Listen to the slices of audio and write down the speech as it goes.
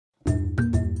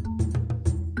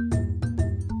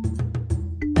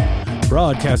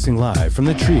Broadcasting live from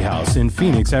the Treehouse in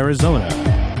Phoenix, Arizona.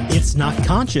 It's Not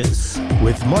Conscious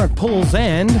With Mark Poles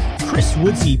and Chris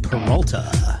Woodsy Peralta.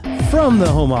 From the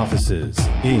home offices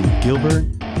in Gilbert,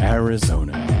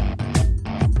 Arizona.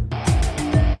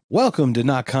 Welcome to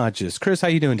Not Conscious. Chris, how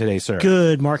you doing today, sir?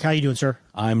 Good, Mark. How you doing, sir?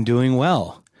 I'm doing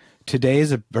well. Today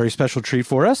is a very special treat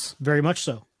for us. Very much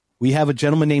so. We have a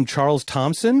gentleman named Charles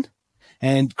Thomson.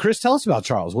 And Chris, tell us about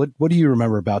Charles. What do you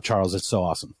remember about Charles that's so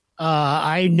awesome?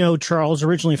 I know Charles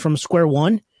originally from Square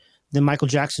One, the Michael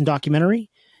Jackson documentary.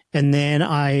 And then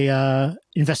I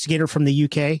investigated from the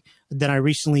UK. Then I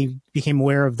recently became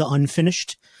aware of the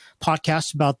Unfinished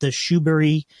podcast about the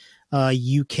Shoebury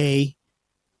UK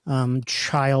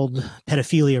child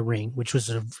pedophilia ring, which was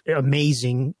an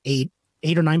amazing eight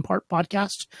or nine part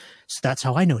podcast. So that's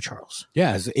how I know Charles.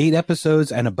 Yeah, it's 8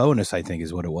 episodes and a bonus, I think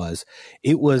is what it was.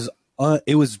 It was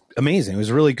amazing. It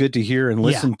was really good to hear and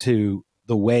listen to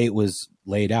the way it was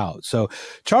laid out. So,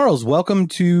 Charles, welcome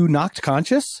to Knocked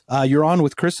Conscious. You're on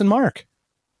with Chris and Mark.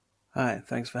 Hi,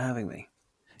 thanks for having me.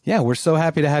 Yeah, we're so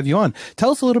happy to have you on.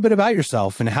 Tell us a little bit about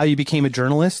yourself and how you became a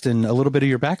journalist and a little bit of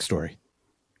your backstory.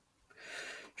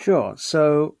 Sure.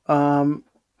 So, I'm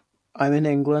in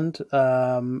England,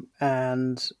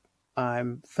 and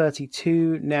I'm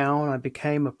 32 now, and I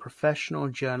became a professional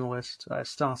journalist. I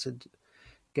started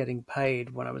getting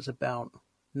paid when I was about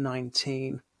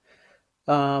 19.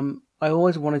 I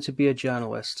always wanted to be a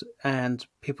journalist, and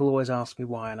people always ask me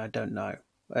why, and I don't know.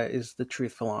 Is the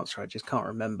truthful answer. I just can't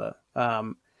remember.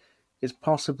 It's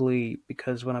possibly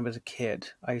because when I was a kid,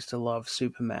 I used to love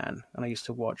Superman, and I used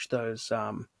to watch those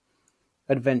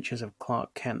Adventures of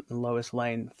Clark Kent and Lois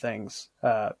Lane things.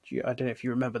 I don't know if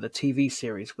you remember the TV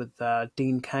series with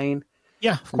Dean Cain.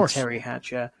 Yeah, of course. Terry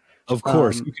Hatcher. Of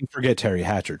course. You can forget Terry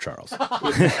Hatcher, Charles.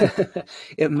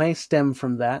 It may stem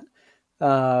from that.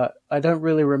 I don't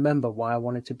really remember why I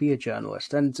wanted to be a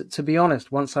journalist. And to be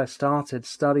honest, once I started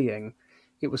studying,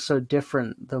 it was so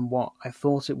different than what I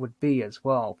thought it would be as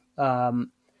well. I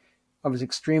was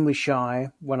extremely shy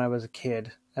when I was a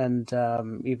kid, and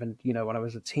even, when I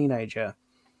was a teenager.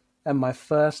 And my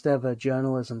first ever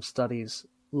journalism studies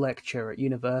lecture at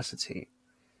university,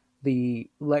 the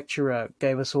lecturer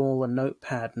gave us all a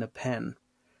notepad and a pen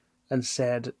and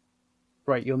said,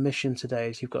 right, your mission today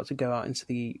is you've got to go out into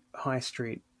the high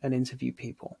street and interview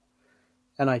people.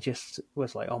 And I just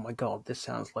was like, oh my God, this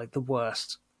sounds like the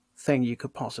worst thing you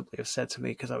could possibly have said to me,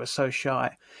 because I was so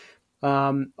shy.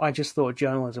 I just thought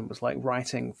journalism was like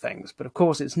writing things. But of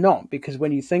course it's not, because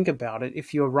when you think about it,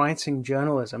 if you're writing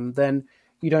journalism, then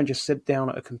you don't just sit down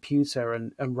at a computer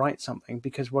and write something,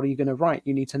 because what are you going to write?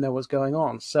 You need to know what's going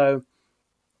on. So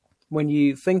when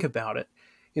you think about it,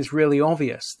 it's really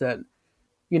obvious that,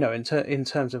 in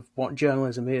terms of what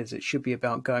journalism is, it should be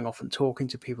about going off and talking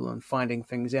to people and finding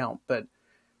things out. But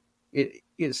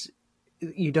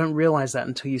you don't realize that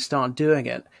until you start doing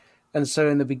it. And so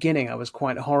in the beginning, I was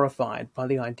quite horrified by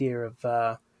the idea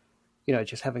of,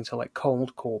 just having to like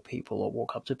cold call people or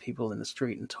walk up to people in the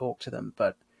street and talk to them.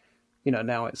 But,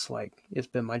 now it's like, it's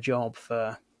been my job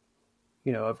for,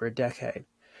 over a decade.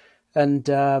 And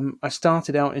I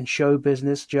started out in show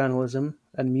business journalism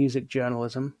and music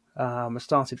journalism. I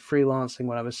started freelancing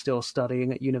when I was still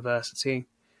studying at university.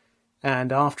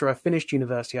 And after I finished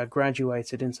university, I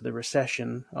graduated into the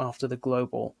recession after the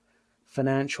global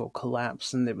financial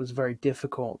collapse, and it was very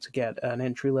difficult to get an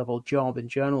entry-level job in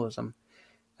journalism.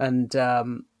 And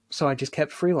so I just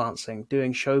kept freelancing,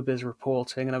 doing showbiz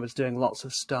reporting, and I was doing lots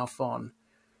of stuff on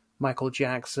Michael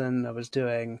Jackson. I was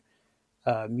doing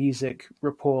music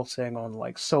reporting on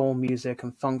like soul music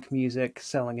and funk music,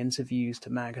 selling interviews to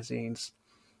magazines,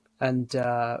 and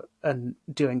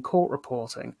doing court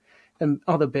reporting and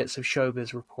other bits of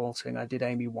showbiz reporting. I did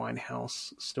Amy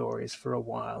Winehouse stories for a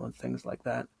while and things like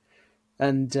that.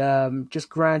 And just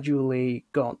gradually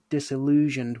got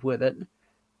disillusioned with it,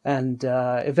 and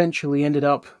eventually ended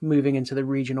up moving into the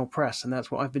regional press. And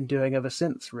that's what I've been doing ever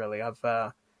since, really. I've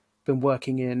been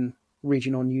working in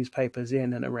regional newspapers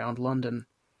in and around London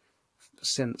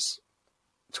since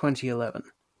 2011.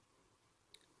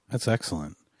 That's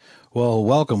excellent. Well,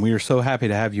 welcome. We are so happy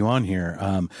to have you on here.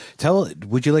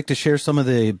 Would you like to share some of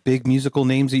the big musical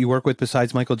names that you work with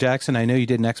besides Michael Jackson? I know you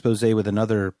did an expose with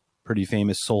another pretty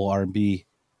famous soul R&B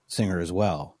singer as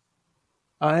well.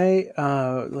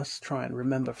 Let's try and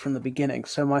remember from the beginning.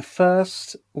 So my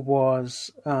first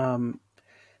sort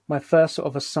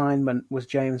of assignment was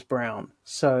James Brown.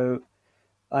 So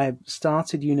I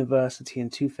started university in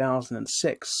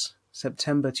 2006,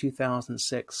 September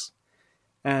 2006.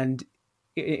 And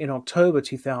in October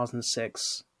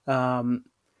 2006,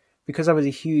 because I was a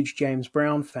huge James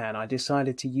Brown fan, I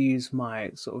decided to use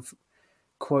my sort of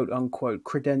quote unquote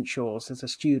credentials as a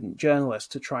student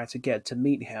journalist to try to get to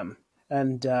meet him.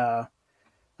 And I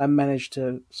managed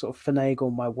to sort of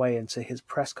finagle my way into his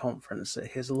press conference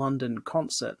at his London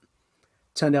concert.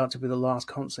 Turned out to be the last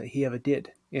concert he ever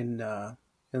did in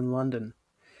London.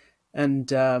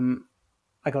 And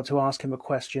I got to ask him a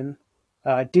question.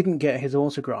 I didn't get his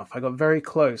autograph. I got very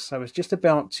close. I was just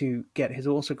about to get his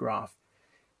autograph,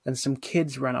 and some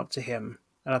kids ran up to him,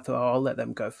 and I thought, oh, I'll let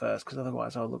them go first, because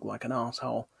otherwise I'll look like an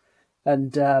asshole.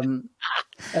 And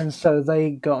so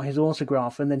they got his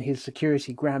autograph, and then his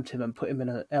security grabbed him and put him in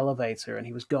an elevator, and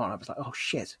he was gone. I was like, oh,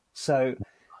 shit. So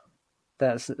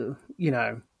that's,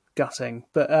 gutting.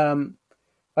 But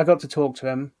I got to talk to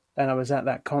him, and I was at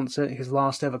that concert, his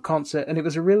last ever concert, and it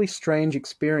was a really strange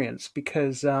experience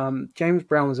because James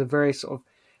Brown was a very sort of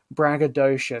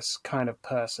braggadocious kind of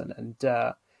person, and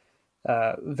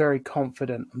very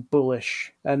confident and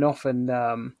bullish, and often,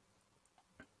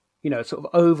 sort of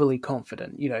overly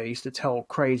confident. He used to tell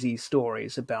crazy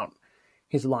stories about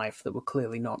his life that were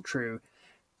clearly not true.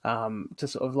 To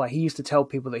sort of he used to tell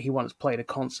people that he once played a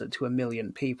concert to 1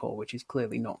 million people, which is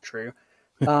clearly not true.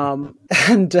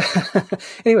 And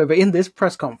anyway, but in this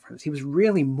press conference, he was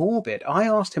really morbid. I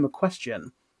asked him a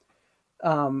question,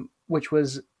 which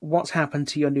was, what's happened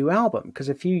to your new album? Because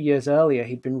a few years earlier,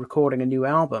 he'd been recording a new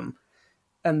album,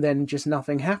 and then just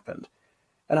nothing happened.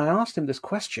 And I asked him this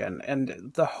question,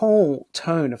 and the whole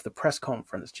tone of the press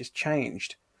conference just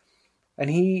changed. And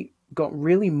he got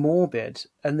really morbid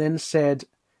and then said,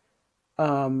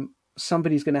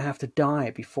 somebody's going to have to die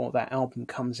before that album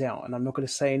comes out, and I'm not going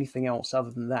to say anything else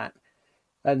other than that.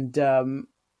 And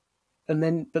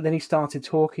then he started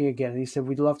talking again, and he said,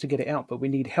 we'd love to get it out, but we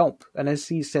need help. And as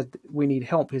he said, we need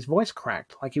help, his voice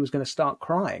cracked, like he was going to start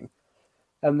crying.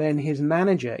 And then his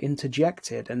manager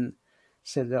interjected and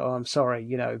said, oh, I'm sorry,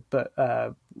 but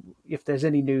if there's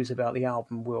any news about the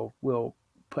album, we'll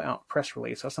put out a press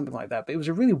release or something like that. But it was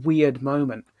a really weird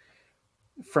moment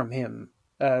from him.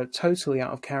 Totally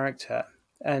out of character,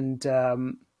 and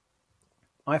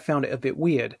I found it a bit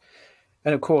weird.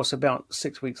 And of course, about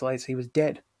 6 weeks later, he was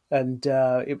dead, and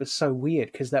it was so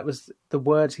weird because that was the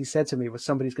words he said to me was,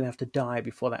 somebody's going to have to die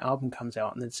before that album comes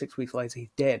out, and then 6 weeks later, he's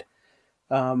dead.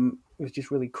 It was just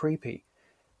really creepy.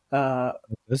 It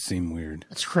does seem weird.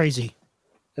 That's crazy.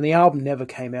 And the album never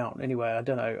came out anyway. I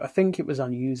don't know. I think it was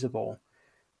unusable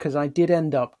because I did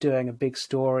end up doing a big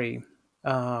story.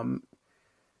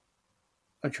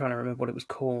 I'm trying to remember what it was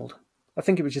called. I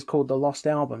think it was just called The Lost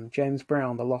Album, James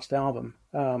Brown, The Lost Album.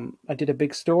 I did a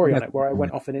big story on it where I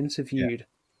went off and interviewed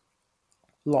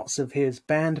lots of his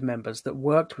band members that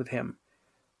worked with him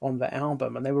on the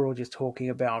album, and they were all just talking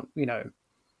about,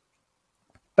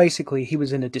 basically he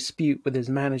was in a dispute with his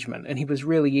management, and he was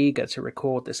really eager to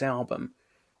record this album.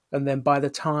 And then by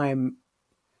the time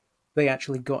they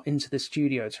actually got into the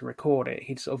studio to record it,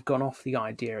 he'd sort of gone off the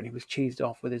idea, and he was cheesed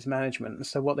off with his management. And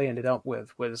so what they ended up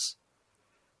with was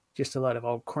just a load of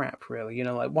old crap, really.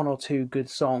 Like one or two good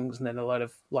songs, and then a load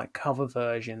of cover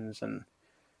versions and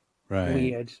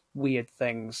weird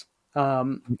things. I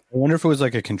wonder if it was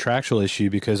a contractual issue,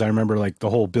 because I remember the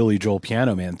whole Billy Joel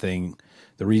Piano Man thing.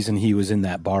 The reason he was in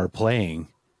that bar playing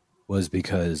was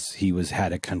because he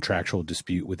had a contractual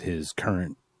dispute with his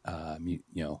current,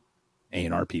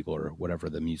 A&R people or whatever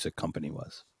the music company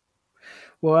was.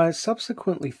 Well, I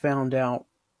subsequently found out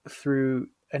through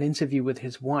an interview with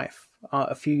his wife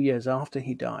a few years after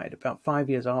he died, about 5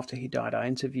 years after he died. I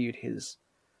interviewed his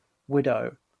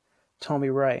widow, Tommy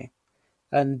Ray,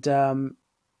 and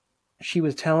she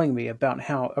was telling me about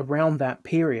how around that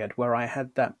period where I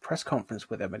had that press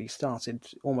conference with him and he started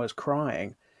almost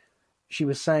crying, she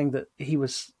was saying that he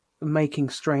was making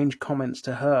strange comments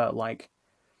to her,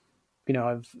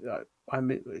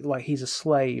 I'm he's a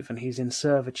slave and he's in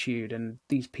servitude, and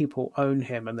these people own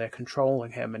him and they're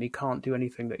controlling him, and he can't do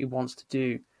anything that he wants to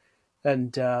do.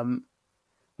 And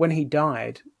when he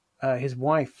died, his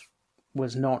wife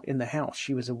was not in the house.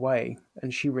 She was away,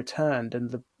 and she returned,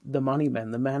 and the money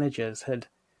men, the managers, had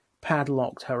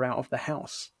padlocked her out of the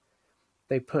house.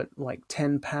 They put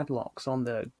 10 padlocks on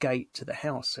the gate to the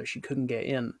house so she couldn't get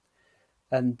in.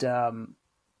 And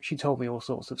she told me all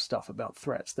sorts of stuff about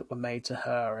threats that were made to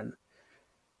her, and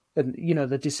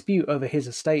the dispute over his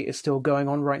estate is still going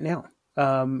on right now.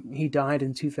 He died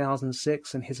in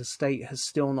 2006, and his estate has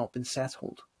still not been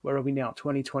settled. Where are we now?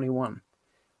 2021.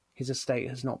 His estate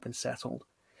has not been settled.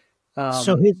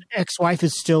 So his ex-wife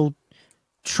is still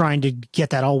trying to get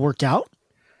that all worked out?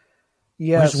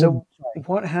 Yeah, so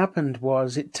what happened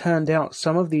was, it turned out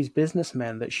some of these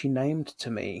businessmen that she named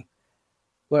to me,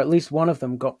 well, at least one of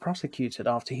them got prosecuted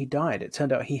after he died. It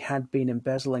turned out he had been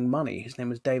embezzling money. His name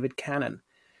was David Cannon.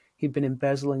 he'd been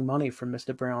embezzling money from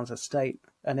Mr. Brown's estate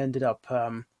and ended up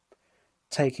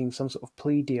taking some sort of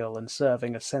plea deal and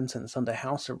serving a sentence under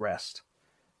house arrest.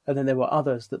 And then there were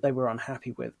others that they were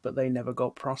unhappy with, but they never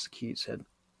got prosecuted.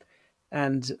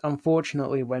 And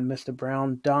unfortunately, when Mr.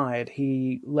 Brown died,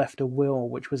 he left a will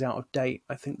which was out of date.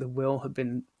 I think the will had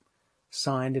been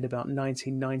signed in about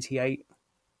 1998,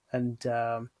 and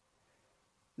so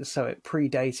it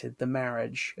predated the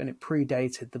marriage, and it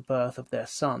predated the birth of their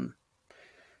son.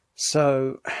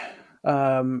 So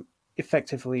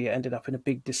effectively, it ended up in a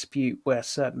big dispute where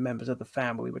certain members of the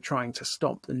family were trying to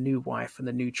stop the new wife and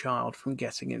the new child from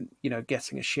getting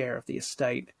a share of the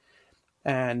estate.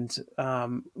 And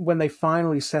when they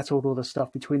finally settled all the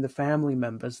stuff between the family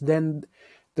members, then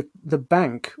the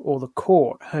bank or the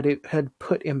court had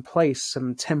put in place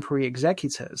some temporary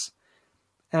executors,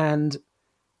 and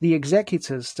the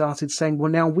executors started saying,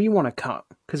 well, now we want a cut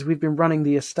because we've been running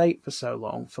the estate for so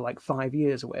long, for like 5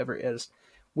 years or whatever it is.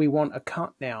 We want a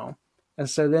cut now. And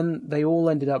so then they all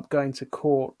ended up going to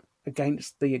court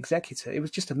against the executor. It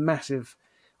was just a massive...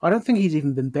 I don't think he's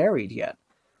even been buried yet.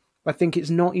 I think it's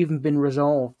not even been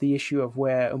resolved, the issue of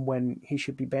where and when he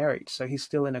should be buried. So he's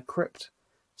still in a crypt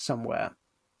somewhere.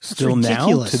 Still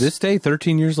now, to this day,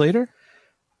 13 years later?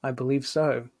 I believe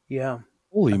so, yeah.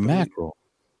 Holy mackerel.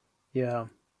 Yeah.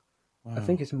 Wow. I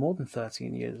think it's more than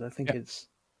 13 years. I think it's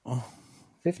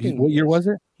 15 What year was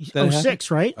it?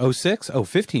 06, right? 06? Oh,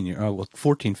 15 years. Oh, well,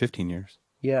 14, 15 years.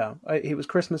 Yeah. It was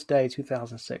Christmas Day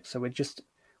 2006. So we've just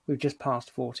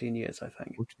passed 14 years, I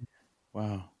think. 14.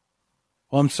 Wow.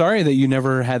 Well, I'm sorry that you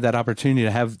never had that opportunity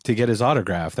to get his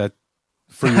autograph. That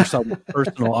for yourself,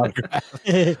 personal autograph.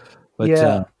 But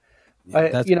yeah,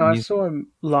 I saw him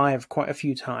live quite a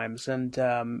few times, and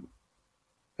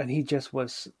he just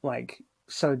was like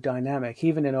so dynamic,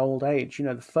 even in old age. You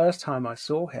know, the first time I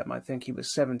saw him, I think he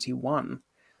was 71,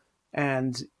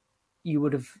 and you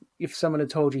would have, if someone had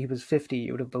told you he was 50,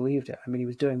 you would have believed it. I mean, he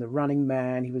was doing the Running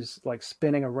Man. He was like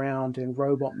spinning around, doing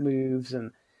robot moves,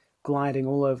 and gliding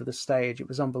all over the stage. It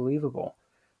was unbelievable.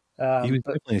 He was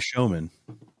definitely a showman.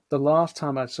 The last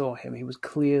time I saw him, he was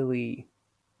clearly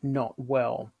not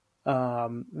well.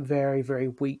 Very, very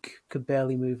weak. Could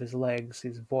barely move his legs.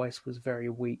 His voice was very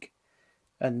weak.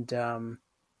 And a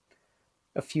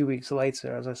few weeks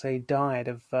later, as I say, died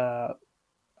of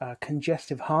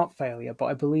congestive heart failure. But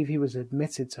I believe he was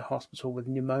admitted to hospital with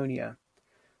pneumonia.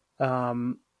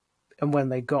 And when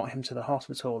they got him to the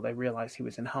hospital, they realized he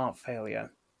was in heart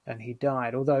failure. And he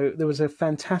died. Although there was a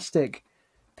fantastic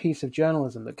piece of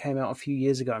journalism that came out a few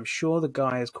years ago. I'm sure the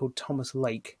guy is called Thomas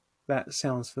Lake. That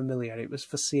sounds familiar. It was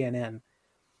for CNN.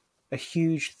 A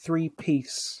huge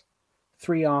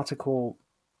 3-article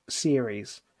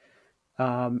series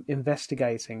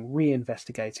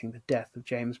reinvestigating the death of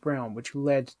James Brown, which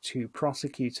led to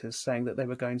prosecutors saying that they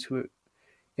were going to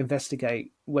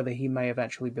investigate whether he may have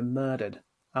actually been murdered.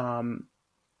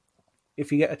 If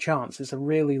you get a chance, it's a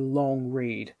really long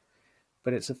read,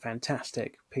 but it's a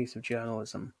fantastic piece of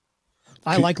journalism.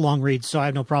 I like long reads, so I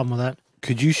have no problem with that.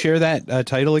 Could you share that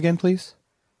title again, please?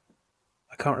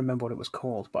 I can't remember what it was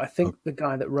called, but I think the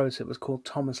guy that wrote it was called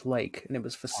Thomas Lake, and it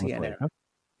was for CNN. Lake.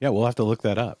 Yeah, we'll have to look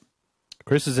that up.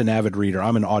 Chris is an avid reader.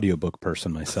 I'm an audiobook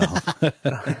person myself.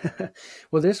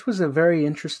 Well, this was a very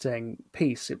interesting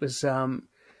piece. It was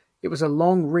a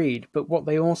long read, but what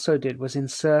they also did was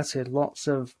inserted lots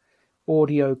of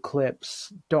audio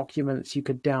clips, documents you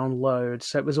could download.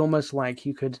 So it was almost like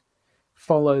you could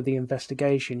follow the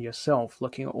investigation yourself,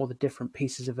 looking at all the different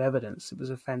pieces of evidence. It was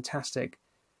a fantastic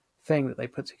thing that they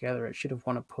put together. It should have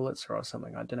won a Pulitzer or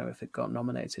something. I don't know if it got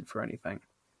nominated for anything.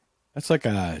 That's like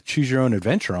a choose your own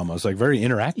adventure, almost like very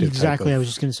interactive. Exactly. I was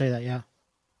just going to say that. Yeah.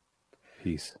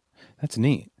 Piece. That's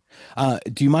neat.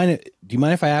 Do you mind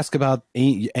if I ask about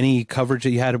any coverage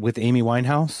that you had with Amy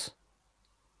Winehouse?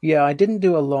 Yeah, I didn't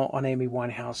do a lot on Amy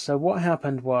Winehouse. So what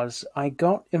happened was I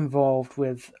got involved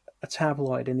with a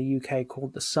tabloid in the UK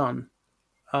called The Sun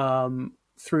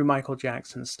through Michael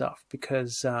Jackson stuff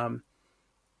because I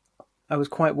was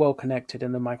quite well connected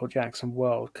in the Michael Jackson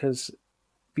world because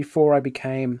before I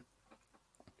became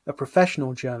a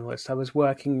professional journalist, I was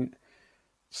working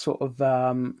sort of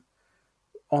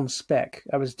on spec.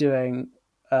 I was doing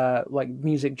like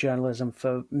music journalism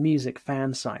for music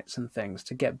fan sites and things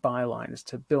to get bylines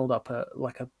to build up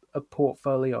a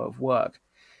portfolio of work.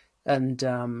 And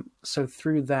so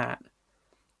through that,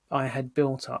 I had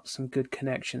built up some good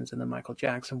connections in the Michael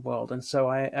Jackson world. And so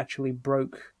I actually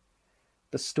broke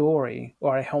the story,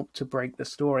 or I helped to break the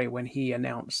story when he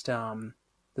announced the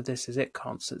This Is It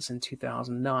concerts in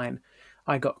 2009.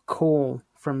 I got a call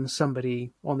from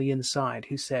somebody on the inside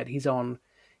who said he's on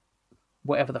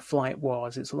whatever the flight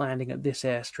was, it's landing at this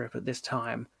airstrip at this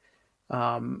time.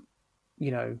 Um,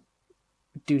 you know,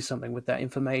 do something with that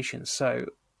information. So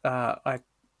I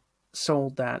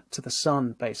sold that to the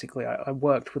Sun. Basically, I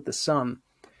worked with the Sun,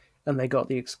 and they got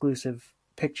the exclusive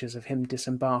pictures of him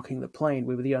disembarking the plane.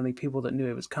 We were the only people that knew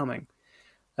it was coming,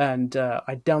 and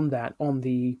I'd done that on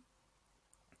the,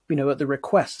 at the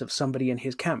request of somebody in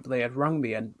his camp. They had rung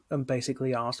me and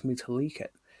basically asked me to leak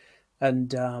it.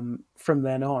 And from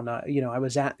then on, I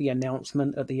was at the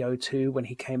announcement at the O2 when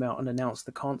he came out and announced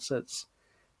the concerts.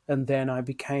 And then I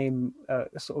became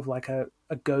sort of like a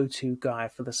go-to guy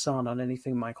for the Sun on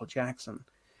anything Michael Jackson.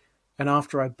 And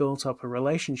after I built up a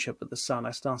relationship with the Sun,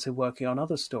 I started working on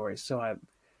other stories. So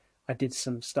I did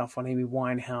some stuff on Amy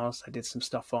Winehouse. I did some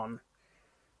stuff on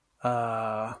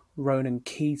Ronan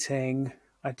Keating.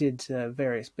 I did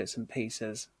various bits and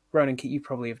pieces. Ronan Keating, you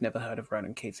probably have never heard of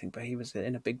Ronan Keating, but he was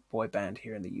in a big boy band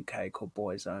here in the UK called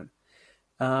Boyzone.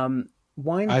 Winehouse,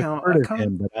 I've heard of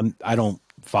him, but I don't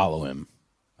follow him.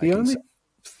 The only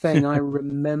thing I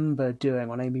remember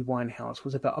doing on Amy Winehouse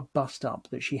was about a bust-up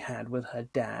that she had with her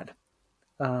dad.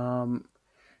 And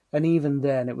even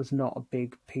then, it was not a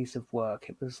big piece of work.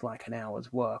 It was like an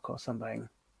hour's work or something.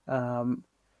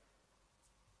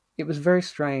 It was very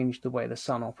strange the way the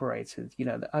Sun operated.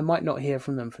 I might not hear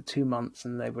from them for 2 months,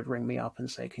 and they would ring me up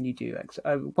and say, "Can you do X?"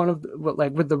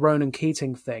 With the Ronan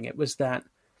Keating thing, it was that.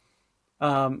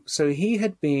 So he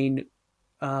had been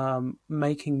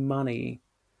making money,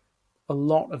 a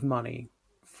lot of money,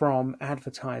 from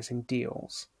advertising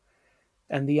deals,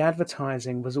 and the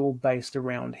advertising was all based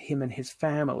around him and his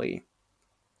family.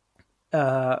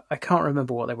 I can't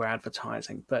remember what they were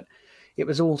advertising, but it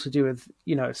was all to do with,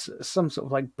 some sort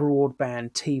of like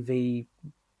broadband TV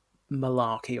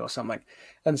malarkey or something.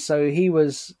 And so it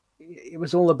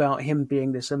was all about him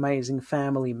being this amazing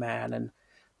family man, and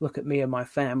look at me and my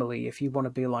family. If you want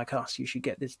to be like us, you should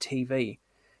get this TV.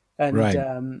 And Right.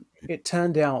 It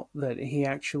turned out that he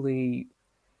actually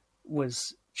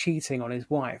was cheating on his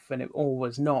wife, and it all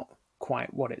was not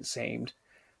quite what it seemed.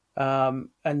 And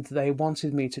they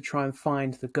wanted me to try and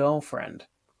find the girlfriend,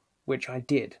 which I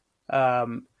did. I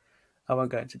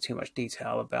won't go into too much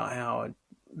detail about how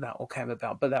that all came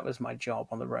about, but that was my job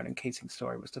on the Ronan Keating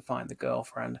story, was to find the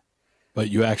girlfriend. But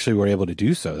you actually were able to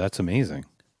do so. That's amazing.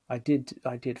 I did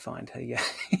find her, yeah.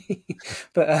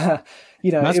 But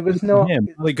Not it so was good for not him.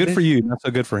 Really good for you. Not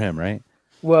so good for him, right?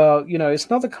 well, it's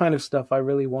not the kind of stuff I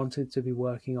really wanted to be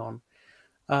working on.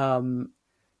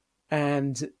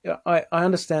 And I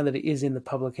understand that it is in the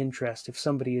public interest if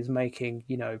somebody is making,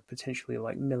 potentially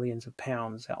like millions of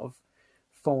pounds out of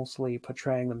falsely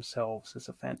portraying themselves as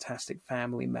a fantastic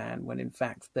family man when in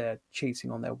fact they're cheating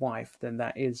on their wife, then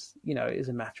that is, is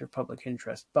a matter of public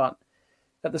interest. But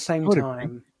at the same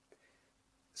time,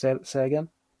 say again?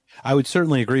 I would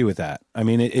certainly agree with that. I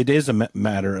mean, it is a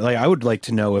matter. Like, I would like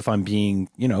to know if I'm being,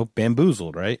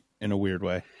 bamboozled, right? In a weird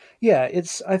way. Yeah,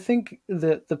 I think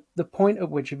that the point at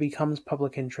which it becomes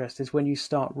public interest is when you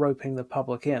start roping the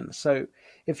public in. So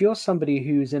if you're somebody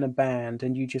who's in a band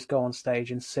and you just go on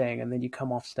stage and sing, and then you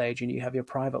come off stage and you have your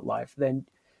private life, then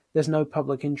there's no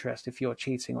public interest if you're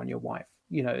cheating on your wife.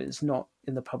 It's not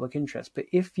in the public interest. But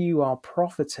if you are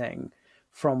profiting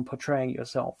from portraying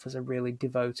yourself as a really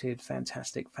devoted,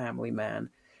 fantastic family man,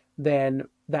 then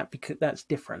that's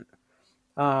different.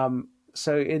 There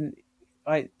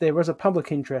was a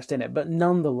public interest in it, but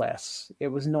nonetheless, it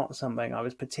was not something I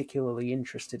was particularly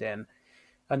interested in,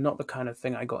 and not the kind of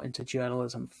thing I got into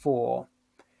journalism for.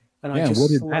 And I just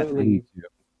what did slowly. that lead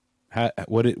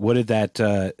to? What did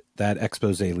that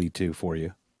expose lead to for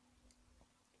you?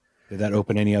 Did that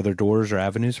open any other doors or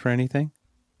avenues for anything?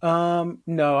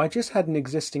 No, I just had an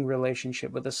existing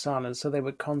relationship with the Sun, and so they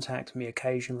would contact me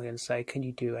occasionally and say, "Can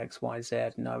you do X, Y, Z?"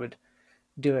 And I would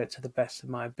do it to the best of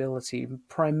my ability.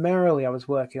 Primarily, I was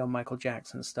working on Michael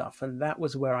Jackson stuff, and that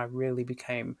was where I really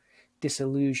became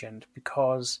disillusioned,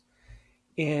 because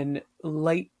in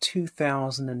late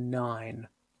 2009,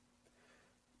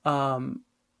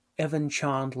 Evan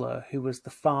Chandler, who was the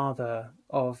father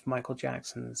of Michael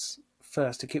Jackson's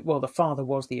the father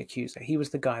was the accuser. He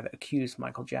was the guy that accused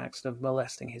Michael Jackson of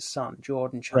molesting his son,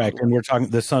 Jordan Chandler. Correct. And we're talking,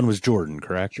 the son was Jordan,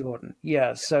 correct? Jordan,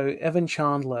 yeah. So Evan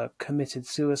Chandler committed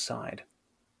suicide.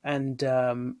 And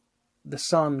the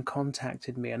Sun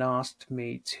contacted me and asked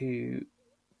me to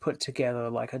put together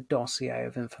like a dossier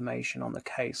of information on the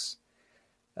case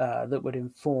that would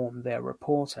inform their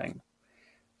reporting.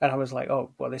 And I was like,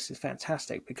 oh, well, this is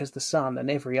fantastic, because the Sun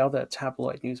and every other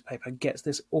tabloid newspaper gets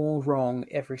this all wrong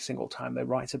every single time they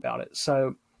write about it.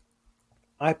 So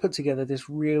I put together this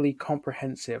really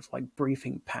comprehensive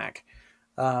briefing pack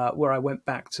where I went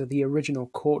back to the original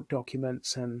court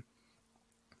documents and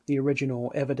the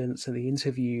original evidence and the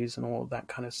interviews and all of that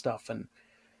kind of stuff, and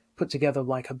put together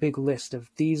like a big list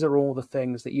of these are all the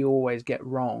things that you always get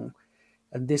wrong,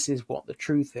 and this is what the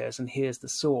truth is, and here's the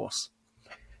source.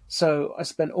 So I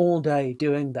spent all day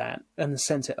doing that and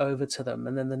sent it over to them,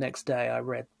 and then the next day I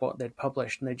read what they'd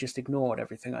published, and they just ignored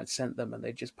everything I'd sent them, and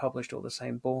they just published all the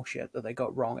same bullshit that they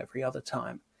got wrong every other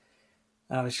time.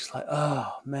 And I was just like,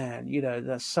 oh man,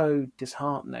 that's so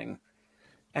disheartening.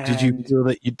 And did you feel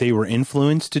that they were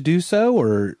influenced to do so,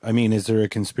 or I mean, is there a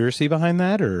conspiracy behind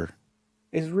that, or?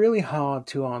 It's really hard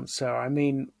to answer. I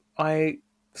mean,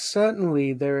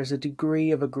 certainly there is a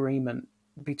degree of agreement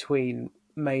between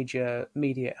major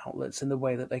media outlets in the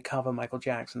way that they cover Michael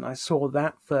Jackson. I saw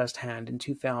that firsthand in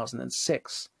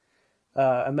 2006.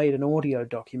 I made an audio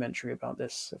documentary about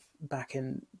this back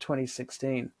in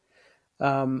 2016.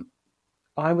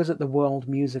 I was at the World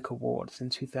Music Awards in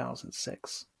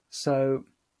 2006. So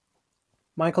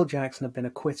Michael Jackson had been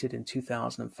acquitted in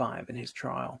 2005 in his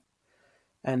trial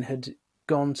and had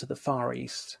gone to the Far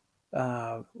East,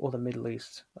 or the Middle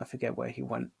East. I forget where he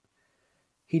went.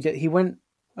 He went,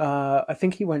 I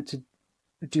think he went to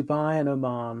Dubai and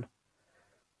Oman,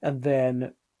 and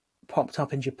then popped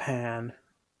up in Japan,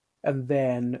 and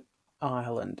then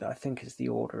Ireland, I think is the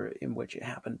order in which it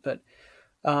happened. But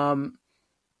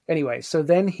anyway, so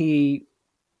then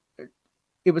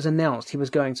it was announced he was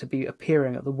going to be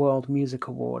appearing at the World Music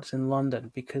Awards in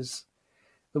London, because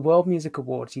the World Music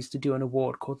Awards used to do an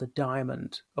award called the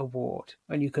Diamond Award,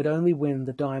 and you could only win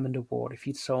the Diamond Award if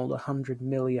you'd sold 100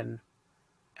 million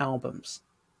albums.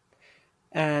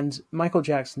 And Michael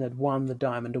Jackson had won the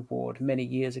Diamond Award many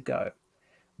years ago,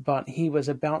 but he was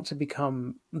about to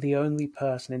become the only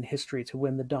person in history to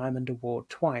win the Diamond Award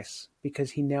twice,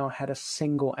 because he now had a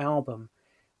single album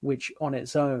which on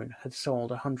its own had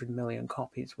sold 100 million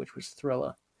copies, which was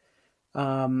Thriller.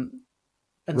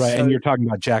 And you're talking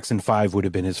about Jackson 5 would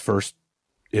have been his first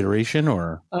iteration,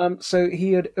 or? So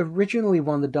he had originally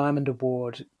won the Diamond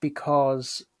Award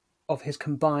because of his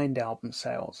combined album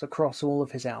sales across all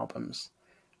of his albums.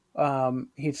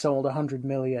 He'd sold 100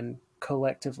 million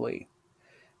collectively.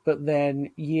 But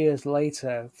then years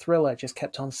later, Thriller just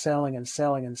kept on selling and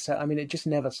selling and selling. I mean, it just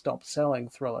never stopped selling,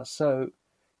 Thriller. So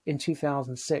in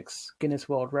 2006, Guinness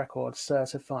World Records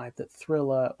certified that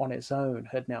Thriller on its own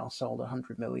had now sold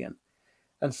 100 million.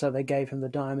 And so they gave him the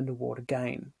Diamond Award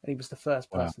again. And he was the first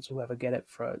person to ever get it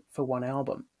for one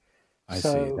album. I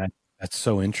see. That's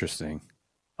so interesting.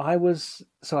 I was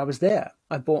there.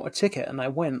 I bought a ticket and I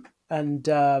went. And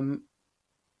there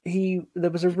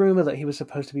was a rumor that he was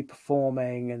supposed to be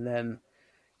performing, and then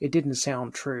it didn't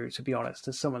sound true, to be honest,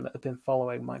 as someone that had been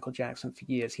following Michael Jackson for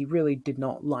years. He really did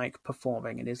not like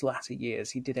performing in his latter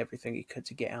years. He did everything he could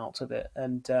to get out of it.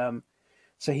 And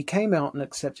so he came out and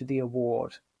accepted the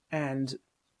award, and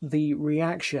the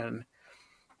reaction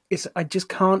I just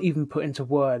can't even put into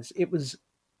words. It was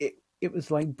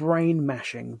like brain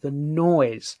mashing. The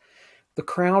noise, the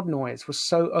crowd noise was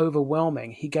so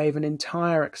overwhelming. He gave an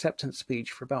entire acceptance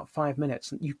speech for about 5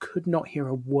 minutes, and you could not hear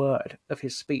a word of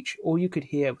his speech. All you could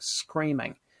hear was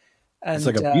screaming. And, it's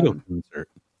like a Beatles concert.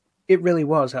 It really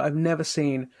was. I've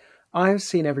seen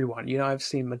everyone. I've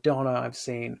seen Madonna. I've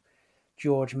seen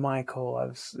George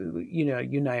Michael. you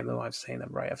name them. I've seen them,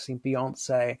 right? I've seen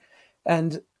Beyonce.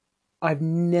 And I've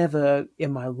never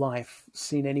in my life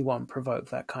seen anyone provoke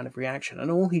that kind of reaction. And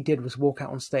all he did was walk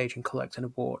out on stage and collect an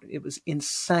award. It was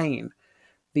insane,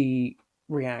 the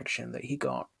reaction that he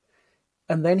got.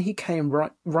 And then he came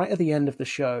right at the end of the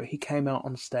show, he came out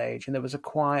on stage, and there was a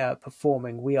choir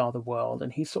performing We Are the World.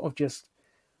 And he sort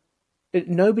of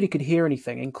nobody could hear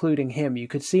anything, including him. You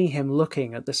could see him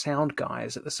looking at the sound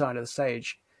guys at the side of the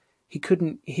stage. He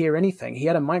couldn't hear anything. He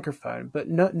had a microphone, but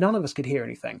none of us could hear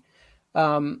anything.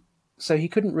 So he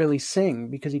couldn't really sing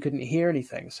because he couldn't hear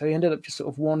anything. So he ended up just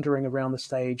sort of wandering around the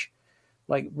stage,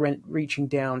 like reaching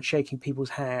down, shaking people's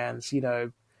hands,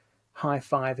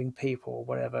 high-fiving people,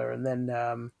 whatever. And then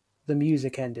the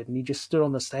music ended, and he just stood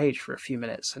on the stage for a few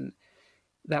minutes, and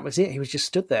that was it. He was just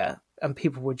stood there, and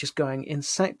people were just going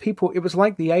insane. It was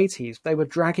like the 80s. They were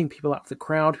dragging people out of the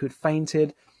crowd who'd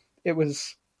fainted. It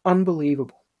was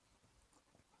unbelievable.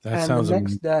 That sounds the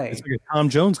next day, it's like a Tom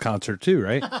Jones concert too,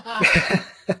 right?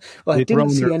 Well, I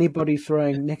didn't see anybody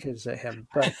throwing knickers at him.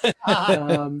 But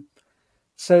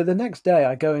so the next day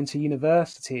I go into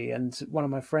university, and one of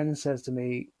my friends says to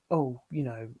me, oh,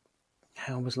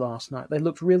 how was last night? They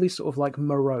looked really sort of like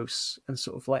morose, and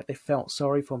sort of like they felt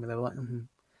sorry for me. They were like,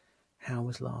 how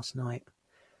was last night?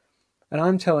 And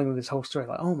I'm telling them this whole story,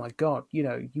 like, oh my God,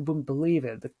 you wouldn't believe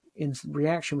it.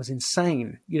 reaction was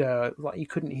insane. You know, like you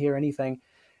couldn't hear anything,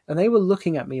 and they were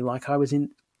looking at me like I was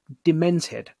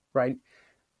demented. Right?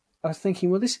 I was thinking,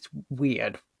 well, this is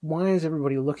weird. Why is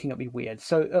everybody looking at me weird?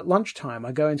 So at lunchtime,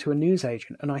 I go into a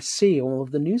newsagent and I see all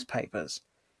of the newspapers.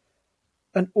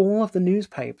 And all of the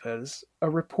newspapers are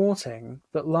reporting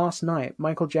that last night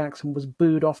Michael Jackson was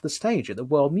booed off the stage at the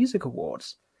World Music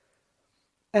Awards.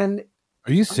 And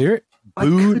are you serious?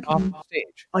 Booed off the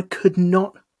stage? I could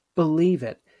not believe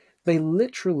it. They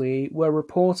literally were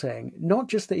reporting not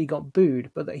just that he got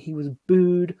booed, but that he was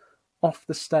booed off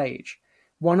the stage.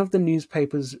 One of the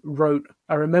newspapers wrote,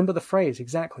 I remember the phrase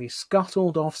exactly,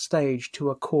 scuttled off stage to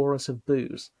a chorus of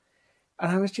boos.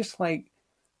 And I was just like,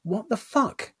 what the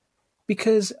fuck?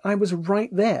 Because I was right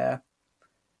there.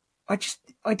 I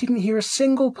didn't hear a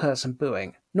single person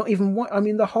booing. Not even one. I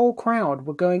mean, the whole crowd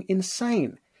were going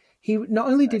insane. Not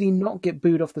only did he not get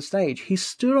booed off the stage, he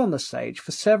stood on the stage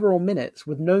for several minutes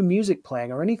with no music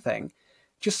playing or anything,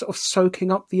 just sort of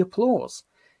soaking up the applause.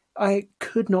 I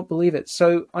could not believe it.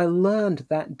 So I learned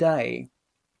that day,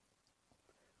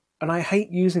 and I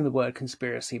hate using the word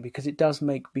conspiracy because it does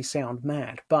make me sound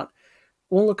mad, but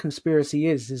all a conspiracy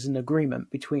is an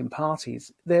agreement between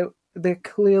parties. There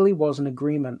clearly was an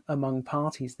agreement among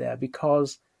parties there,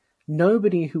 because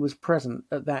nobody who was present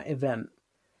at that event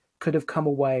could have come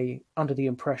away under the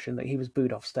impression that he was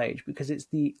booed off stage, because it's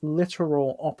the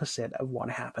literal opposite of what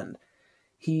happened.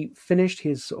 He finished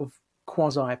his sort of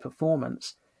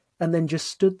quasi-performance and then just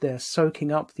stood there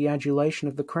soaking up the adulation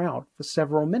of the crowd for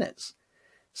several minutes.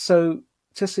 So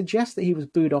to suggest that he was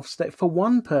booed off stage, for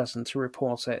one person to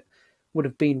report it would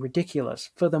have been ridiculous.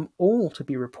 For them all to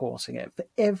be reporting it, for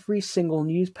every single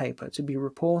newspaper to be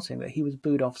reporting that he was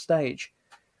booed off stage,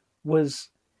 was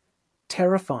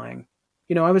terrifying.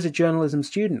 You know, I was a journalism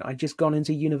student. I'd just gone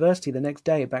into university the next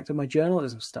day, back to my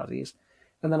journalism studies,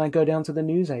 and then I go down to the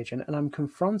newsagent and I'm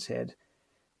confronted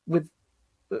with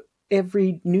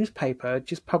every newspaper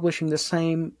just publishing the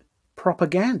same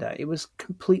propaganda. It was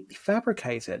completely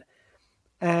fabricated.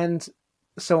 And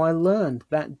so I learned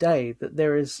that day that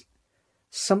there is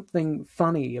something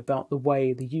funny about the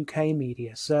way the UK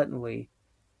media certainly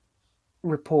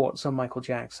reports on Michael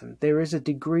Jackson. There is a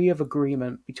degree of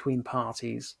agreement between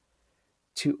parties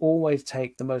to always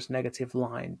take the most negative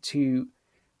line, to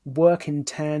work in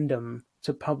tandem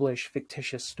to publish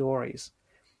fictitious stories.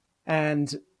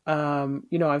 And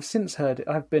you know, I've since heard,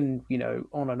 I've been, you know,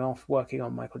 on and off working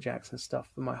on Michael Jackson stuff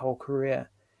for my whole career.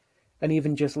 And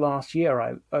even just last year,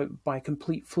 I by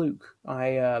complete fluke,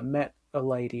 I met a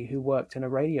lady who worked in a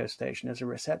radio station as a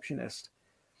receptionist.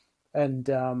 And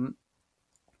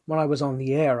when I was on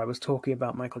the air, I was talking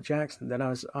about Michael Jackson. Then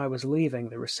I was leaving.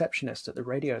 The receptionist at the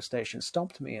radio station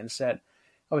stopped me and said,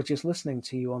 I was just listening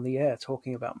to you on the air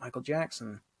talking about Michael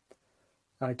Jackson.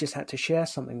 I just had to share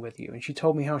something with you. And she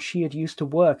told me how she had used to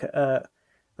work at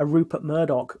a Rupert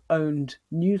Murdoch-owned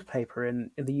newspaper in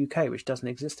the UK, which doesn't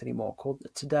exist anymore, called The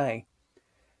Today.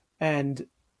 And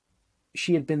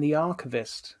she had been the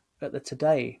archivist at the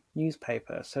Today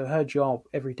newspaper. So her job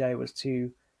every day was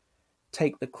to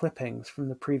take the clippings from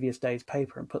the previous day's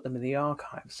paper and put them in the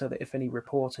archive so that if any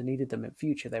reporter needed them in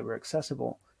future, they were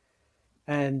accessible.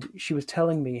 And she was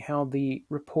telling me how the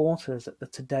reporters at the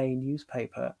Today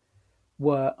newspaper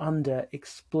were under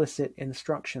explicit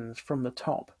instructions from the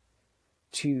top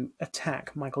to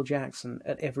attack Michael Jackson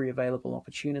at every available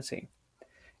opportunity.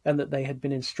 And that they had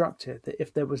been instructed that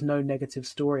if there was no negative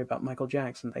story about Michael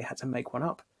Jackson, they had to make one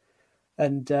up.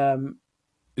 And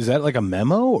is that like a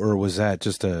memo, or was that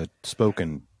just a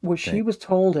spoken well, thing? She was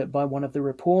told it by one of the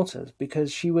reporters,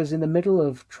 because she was in the middle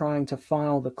of trying to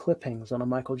file the clippings on a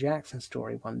Michael Jackson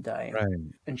story one day. Right.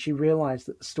 And she realized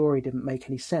that the story didn't make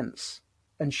any sense.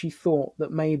 And she thought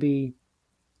that maybe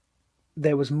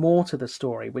there was more to the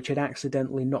story which had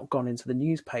accidentally not gone into the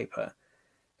newspaper.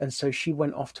 And so she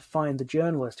went off to find the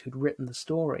journalist who'd written the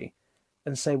story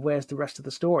and say, where's the rest of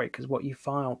the story? Because what you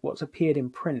filed, what's appeared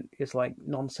in print is like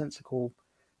nonsensical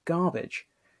garbage.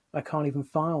 I can't even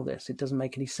file this. It doesn't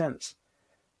make any sense.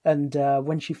 And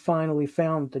when she finally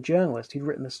found the journalist who'd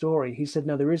written the story, he said,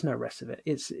 no, there is no rest of it.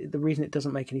 It's the reason it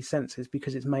doesn't make any sense is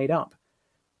because it's made up.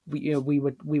 We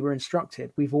were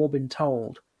instructed. We've all been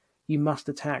told you must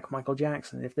attack Michael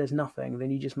Jackson. If there's nothing, then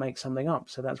you just make something up.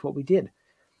 So that's what we did.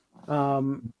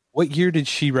 What year did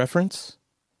she reference?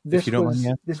 This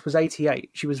was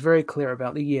 88. She was very clear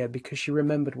about the year because she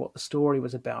remembered what the story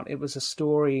was about. It was a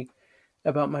story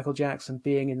about Michael Jackson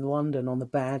being in London on the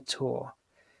Bad Tour.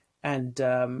 And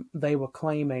they were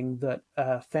claiming that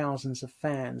thousands of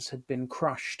fans had been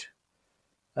crushed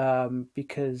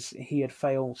because he had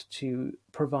failed to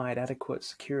provide adequate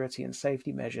security and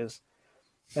safety measures.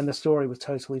 and the story was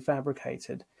totally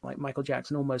fabricated. Like Michael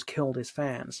Jackson almost killed his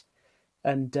fans,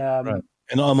 and Right.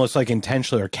 And almost like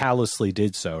intentionally or callously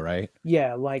did so, right?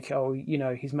 yeah, like, oh, you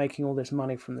know, he's making all this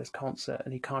money from this concert,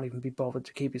 and he can't even be bothered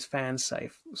to keep his fans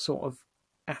safe, sort of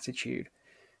attitude.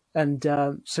 And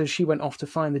so she went off to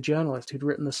find the journalist who'd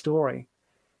written the story,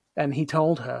 and he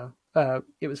told her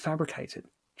it was fabricated.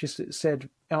 Just it said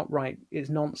outright, it's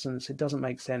nonsense. It doesn't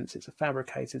make sense. It's a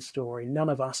fabricated story. None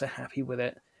of us are happy with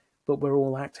it, but we're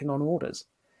all acting on orders.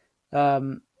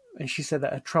 And she said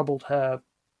that had troubled her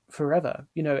forever.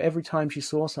 You know, every time she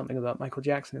saw something about Michael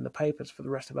Jackson in the papers for the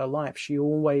rest of her life, she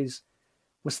always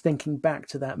was thinking back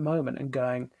to that moment and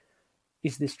going,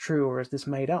 is this true or is this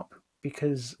made up?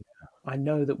 Because I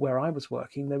know that where I was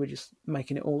working, they were just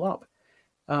making it all up.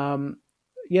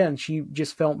 Yeah, and she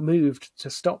just felt moved to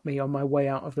stop me on my way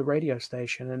out of the radio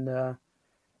station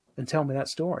and tell me that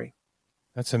story.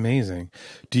 That's amazing.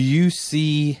 Do you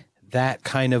see that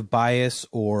kind of bias,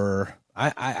 or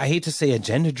I hate to say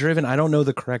agenda driven, I don't know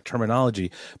the correct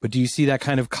terminology, but do you see that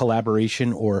kind of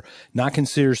collaboration, or not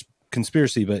consider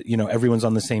conspiracy, but you know, everyone's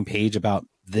on the same page about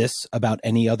this, about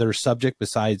any other subject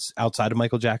besides outside of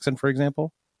Michael Jackson, for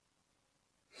example?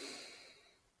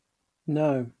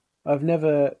 No, I've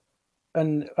never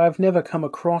come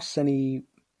across any,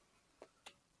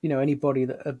 you know, anybody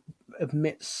that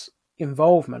admits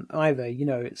involvement either. You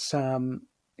know, it's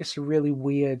a really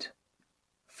weird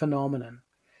phenomenon,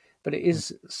 but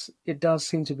it does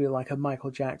seem to be like a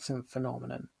Michael Jackson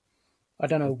phenomenon. I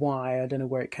don't know why. I don't know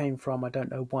where it came from. I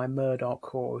don't know why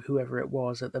Murdoch or whoever it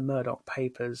was at the Murdoch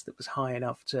papers that was high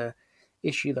enough to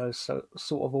issue those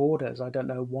sort of orders. I don't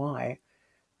know why. I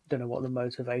don't know what the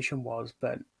motivation was,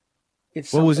 but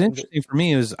it's what was interesting for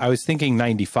me is I was thinking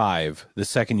 95, the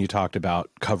second you talked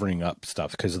about covering up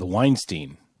stuff, because of the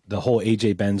Weinstein, the whole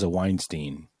AJ Benza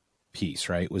Weinstein piece,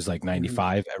 right? Was like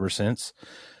 95 ever since,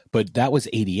 but that was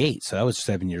 88. So that was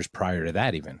 7 years prior to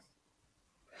that even.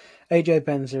 AJ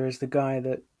Benza is the guy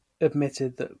that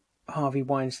admitted that Harvey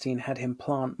Weinstein had him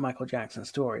plant Michael Jackson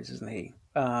stories, isn't he?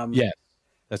 Yeah,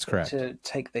 that's correct. To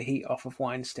take the heat off of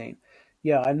Weinstein.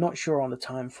 Yeah, I'm not sure on the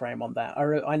time frame on that.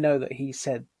 I know that he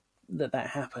said that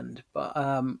happened, but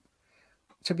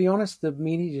to be honest, the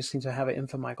media just seemed to have it in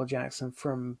for Michael Jackson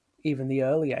from even the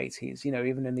early 80s. You know,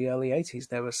 even in the early 80s,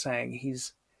 they were saying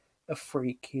he's a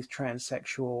freak, he's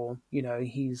transsexual, you know,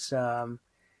 he's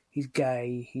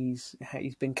gay, he's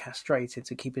been castrated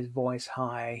to keep his voice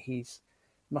high,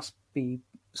 must be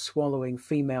swallowing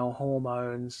female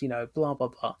hormones, you know, blah blah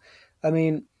blah. I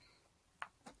mean,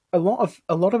 a lot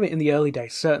of it in the early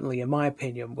days, certainly in my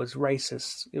opinion, was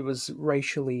racist. It was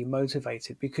racially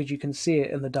motivated because you can see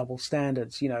it in the double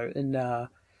standards. You know, in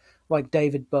like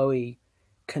David Bowie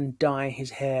can dye his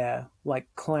hair like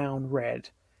clown red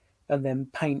and then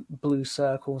paint blue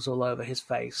circles all over his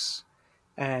face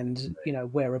and, you know,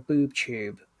 wear a boob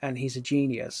tube, and he's a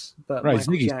genius. But right,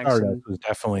 Michael Ziggy Jackson Stardust was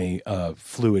definitely a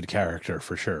fluid character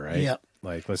for sure, right? Yeah.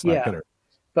 Like, let's not get her.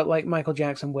 But like Michael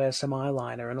Jackson wears some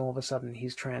eyeliner and all of a sudden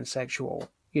he's transsexual.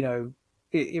 You know,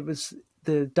 it was,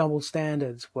 the double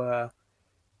standards were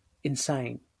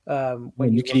insane.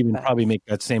 When you can even probably make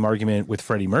that same argument with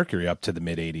Freddie Mercury up to the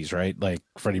mid 80s, right? Like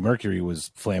Freddie Mercury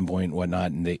was flamboyant and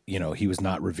whatnot, and they, you know, he was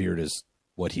not revered as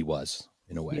what he was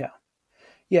in a way. Yeah.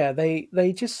 Yeah,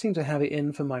 they just seem to have it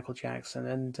in for Michael Jackson.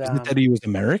 And is it that he was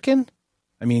American?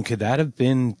 I mean, could that have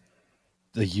been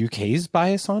the UK's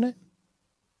bias on it?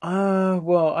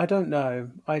 Well, I don't know.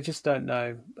 I just don't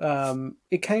know.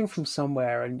 It came from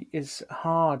somewhere, and it's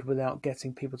hard without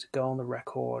getting people to go on the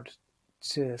record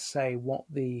to say what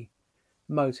the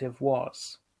motive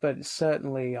was. But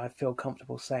certainly I feel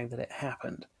comfortable saying that it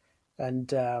happened.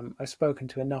 And I've spoken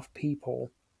to enough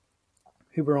people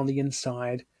who were on the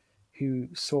inside who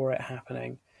saw it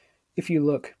happening. If you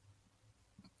look,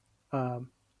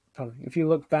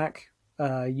 back,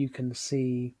 you can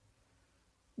see,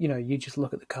 you know, you just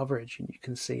look at the coverage and you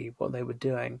can see what they were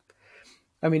doing.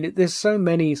 I mean, there's so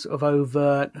many sort of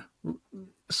overt,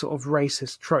 sort of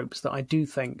racist tropes that I do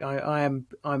think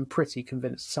I'm pretty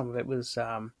convinced some of it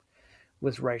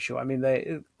was racial. I mean,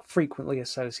 they frequently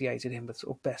associated him with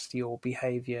sort of bestial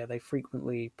behavior. They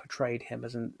frequently portrayed him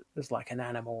as like an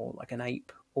animal, like an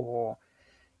ape, or,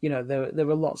 you know, there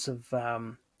were lots of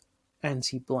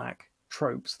anti-black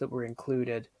tropes that were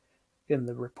included in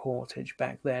the reportage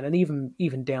back then, and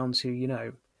even down to, you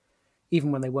know,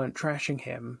 even when they weren't trashing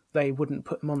him, they wouldn't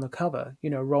put him on the cover. You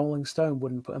know, Rolling Stone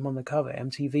wouldn't put him on the cover.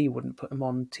 MTV wouldn't put him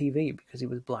on TV because he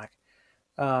was black.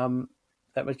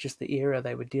 That was just the era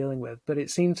they were dealing with. But it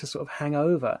seemed to sort of hang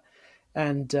over,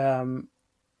 and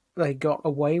they got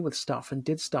away with stuff and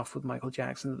did stuff with Michael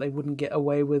Jackson that they wouldn't get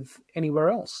away with anywhere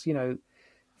else. You know,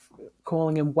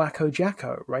 calling him Wacko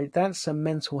Jacko, right? That's a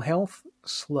mental health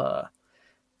slur.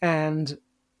 And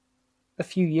a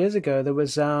few years ago, there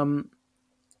was,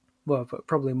 well,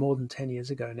 probably more than 10 years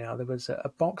ago now, there was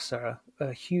a boxer,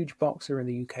 a huge boxer in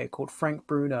the UK called Frank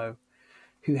Bruno,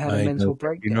 who had a mental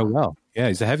breakdown. Well. Yeah,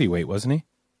 he's a heavyweight, wasn't he?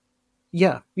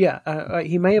 Yeah.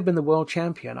 He may have been the world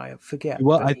champion, I forget.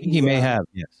 Well, I think he may have,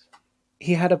 yes.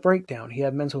 He had a breakdown. He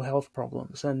had mental health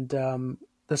problems. And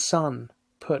The Sun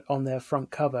put on their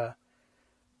front cover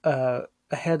a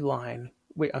headline.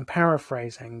 I'm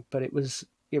paraphrasing, but it was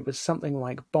something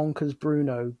like "Bonkers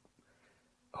Bruno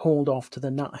hauled off to the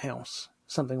nut house,"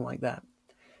 something like that.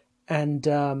 And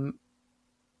the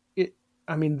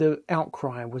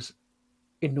outcry was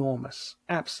enormous,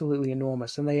 absolutely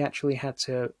enormous, and they actually had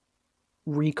to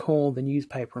recall the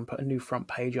newspaper and put a new front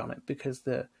page on it because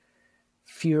the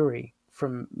fury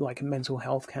from like mental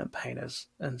health campaigners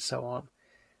and so on.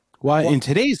 Well, in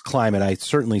today's climate, I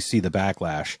certainly see the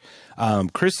backlash.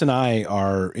 Chris and I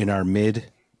are in our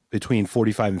between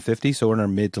 45 and 50, so we're in our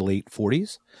mid to late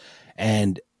 40s.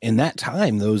 And in that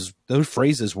time, those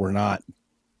phrases were not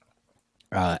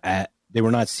they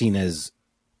were not seen as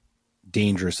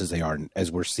dangerous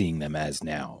as we're seeing them as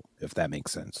now, if that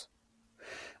makes sense.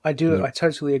 I do. Yeah. I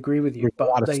totally agree with you.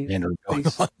 But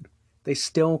they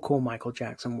still call Michael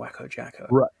Jackson Wacko Jacko.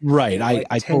 Right. Like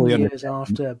I 10 totally years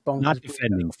understand. After Bonkers not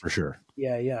defending for sure.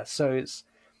 Yeah. So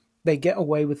they get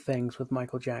away with things with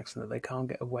Michael Jackson that they can't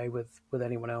get away with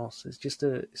anyone else. It's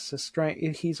a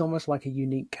strange. He's almost like a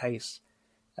unique case,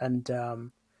 and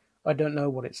I don't know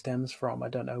what it stems from. I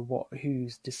don't know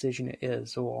whose decision it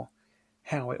is or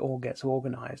how it all gets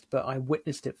organized. But I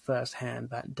witnessed it firsthand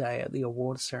that day at the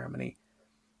awards ceremony.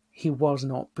 He was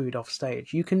not booed off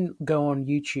stage. You can go on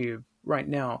YouTube right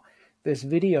now. There's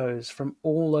videos from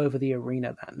all over the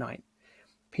arena that night.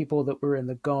 People that were in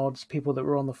the gods, people that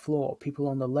were on the floor, people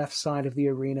on the left side of the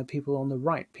arena, people on the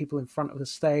right, people in front of the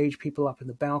stage, people up in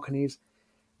the balconies.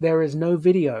 There is no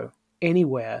video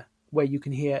anywhere where you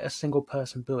can hear a single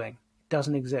person booing. It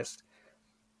doesn't exist.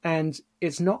 And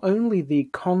it's not only the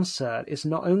concert, it's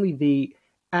not only the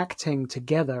acting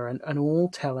together and all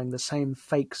telling the same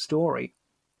fake story.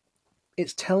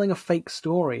 It's telling a fake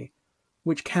story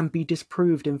which can be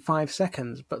disproved in 5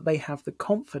 seconds, but they have the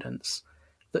confidence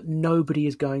that nobody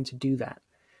is going to do that.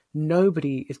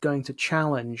 Nobody is going to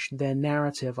challenge their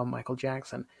narrative on Michael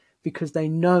Jackson because they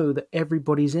know that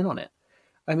everybody's in on it.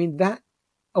 I mean, that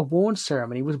awards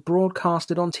ceremony was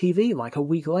broadcasted on TV like a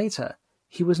week later.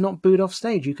 He was not booed off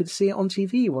stage. You could see it on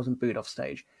TV. He wasn't booed off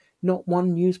stage. Not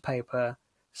one newspaper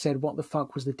said, what the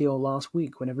fuck was the deal last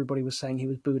week when everybody was saying he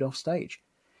was booed off stage.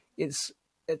 It's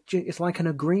like an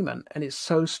agreement, and it's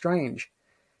so strange.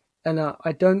 And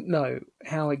I don't know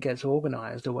how it gets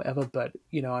organized or whatever, but,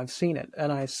 I've seen it,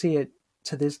 and I see it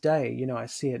to this day. I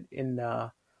see it in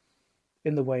the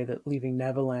way that Leaving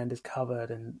Neverland is covered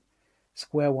and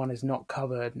Square One is not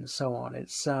covered and so on.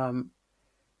 It's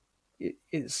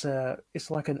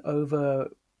like an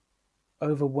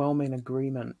overwhelming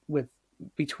agreement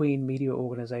between media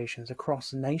organizations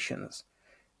across nations.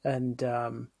 And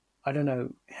I don't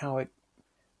know how it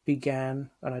began,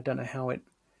 and I don't know how it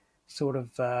sort of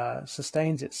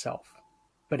sustains itself,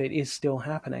 but it is still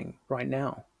happening right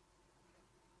now.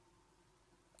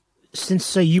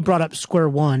 Since you brought up Square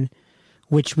One,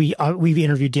 which we've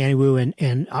interviewed Danny Wu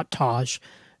and Taj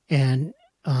and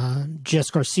Jess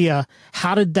Garcia,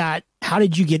 how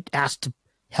did you get asked to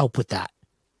help with that?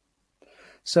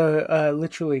 So I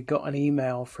literally got an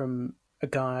email from a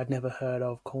guy I'd never heard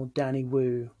of called Danny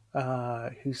Wu,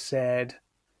 who said,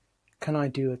 can I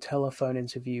do a telephone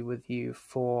interview with you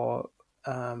for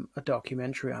a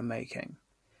documentary I'm making?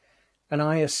 And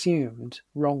I assumed,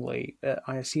 wrongly, it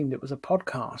was a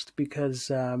podcast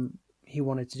because he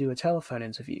wanted to do a telephone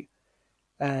interview,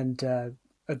 and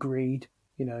agreed,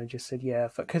 just said, yeah,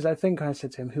 because I think I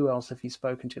said to him, who else have you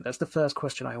spoken to? That's the first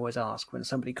question I always ask when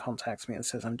somebody contacts me and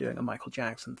says I'm doing a Michael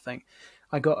Jackson thing.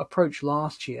 I got approached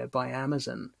last year by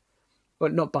Amazon,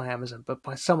 well, not by Amazon, but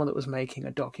by someone that was making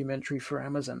a documentary for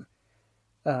Amazon.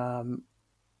 And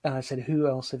I said, who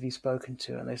else have you spoken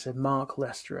to? And they said, Mark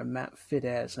Lester and Matt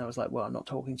Fidesz. And I was like, well, I'm not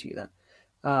talking to you then.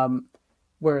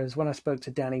 Whereas when I spoke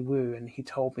to Danny Wu and he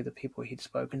told me the people he'd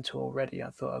spoken to already,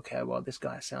 I thought, okay, well, this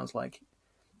guy sounds like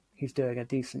he's doing a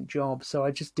decent job. So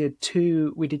I just did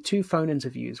we did two phone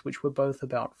interviews, which were both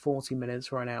about 40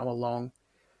 minutes or an hour long,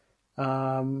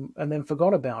 and then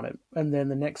forgot about it. And then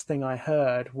the next thing I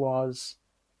heard was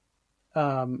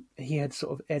he had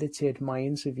sort of edited my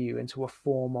interview into a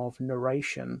form of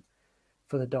narration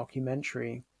for the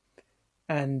documentary,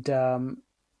 and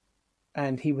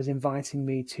he was inviting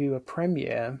me to a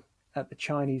premiere at the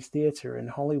Chinese theater in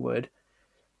Hollywood.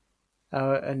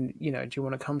 And, you know, do you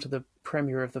want to come to the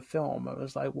premiere of the film? I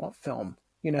was like, what film?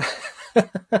 You know,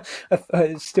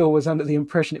 I still was under the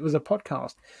impression it was a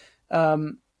podcast.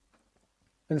 And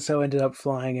so I ended up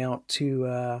flying out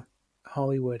to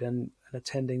Hollywood and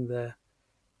attending the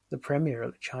premiere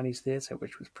at the Chinese theater,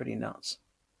 which was pretty nuts.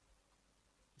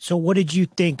 So what did you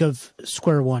think of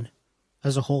Square One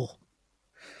as a whole?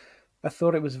 I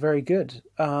thought it was very good.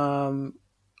 I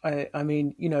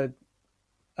mean, you know,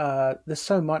 there's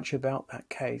so much about that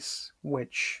case,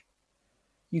 which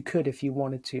you could, if you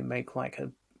wanted to, make like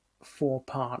a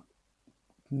 4-part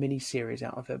miniseries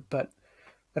out of it. But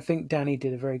I think Danny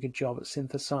did a very good job at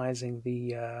synthesizing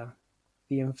the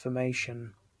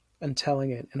information and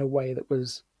telling it in a way that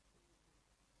was,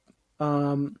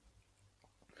 you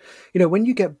know, when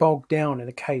you get bogged down in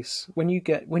a case,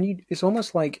 it's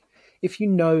almost like if you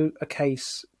know a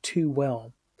case too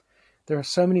well, there are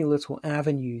so many little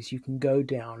avenues you can go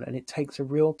down, and it takes a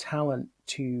real talent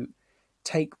to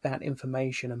take that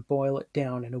information and boil it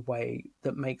down in a way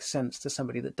that makes sense to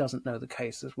somebody that doesn't know the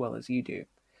case as well as you do.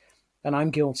 And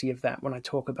I'm guilty of that when I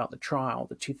talk about the trial,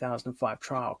 the 2005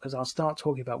 trial, because I'll start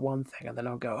talking about one thing and then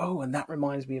I'll go, oh, and that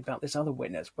reminds me about this other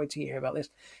witness. Wait till you hear about this.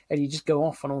 And you just go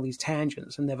off on all these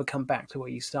tangents and never come back to where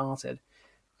you started.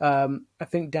 I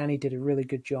think Danny did a really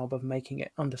good job of making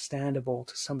it understandable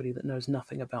to somebody that knows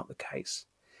nothing about the case.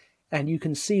 And you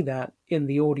can see that in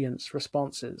the audience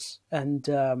responses and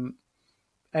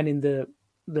in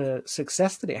the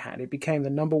success that it had. It became the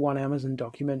 #1 Amazon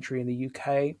documentary in the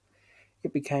UK.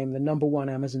 It became the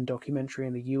 #1 Amazon documentary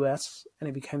in the US, and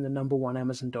it became the #1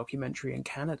 Amazon documentary in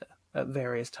Canada at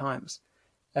various times.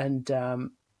 And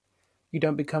you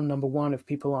don't become #1 if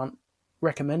people aren't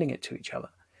recommending it to each other.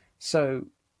 So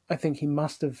I think he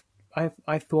must have,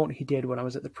 I thought he did when I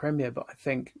was at the premiere, but I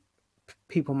think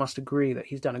people must agree that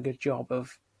he's done a good job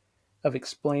of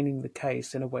explaining the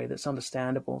case in a way that's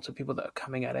understandable to people that are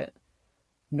coming at it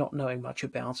not knowing much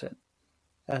about it.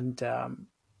 And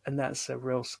that's a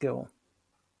real skill.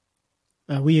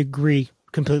 We agree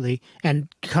completely.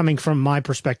 And coming from my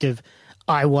perspective,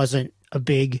 I wasn't a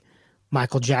big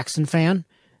Michael Jackson fan,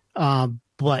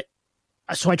 but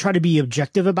so I try to be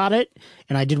objective about it.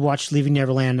 And I did watch Leaving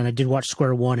Neverland and I did watch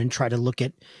Square One and try to look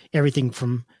at everything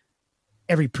from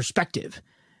every perspective.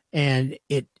 And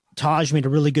Taj made a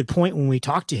really good point when we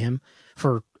talked to him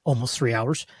for almost 3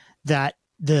 hours that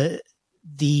it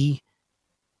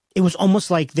was almost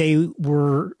like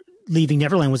Leaving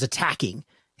Neverland was attacking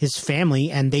his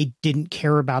family, and they didn't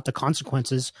care about the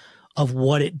consequences of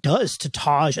what it does to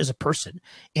Taj as a person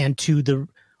and to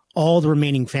all the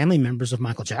remaining family members of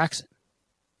Michael Jackson.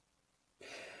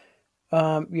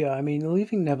 Yeah, I mean,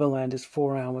 Leaving Neverland is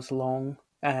 4 hours long,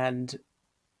 and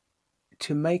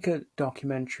to make a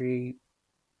documentary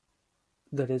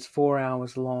that is 4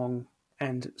 hours long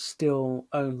and still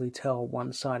only tell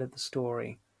one side of the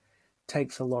story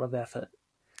takes a lot of effort.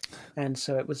 And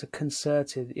so it was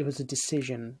a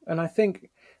decision. And I think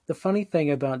the funny thing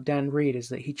about Dan Reed is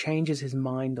that he changes his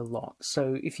mind a lot.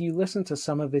 So if you listen to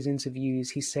some of his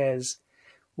interviews, he says,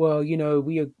 well, you know,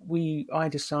 I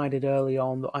decided early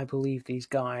on that I believed these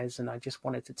guys and I just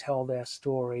wanted to tell their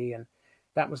story, and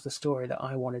that was the story that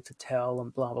I wanted to tell,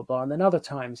 and blah, blah, blah. And then other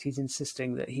times he's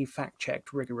insisting that he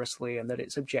fact-checked rigorously and that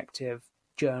it's objective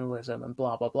journalism and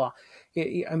blah, blah, blah.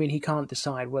 I mean, he can't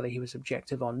decide whether he was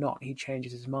objective or not. He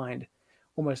changes his mind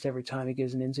almost every time he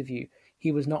gives an interview.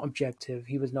 He was not objective.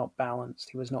 He was not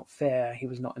balanced. He was not fair. He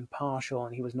was not impartial,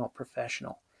 and he was not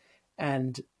professional.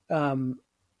 And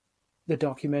the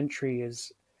documentary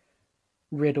is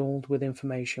riddled with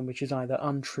information which is either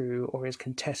untrue or is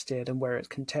contested, and where it's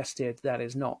contested, that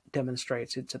is not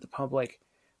demonstrated to the public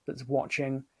that's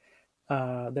watching.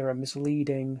 There are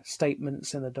misleading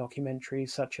statements in the documentary,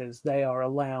 such as they are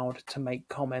allowed to make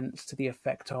comments to the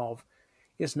effect of,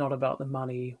 it's not about the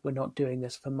money, we're not doing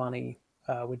this for money,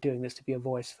 we're doing this to be a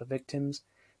voice for victims.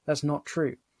 That's not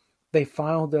true. They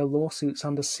filed their lawsuits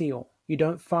under seal. You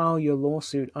don't file your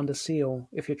lawsuit under seal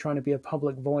if you're trying to be a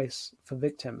public voice for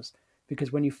victims,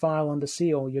 because when you file under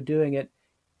seal, you're doing it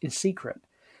in secret.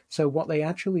 So what they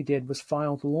actually did was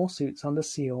filed lawsuits under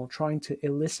seal, trying to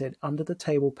elicit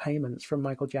under-the-table payments from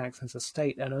Michael Jackson's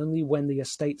estate, and only when the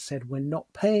estate said, we're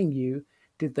not paying you,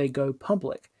 did they go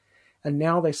public. And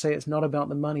now they say it's not about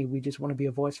the money, we just want to be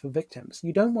a voice for victims.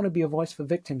 You don't want to be a voice for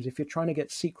victims if you're trying to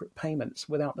get secret payments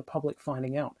without the public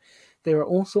finding out. There are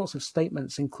all sorts of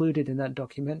statements included in that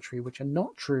documentary which are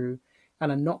not true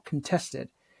and are not contested.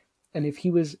 And if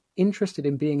he was interested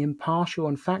in being impartial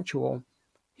and factual,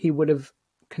 he would have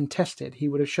contested. He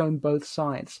would have shown both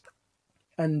sides.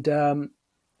 And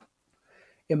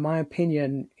in my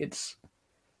opinion, it's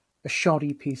a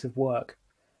shoddy piece of work.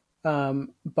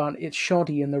 But it's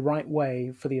shoddy in the right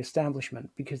way for the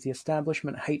establishment, because the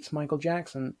establishment hates Michael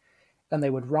Jackson, and they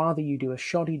would rather you do a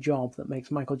shoddy job that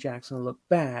makes Michael Jackson look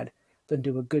bad than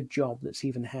do a good job that's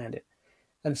even-handed.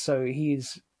 And so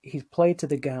he's played to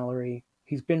the gallery.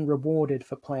 He's been rewarded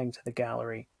for playing to the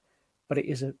gallery, but it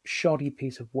is a shoddy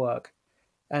piece of work,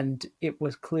 and it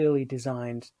was clearly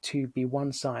designed to be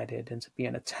one-sided and to be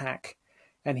an attack.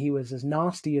 And he was as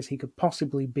nasty as he could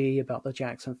possibly be about the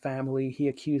Jackson family. He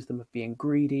accused them of being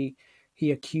greedy.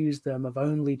 He accused them of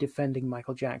only defending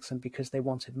Michael Jackson because they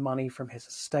wanted money from his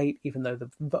estate, even though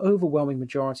the overwhelming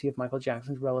majority of Michael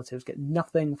Jackson's relatives get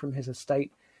nothing from his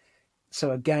estate.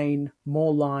 So again,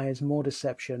 more lies, more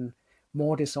deception,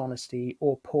 more dishonesty,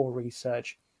 or poor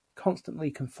research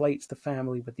constantly conflates the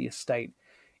family with the estate.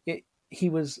 He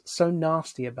was so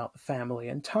nasty about the family,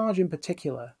 and Taj in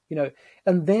particular,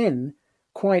 and then,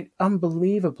 quite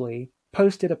unbelievably,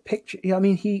 posted a picture. I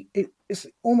mean, it's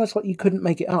almost like you couldn't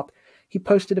make it up. He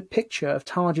posted a picture of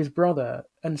Taj's brother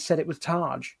and said it was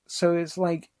Taj. So it's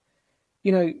like,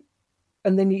 and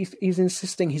then he's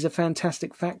insisting he's a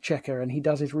fantastic fact checker and he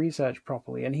does his research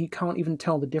properly, and he can't even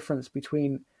tell the difference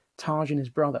between Taj and his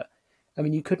brother. I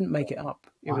mean, you couldn't make it up.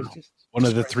 It was just one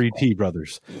of the 3T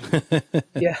brothers.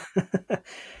 Yeah.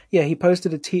 Yeah, he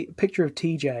posted a picture of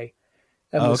TJ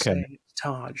and was saying it's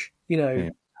Taj.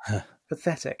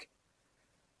 Pathetic.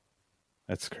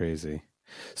 That's crazy.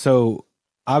 So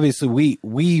obviously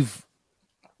we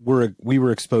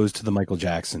were exposed to the Michael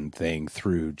Jackson thing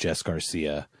through Jess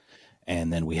Garcia,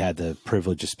 and then we had the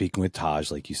privilege of speaking with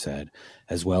Taj, like you said,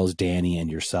 as well as Danny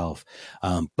and yourself.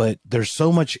 But there's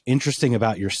so much interesting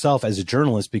about yourself as a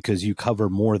journalist because you cover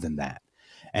more than that.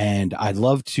 And I'd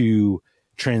love to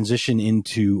transition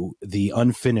into the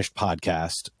Unfinished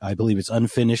podcast. I believe it's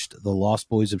Unfinished, The Lost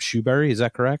Boys of Shoebury. Is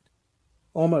that correct?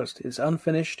 Almost. It's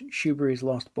Unfinished, Shoebury's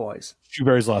Lost Boys.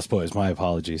 Shoebury's Lost Boys. My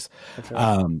apologies. That's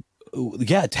right.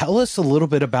 Yeah, tell us a little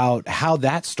bit about how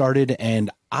that started, and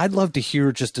I'd love to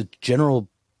hear just a general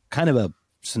kind of a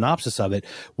synopsis of it.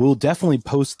 We'll definitely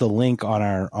post the link on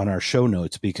our show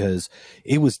notes because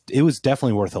it was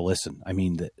definitely worth a listen. I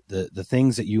mean, the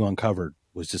things that you uncovered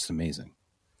was just amazing.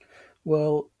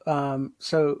 Well,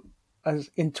 so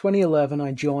in 2011,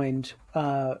 I joined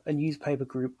a newspaper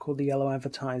group called the Yellow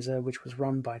Advertiser, which was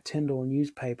run by Tyndall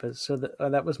Newspapers. So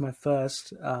that was my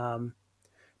first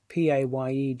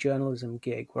PAYE journalism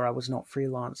gig where I was not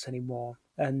freelance anymore.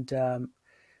 And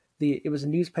it was a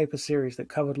newspaper series that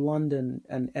covered London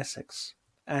and Essex.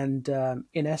 And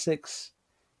in Essex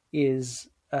is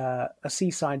a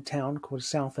seaside town called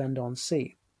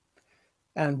Southend-on-Sea.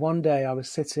 And one day I was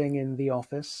sitting in the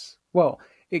office. Well,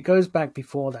 it goes back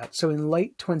before that. So in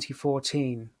late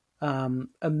 2014, in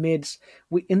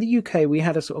the UK, we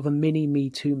had a sort of a mini Me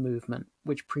Too movement,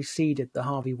 which preceded the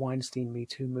Harvey Weinstein Me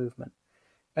Too movement.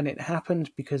 And it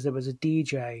happened because there was a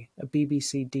DJ, a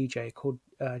BBC DJ called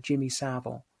Jimmy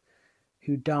Savile,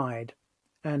 who died.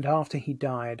 And after he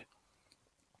died,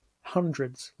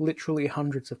 literally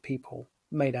hundreds of people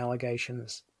made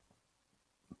allegations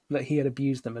that he had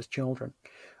abused them as children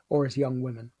or as young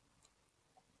women.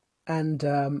 And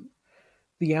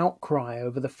the outcry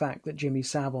over the fact that Jimmy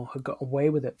Savile had got away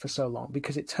with it for so long,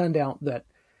 because it turned out that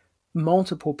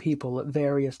multiple people at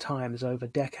various times over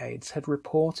decades had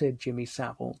reported Jimmy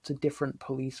Savile to different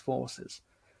police forces.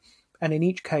 And in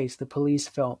each case, the police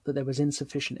felt that there was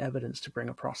insufficient evidence to bring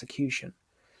a prosecution.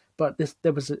 But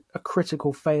there was a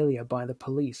critical failure by the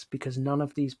police because none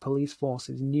of these police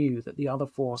forces knew that the other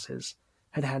forces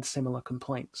had had similar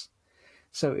complaints.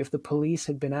 So if the police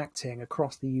had been acting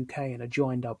across the UK in a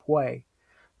joined-up way,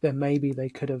 then maybe they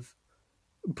could have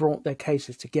brought their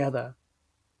cases together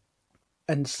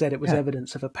and said it was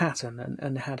evidence of a pattern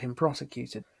and had him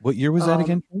prosecuted. What year was that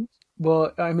again?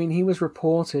 Well, I mean, he was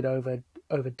reported over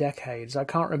decades. I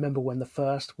can't remember when the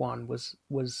first one was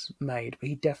made, but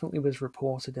he definitely was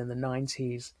reported in the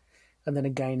 90s and then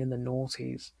again in the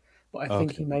noughties. But I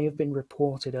think he may have been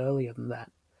reported earlier than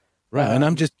that. Right. And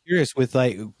I'm just curious with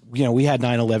we had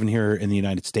 9/11 here in the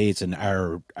United States, and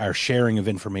our sharing of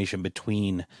information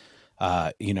between,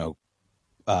 I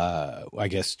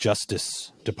guess,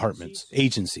 justice departments,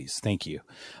 agencies, thank you,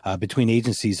 between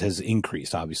agencies has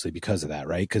increased, obviously, because of that,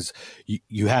 right? Because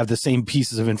you have the same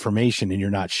pieces of information and you're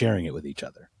not sharing it with each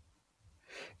other.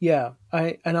 Yeah.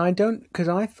 Because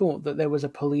I thought that there was a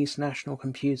police national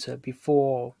computer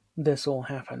before this all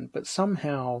happened, but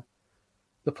somehow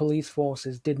the police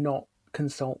forces did not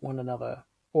consult one another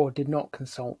or did not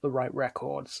consult the right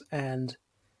records. And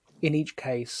in each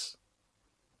case,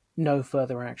 no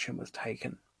further action was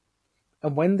taken.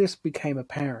 And when this became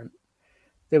apparent,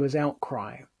 there was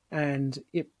outcry, and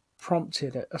it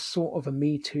prompted a sort of a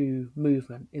Me Too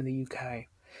movement in the UK.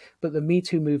 But the Me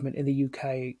Too movement in the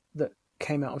UK that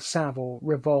came out of Savile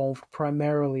revolved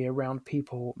primarily around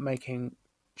people making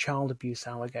child abuse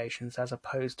allegations as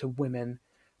opposed to women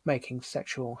making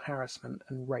sexual harassment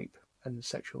and rape and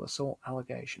sexual assault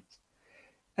allegations.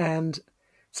 And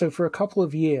so for a couple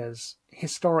of years,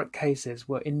 historic cases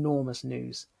were enormous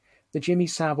news. The Jimmy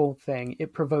Savile thing,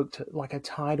 it provoked like a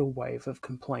tidal wave of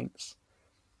complaints.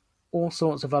 All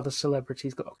sorts of other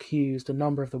celebrities got accused. A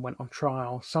number of them went on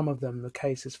trial. Some of them, the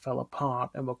cases fell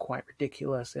apart and were quite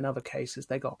ridiculous. In other cases,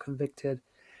 they got convicted.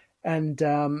 And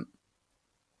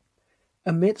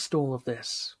amidst all of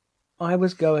this, I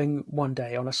was going one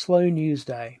day on a slow news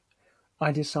day.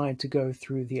 I decided to go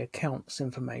through the accounts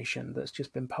information that's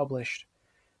just been published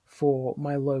for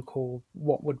my local,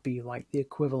 what would be like the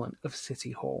equivalent of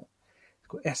City Hall,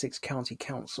 Essex County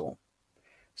Council.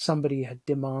 Somebody had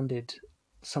demanded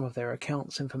some of their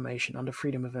accounts information under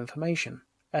Freedom of Information.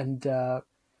 And I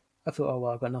thought, oh,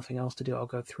 well, I've got nothing else to do. I'll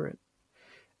go through it.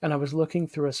 And I was looking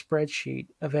through a spreadsheet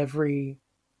of every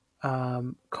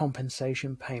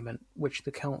compensation payment which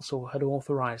the council had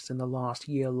authorised in the last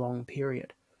year-long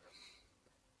period.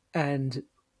 And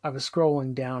I was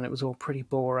scrolling down. It was all pretty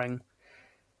boring.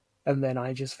 And then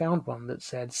I just found one that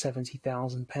said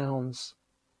 £70,000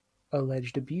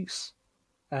 alleged abuse.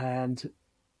 And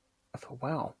I thought,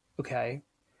 wow, okay,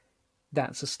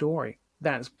 that's a story.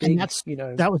 That's big,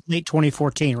 That was late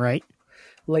 2014, right?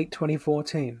 Late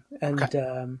 2014. And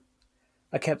okay.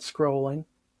 I kept scrolling,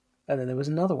 and then there was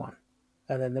another one.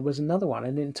 And then there was another one.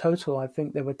 And in total, I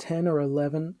think there were 10 or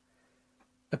 11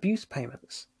 abuse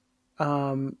payments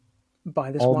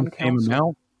by this one council. All the same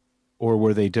amount? Or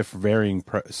were they varying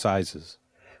sizes?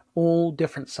 All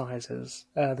different sizes.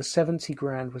 The 70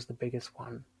 grand was the biggest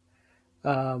one.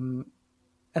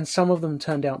 And some of them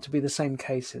turned out to be the same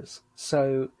cases.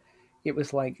 So it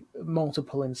was like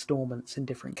multiple installments in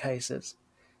different cases.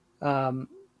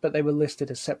 But they were listed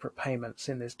as separate payments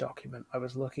in this document I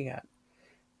was looking at.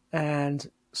 And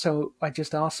so I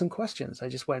just asked some questions. I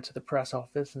just went to the press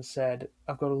office and said,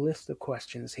 I've got a list of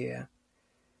questions here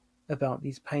about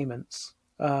these payments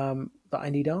that I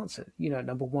need answered.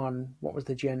 Number one, what was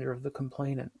the gender of the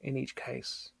complainant in each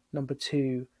case? Number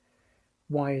two,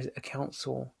 why is it a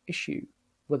council issue?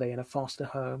 Were they in a foster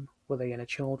home? Were they in a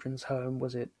children's home?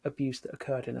 Was it abuse that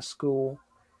occurred in a school?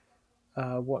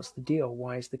 What's the deal?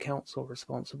 Why is the council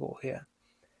responsible here?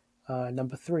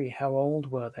 Number three, how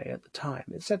old were they at the time,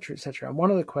 etc., etc. And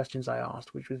one of the questions I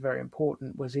asked, which was very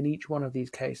important, was in each one of these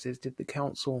cases, did the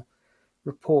council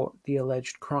report the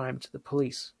alleged crime to the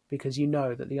police? Because you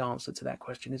know that the answer to that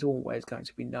question is always going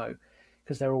to be no,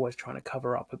 because they're always trying to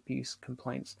cover up abuse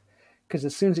complaints. Because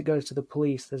as soon as it goes to the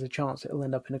police, there's a chance it'll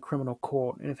end up in a criminal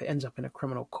court. And if it ends up in a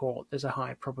criminal court, there's a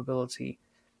high probability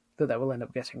that that will end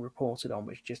up getting reported on,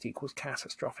 which just equals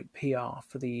catastrophic PR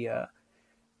for the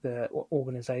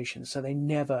organization. So they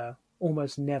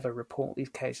almost never report these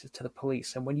cases to the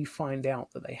police. And when you find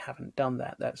out that they haven't done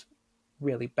that, that's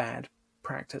really bad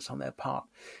practice on their part.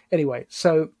 Anyway,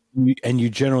 so... And you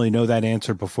generally know that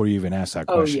answer before you even ask that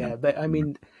question. Oh, yeah. But, I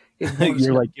mean...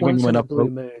 You're like giving them enough blue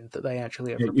moon that they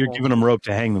actually have reported. You're giving them rope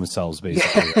to hang themselves,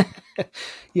 basically.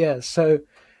 Yeah. So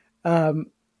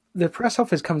the press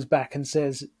office comes back and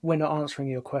says, we're not answering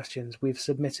your questions. We've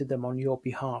submitted them on your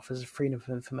behalf as a Freedom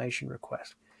of Information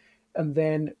request. And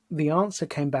then the answer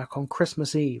came back on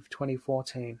Christmas Eve,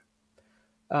 2014.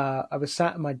 I was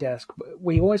sat at my desk.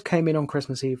 We always came in on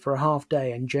Christmas Eve for a half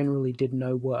day and generally did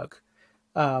no work.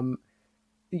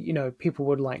 People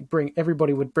would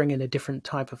everybody would bring in a different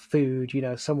type of food.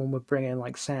 Someone would bring in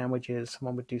like sandwiches,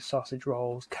 someone would do sausage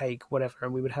rolls, cake, whatever.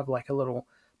 And we would have like a little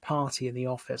party in the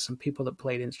office, and people that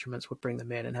played instruments would bring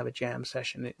them in and have a jam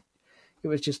session. It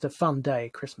was just a fun day,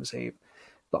 Christmas Eve.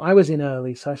 But I was in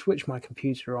early, so I switched my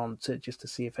computer on just to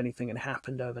see if anything had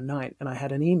happened overnight. And I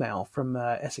had an email from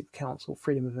Essex Council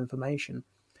Freedom of Information.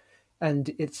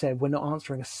 And it said, we're not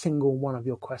answering a single one of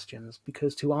your questions,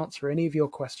 because to answer any of your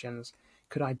questions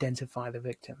could identify the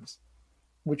victims,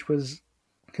 which was,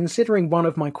 considering one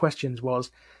of my questions was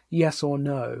yes or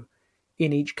no,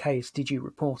 in each case, did you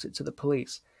report it to the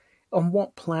police? On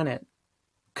what planet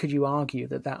could you argue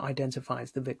that that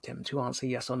identifies the victim to answer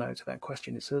yes or no to that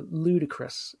question? It's a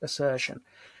ludicrous assertion.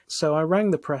 So I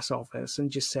rang the press office and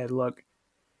just said, look,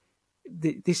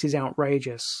 this is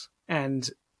outrageous, and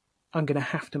I'm going to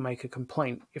have to make a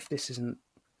complaint if this isn't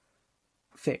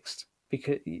fixed,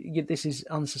 because this is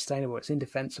unsustainable. It's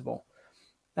indefensible.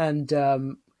 And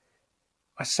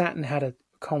I sat and had a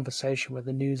conversation with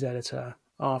the news editor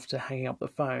after hanging up the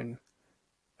phone.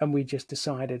 and we just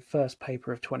decided first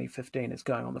paper of 2015 is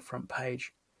going on the front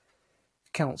page.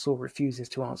 Council refuses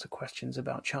to answer questions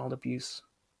about child abuse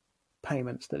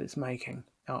payments that it's making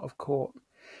out of court.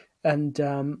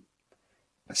 And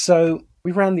so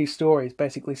we ran these stories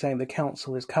basically saying the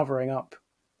council is covering up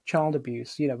child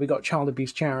abuse. We got child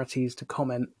abuse charities to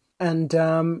comment, and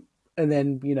then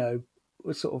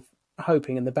we're sort of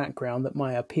hoping in the background that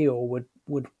my appeal would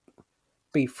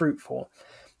be fruitful.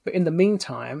 But in the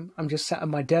meantime, I'm just sat at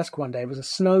my desk one day. It was a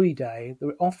snowy day.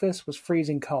 The office was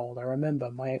freezing cold. I remember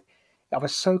I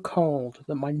was so cold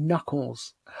that my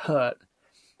knuckles hurt,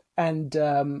 and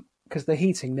because the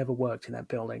heating never worked in that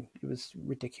building. It was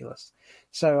ridiculous.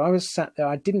 So I was sat there.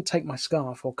 I didn't take my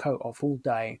scarf or coat off all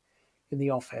day in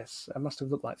the office. I must have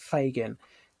looked like Fagin.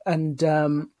 And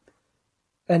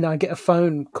I get a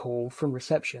phone call from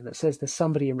reception that says there's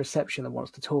somebody in reception that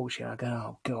wants to talk to you. And I go,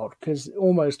 oh, God, because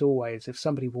almost always if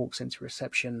somebody walks into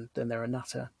reception, then they're a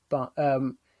nutter. But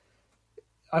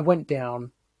I went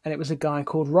down, and it was a guy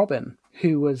called Robin,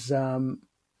 who was in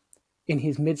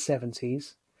his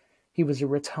mid-70s. He was a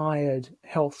retired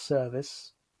health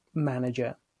service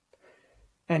manager.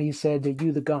 And he said, are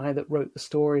you the guy that wrote the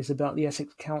stories about the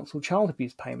Essex Council child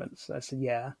abuse payments? I said,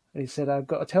 yeah. And he said, I've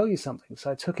got to tell you something. So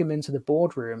I took him into the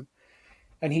boardroom,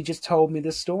 and he just told me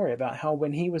this story about how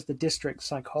when he was the district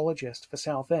psychologist for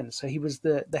Southend, so he was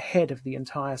the head of the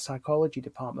entire psychology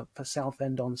department for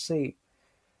Southend-on-Sea,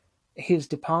 his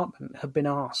department had been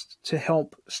asked to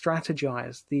help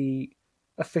strategize the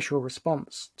official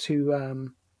response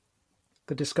to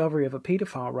the discovery of a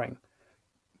paedophile ring,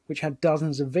 which had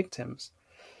dozens of victims.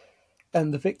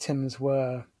 And the victims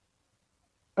were,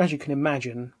 as you can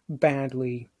imagine,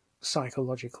 badly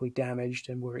psychologically damaged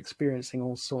and were experiencing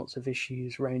all sorts of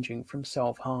issues ranging from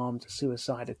self-harm to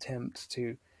suicide attempts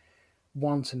to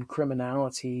wanton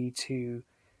criminality to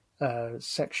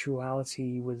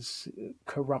sexuality was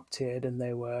corrupted, and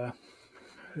they were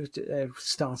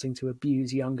starting to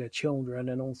abuse younger children,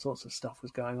 and all sorts of stuff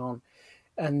was going on.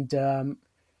 And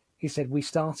he said, we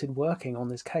started working on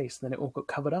this case, and then it all got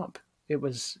covered up. It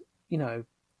was,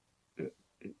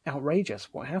 outrageous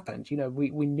what happened.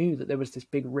 We knew that there was this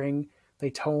big ring. They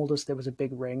told us there was a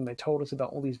big ring. They told us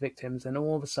about all these victims, and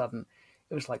all of a sudden,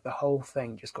 it was like the whole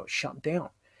thing just got shut down.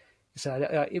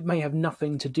 So it may have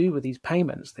nothing to do with these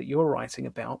payments that you're writing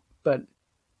about, but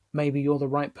maybe you're the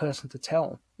right person to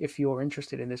tell if you're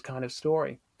interested in this kind of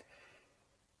story.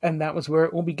 And that was where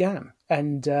it all began.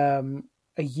 And a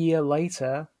year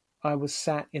later, I was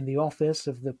sat in the office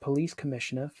of the police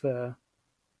commissioner for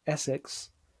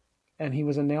Essex, and he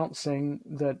was announcing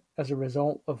that as a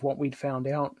result of what we'd found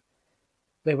out,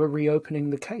 they were reopening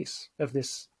the case of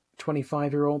this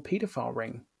 25-year-old pedophile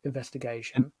ring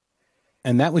investigation.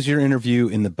 And that was your interview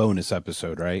in the bonus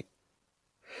episode, right?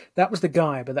 That was the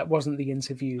guy, but that wasn't the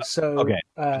interview. So, okay.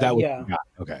 That was the guy.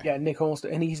 Okay. Yeah, Nick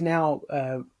Alston. And he's now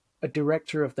a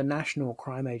director of the National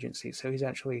Crime Agency. So he's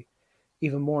actually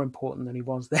even more important than he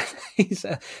was then.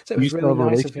 So it was really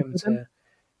nice of him to...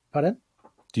 Pardon?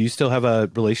 Do you still have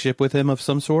a relationship with him of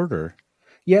some sort, or?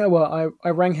 Yeah, well, I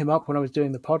rang him up when I was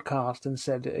doing the podcast and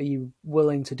said, are you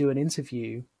willing to do an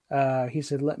interview? He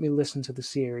said, let me listen to the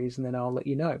series and then I'll let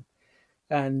you know.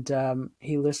 And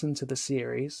he listened to the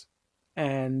series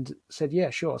and said, yeah,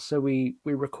 sure. So we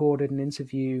recorded an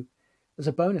interview as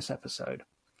a bonus episode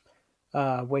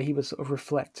where he was sort of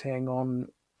reflecting on,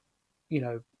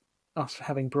 us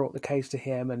having brought the case to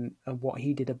him and what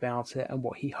he did about it and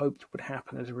what he hoped would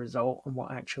happen as a result and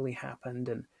what actually happened.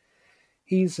 And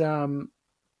he's a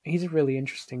really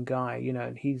interesting guy,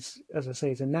 and he's, as I say,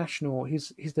 he's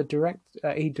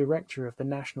the director of the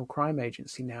National Crime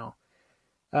Agency now.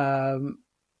 And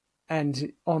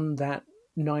on that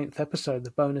 9th episode,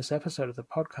 the bonus episode of the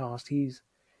podcast, he's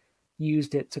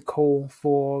used it to call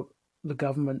for the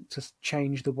government to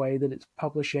change the way that it's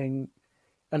publishing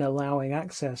and allowing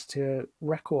access to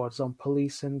records on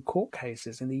police and court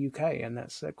cases in the UK. And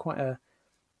that's quite a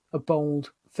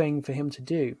bold thing for him to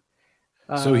do.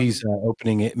 So he's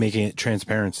opening it, making it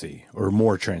transparency or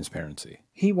more transparency.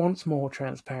 He wants more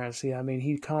transparency. I mean,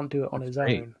 he can't do it on his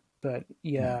own. But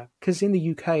yeah, because in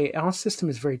the UK, our system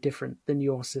is very different than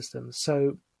your system.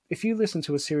 So if you listen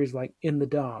to a series like In the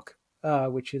Dark,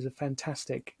 which is a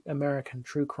fantastic American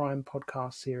true crime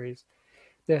podcast series,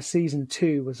 their season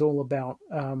 2 was all about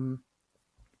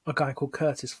a guy called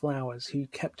Curtis Flowers, who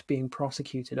kept being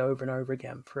prosecuted over and over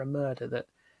again for a murder that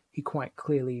he quite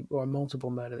clearly, or a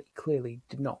multiple murder that he clearly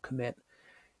did not commit.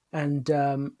 And,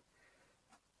 in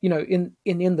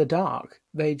the Dark,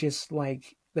 they just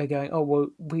they're going, oh, well,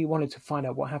 we wanted to find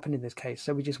out what happened in this case.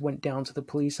 So we just went down to the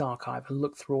police archive and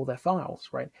looked through all their files,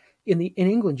 right? In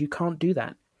England, you can't do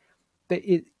that. But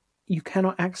you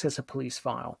cannot access a police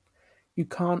file. You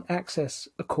can't access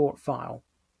a court file.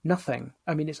 Nothing.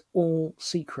 I mean, it's all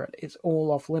secret. It's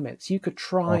all off limits. You could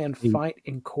try and fight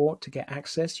in court to get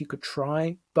access. You could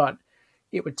try, but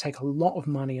it would take a lot of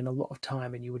money and a lot of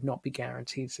time, and you would not be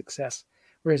guaranteed success.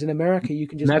 Whereas in America, you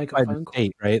can just make a phone call.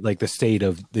 State, right? Like the state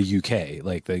of the UK,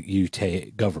 like the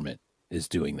UK government is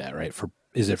doing that, right?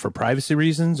 Is it for privacy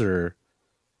reasons, or?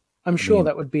 I'm sure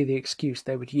that would be the excuse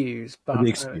they would use, but the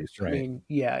excuse, right? I mean,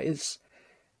 yeah, it's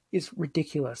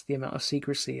ridiculous the amount of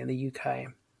secrecy in the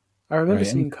UK. I remember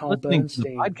seeing Carl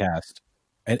Bernstein podcast,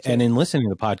 and in listening to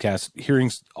the podcast,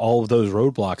 hearing all of those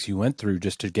roadblocks you went through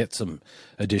just to get some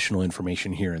additional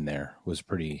information here and there was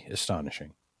pretty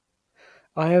astonishing.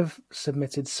 I have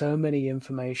submitted so many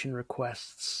information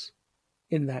requests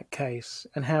in that case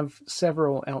and have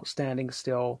several outstanding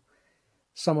still,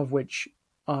 some of which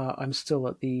I'm still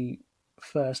at the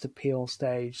first appeal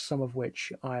stage, some of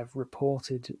which I've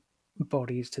reported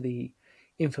bodies to the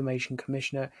Information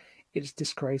Commissioner. It's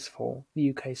disgraceful,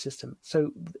 the UK system.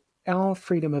 So our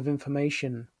Freedom of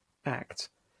Information Act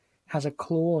has a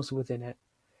clause within it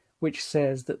which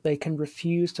says that they can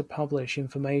refuse to publish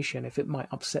information if it might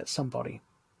upset somebody.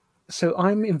 So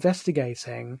I'm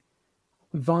investigating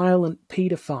violent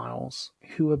paedophiles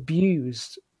who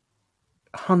abused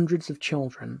hundreds of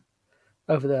children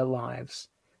over their lives,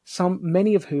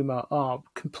 many of whom are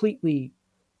completely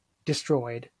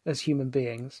destroyed as human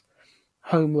beings,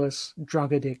 homeless,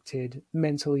 drug addicted,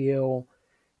 mentally ill.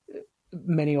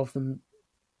 Many of them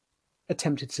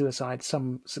attempted suicide,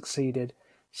 some succeeded,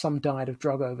 some died of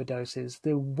drug overdoses.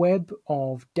 The web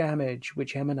of damage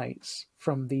which emanates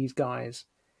from these guys,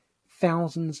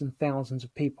 thousands and thousands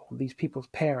of people, these people's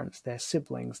parents, their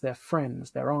siblings, their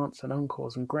friends, their aunts and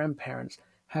uncles and grandparents,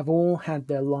 have all had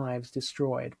their lives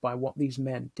destroyed by what these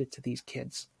men did to these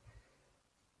kids.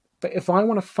 But if I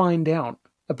want to find out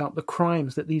about the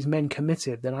crimes that these men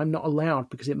committed, then I'm not allowed,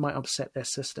 because it might upset their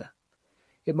sister.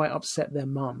 It might upset their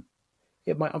mum.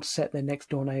 It might upset their next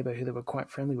door neighbor who they were quite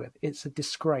friendly with. It's a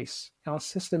disgrace. Our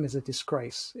system is a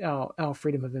disgrace. Our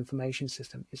freedom of information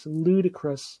system is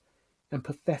ludicrous and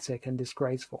pathetic and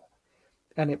disgraceful.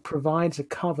 And it provides a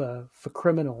cover for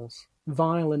criminals,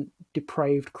 violent,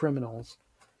 depraved criminals,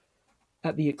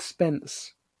 at the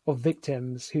expense of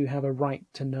victims who have a right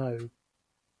to know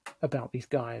about these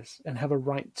guys and have a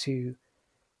right to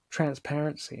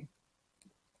transparency.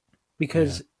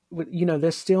 Because, you know, there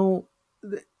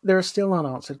are still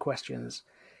unanswered questions,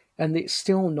 and it's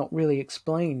still not really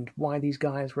explained why these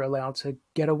guys were allowed to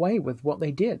get away with what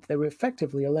they did. They were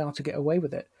effectively allowed to get away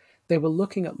with it. They were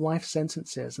looking at life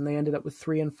sentences, and they ended up with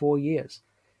 3 and 4 years.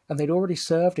 And they'd already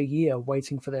served a year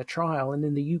waiting for their trial, and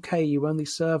in the UK you only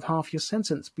serve half your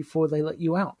sentence before they let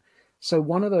you out. So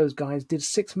one of those guys did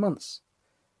 6 months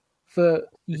for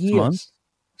years.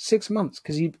 6 months,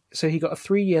 because he got a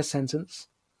 3-year sentence.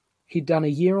 He'd done a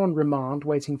year on remand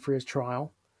waiting for his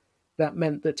trial. That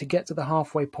meant that to get to the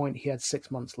halfway point, he had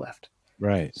 6 months left.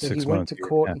 Right. So he went to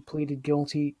court and pleaded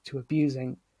guilty to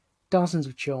abusing dozens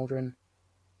of children.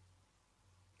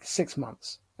 6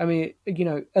 months. I mean, you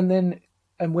know,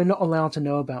 and we're not allowed to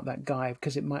know about that guy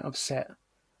because it might upset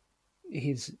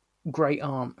his great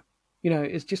aunt. You know,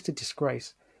 it's just a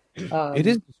disgrace. It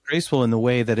is disgraceful in the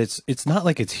way that it's not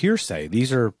like it's hearsay.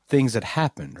 These are things that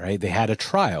happened, right? They had a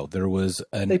trial. There was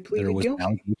an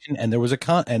allegation, and there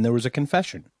was a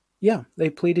confession. Yeah,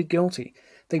 they pleaded guilty.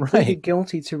 They pleaded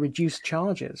guilty to reduced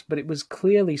charges, but it was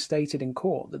clearly stated in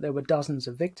court that there were dozens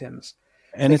of victims.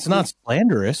 And it's not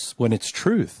slanderous when it's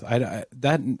truth.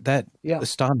 That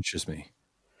astonishes me.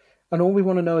 And all we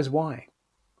want to know is why.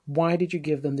 Why did you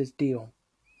give them this deal?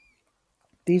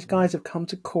 These guys have come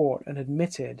to court and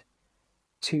admitted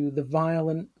to the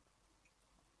violent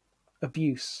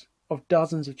abuse of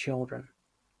dozens of children.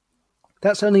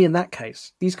 That's only in that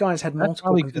case. These guys had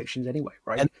multiple convictions anyway,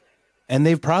 right? And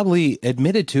they've probably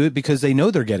admitted to it because they know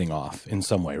they're getting off in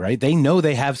some way, right? They know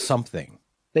they have something.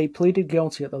 They pleaded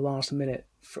guilty at the last minute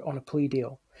on a plea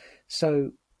deal.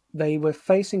 So they were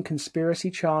facing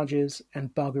conspiracy charges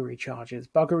and buggery charges.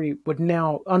 Buggery would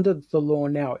now, under the law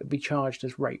now, it would be charged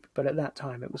as rape, but at that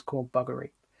time it was called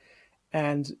buggery.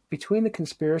 And between the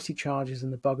conspiracy charges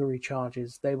and the buggery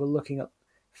charges, they were looking at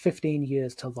 15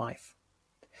 years to life.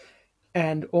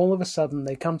 And all of a sudden,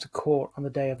 they come to court on the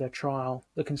day of their trial.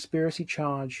 The conspiracy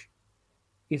charge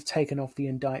is taken off the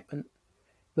indictment.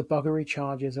 The buggery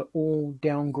charges are all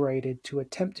downgraded to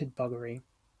attempted buggery,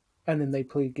 and then they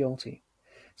plead guilty.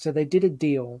 So they did a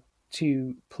deal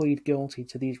to plead guilty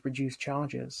to these reduced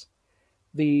charges.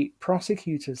 The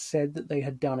prosecutors said that they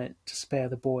had done it to spare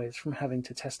the boys from having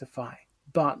to testify,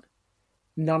 but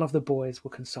none of the boys were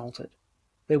consulted.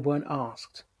 They weren't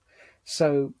asked.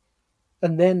 So,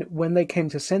 and then when they came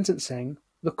to sentencing,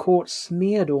 the court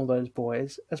smeared all those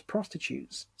boys as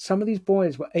prostitutes. Some of these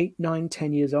boys were 8, 9,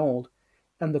 10 years old,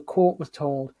 and the court was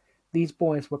told these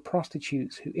boys were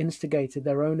prostitutes who instigated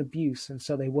their own abuse, and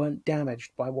so they weren't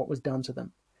damaged by what was done to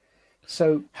them.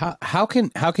 So how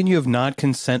can you have not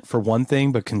consent for one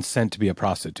thing but consent to be a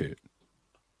prostitute?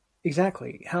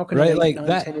 exactly, how can Right, an 8, like 9,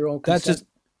 that. 10-year-old That's consent?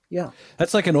 just Yeah,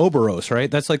 that's like an Oberos,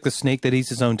 right? That's like the snake that eats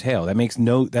his own tail. That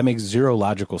makes zero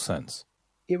logical sense.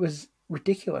 it was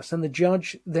ridiculous, and the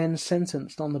judge then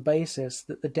sentenced on the basis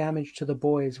that the damage to the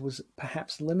boys was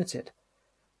perhaps limited.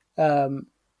 And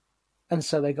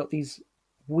so they got these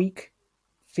weak,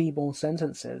 feeble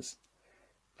sentences.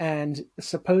 And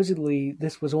supposedly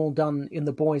this was all done in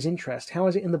the boys' interest. How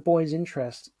is it in the boys'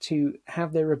 interest to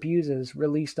have their abusers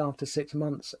released after 6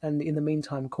 months and in the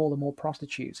meantime call them all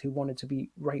prostitutes who wanted to be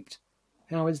raped?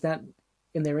 How is that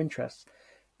in their interests?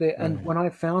 And when I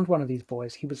found one of these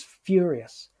boys, he was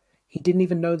furious. He didn't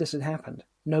even know this had happened.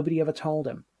 Nobody ever told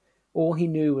him. All he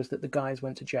knew was that the guys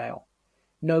went to jail.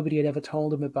 Nobody had ever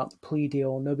told him about the plea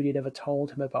deal. Nobody had ever told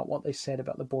him about what they said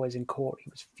about the boys in court. He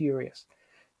was furious.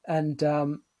 And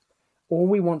all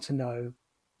we want to know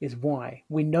is why.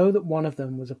 We know that one of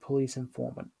them was a police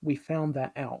informant. We found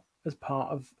that out as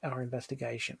part of our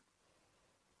investigation.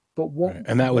 But what? Right.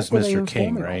 And that was what were they Mr. King,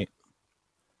 informing on? right?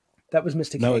 That was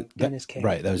Mr. King, Dennis King.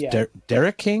 Right. That was Yeah.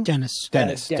 Derek King? Dennis.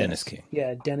 Dennis King.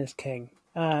 Yeah, Dennis King.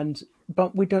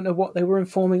 But we don't know what they were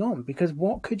informing on, because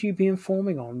what could you be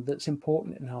informing on that's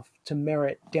important enough to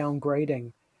merit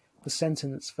downgrading the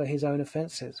sentence for his own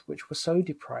offences, which were so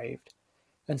depraved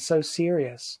and so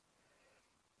serious?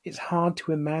 It's hard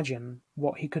to imagine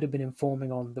what he could have been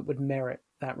informing on that would merit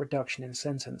that reduction in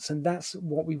sentence. And that's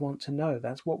what we want to know.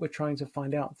 That's what we're trying to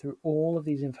find out through all of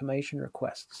these information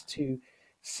requests to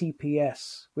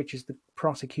CPS, which is the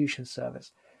prosecution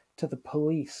service, to the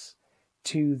police,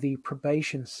 to the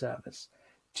probation service,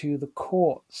 to the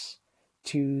courts,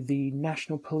 to the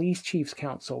National Police Chiefs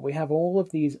Council. We have all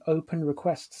of these open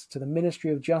requests to the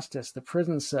Ministry of Justice, the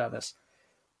prison service.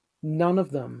 None of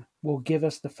them will give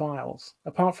us the files,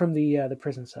 apart from the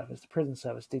prison service. The prison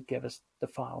service did give us the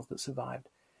files that survived,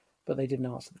 but they didn't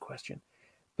answer the question.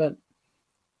 But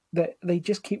they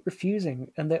just keep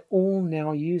refusing, and they're all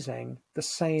now using the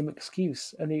same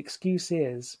excuse. And the excuse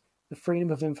is the Freedom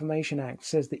of Information Act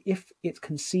says that if it's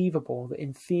conceivable that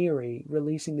in theory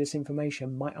releasing this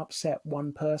information might upset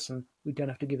one person, we don't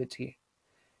have to give it to you.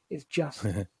 It's just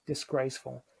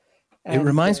disgraceful. It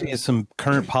reminds me of some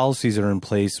current policies that are in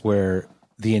place where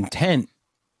the intent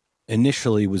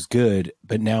initially was good,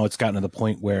 but now it's gotten to the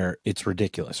point where it's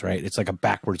ridiculous, right? It's like a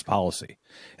backwards policy.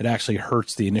 It actually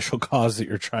hurts the initial cause that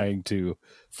you're trying to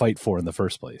fight for in the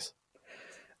first place.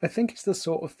 I think it's the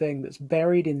sort of thing that's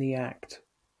buried in the act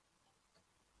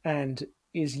and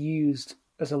is used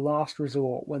as a last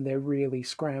resort when they're really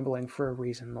scrambling for a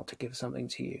reason not to give something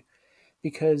to you.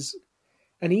 Because,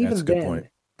 and even then,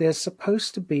 there's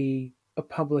supposed to be a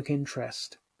public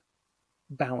interest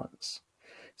balance.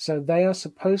 So they are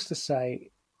supposed to say,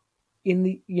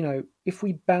 if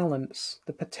we balance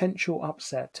the potential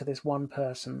upset to this one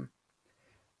person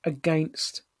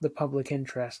against the public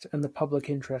interest and the public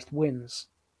interest wins,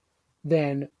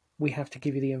 then we have to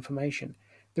give you the information.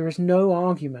 There is no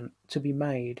argument to be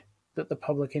made that the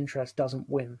public interest doesn't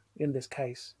win in this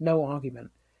case. No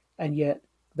argument. And yet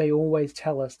they always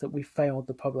tell us that we failed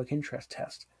the public interest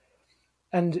test.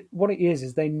 And what it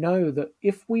is they know that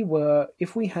if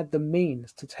we had the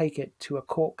means to take it to a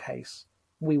court case,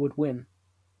 we would win.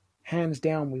 Hands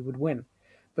down, we would win.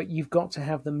 But you've got to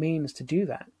have the means to do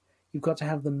that. You've got to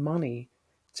have the money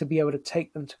to be able to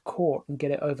take them to court and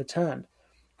get it overturned.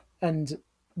 And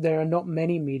there are not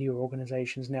many media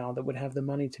organizations now that would have the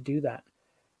money to do that,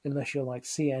 unless you're like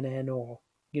CNN or,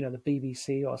 the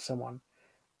BBC or someone.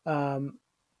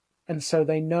 And so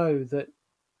they know that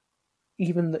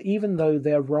even though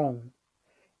they're wrong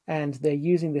and they're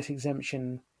using this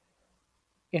exemption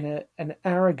in an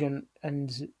arrogant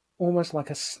and almost like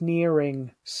a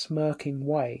sneering, smirking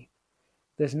way,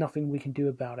 there's nothing we can do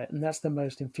about it. And that's the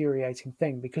most infuriating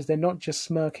thing, because they're not just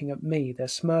smirking at me, they're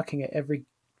smirking at every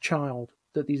child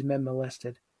that these men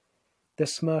molested. They're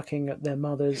smirking at their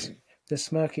mothers. They're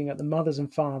smirking at the mothers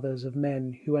and fathers of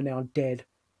men who are now dead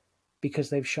because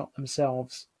they've shot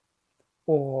themselves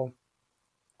or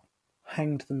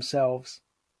hanged themselves.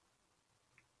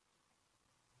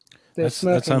 That's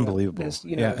unbelievable.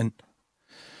 And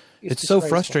it's so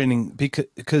frustrating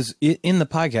because in the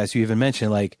podcast you even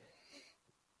mentioned, like,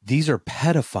 these are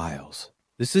pedophiles.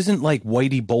 This isn't like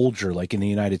Whitey Bulger, like in the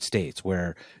United States,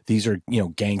 where these are,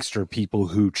 gangster people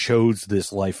who chose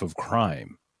this life of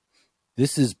crime.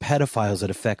 this is pedophiles that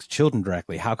affects children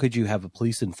directly. How could you have a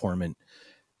police informant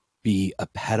be a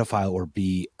pedophile or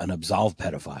be an absolved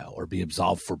pedophile or be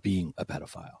absolved for being a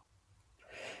pedophile?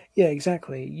 Yeah,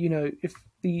 exactly. You know, if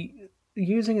the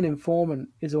using an informant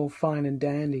is all fine and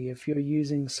dandy if you're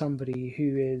using somebody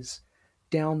who is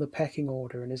down the pecking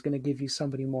order and is going to give you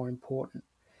somebody more important.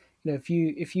 You know,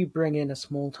 if you bring in a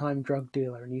small time drug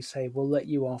dealer and you say we'll let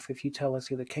you off if you tell us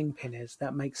who the kingpin is,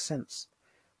 that makes sense.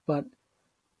 But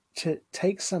to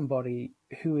take somebody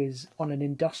who is on an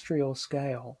industrial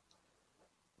scale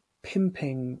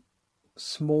pimping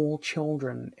small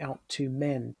children out to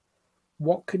men,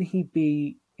 what could he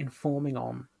be informing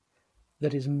on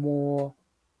that is more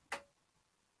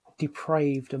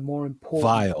depraved and more important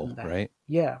Vile, than that? right?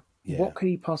 Yeah. Yeah. What could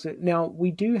he possibly... Now,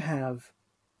 we do have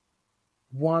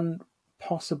one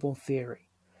possible theory,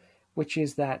 which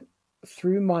is that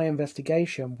through my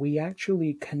investigation, we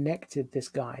actually connected this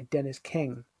guy, Dennis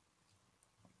King,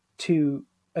 to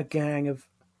a gang of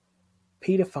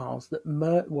pedophiles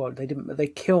that they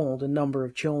killed a number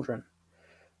of children.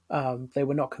 They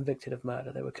were not convicted of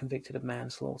murder; they were convicted of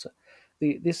manslaughter.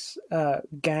 This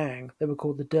gang, they were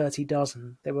called the Dirty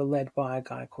Dozen. They were led by a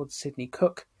guy called Sidney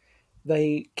Cook.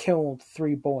 They killed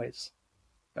 3 boys.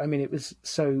 I mean, it was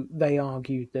so they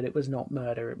argued that it was not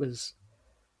murder; it was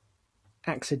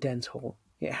accidental.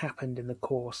 It happened in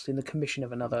the commission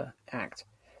of another act,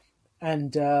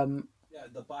 and Yeah,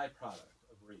 the byproduct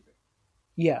of raping.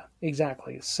 yeah,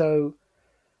 exactly. So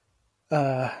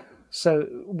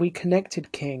we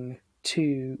connected King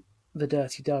to the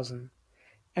Dirty Dozen,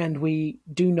 and we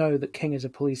do know that King is a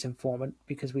police informant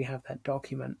because we have that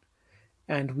document,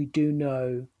 and we do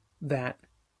know that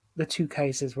the 2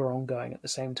 cases were ongoing at the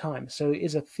same time. So it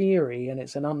is a theory, and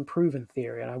it's an unproven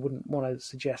theory, and I wouldn't want to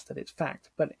suggest that it's fact,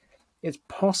 but it's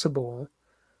possible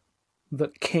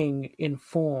that King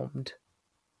informed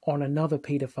on another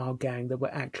paedophile gang that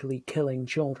were actually killing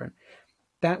children.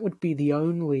 That would be the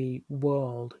only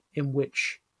world in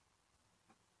which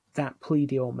that plea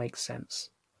deal makes sense.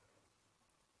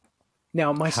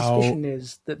 Now, my suspicion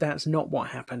is that that's not what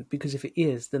happened, because if it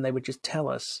is, then they would just tell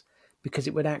us, because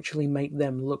it would actually make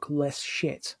them look less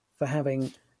shit for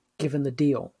having given the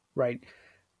deal, right?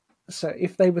 So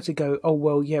if they were to go, oh,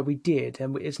 well, yeah, we did,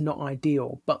 and it's not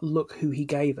ideal, but look who he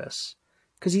gave us,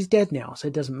 because he's dead now, so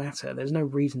it doesn't matter. There's no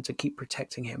reason to keep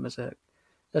protecting him as an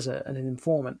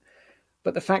informant.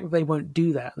 But the fact that they won't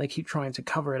do that, and they keep trying to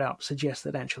cover it up, suggests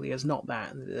that actually it's not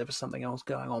that, and there was something else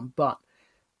going on. But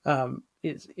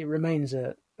it remains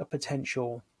a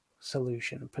potential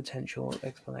solution, a potential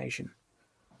explanation.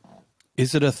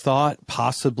 Is it a thought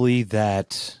possibly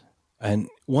that, and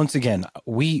once again,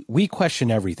 we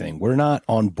question everything. We're not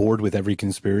on board with every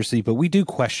conspiracy, but we do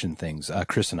question things.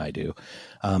 Chris and I do.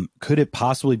 Could it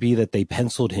possibly be that they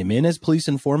penciled him in as police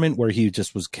informant where he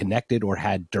just was connected or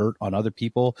had dirt on other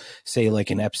people, say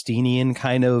like an Epsteinian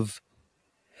kind of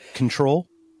control?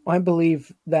 I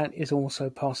believe that is also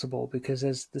possible because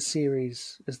as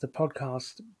the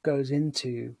podcast goes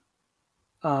into,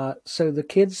 so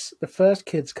the first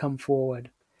kids come forward,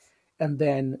 and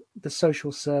then the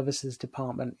social services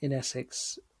department in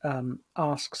Essex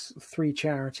asks 3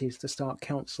 charities to start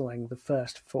counselling the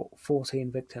first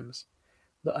 14 victims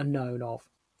that are known of.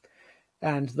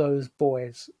 And those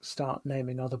boys start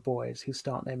naming other boys who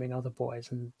start naming other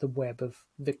boys, and the web of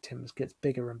victims gets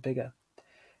bigger and bigger.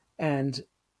 And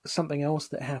something else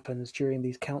that happens during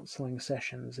these counselling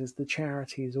sessions is the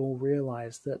charities all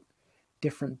realise that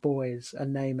different boys are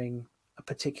naming a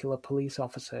particular police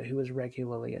officer who is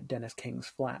regularly at Dennis King's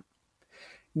flat.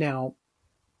 Now,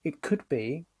 it could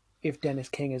be, if Dennis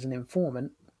King is an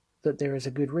informant, that there is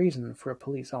a good reason for a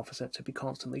police officer to be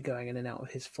constantly going in and out of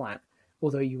his flat,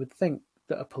 although you would think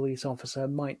that a police officer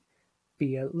might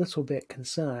be a little bit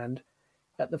concerned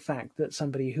at the fact that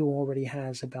somebody who already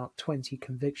has about 20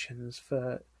 convictions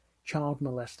for child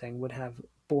molesting would have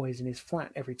boys in his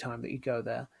flat every time that you go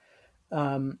there.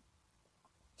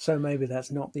 So maybe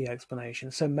that's not the explanation.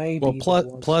 So maybe...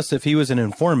 Well, plus, if he was an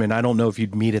informant, I don't know if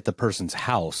you'd meet at the person's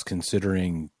house,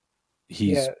 considering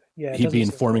he'd be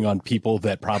informing on people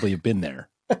that probably have been there,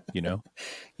 you know?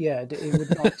 Yeah, it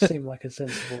would not seem like a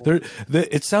sensible...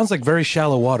 It sounds like very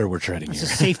shallow water we're treading here.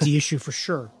 It's a safety issue for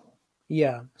sure.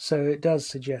 Yeah, so it does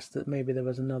suggest that maybe there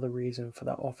was another reason for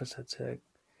that officer to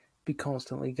be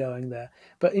constantly going there.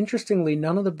 But interestingly,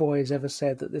 none of the boys ever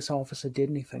said that this officer did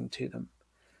anything to them.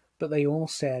 But they all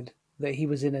said that he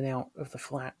was in and out of the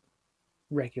flat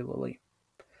regularly.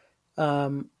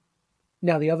 Now,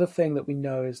 the other thing that we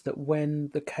know is that when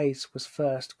the case was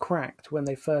first cracked, when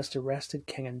they first arrested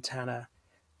King and Tanner,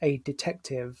 a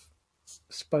detective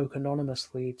spoke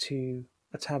anonymously to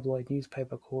a tabloid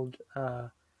newspaper called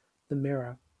The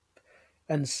Mirror,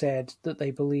 and said that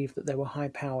they believed that there were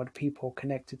high-powered people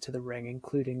connected to the ring,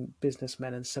 including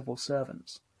businessmen and civil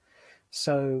servants.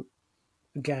 So,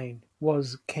 again,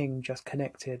 was King just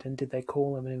connected, and did they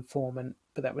call him an informant?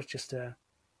 But that was just an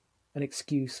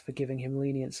excuse for giving him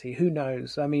leniency. Who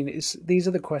knows? I mean, these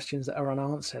are the questions that are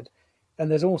unanswered, and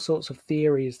there's all sorts of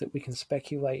theories that we can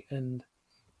speculate and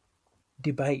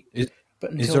debate.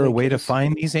 But is there a way to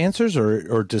find these answers,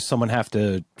 or does someone have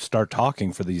to start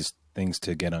talking for these things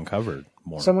to get uncovered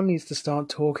more? Someone needs to start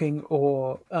talking,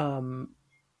 or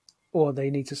they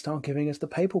need to start giving us the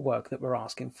paperwork that we're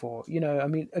asking for. You know, I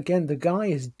mean, again, the guy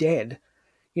is dead,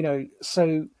 you know,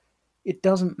 so it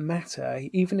doesn't matter,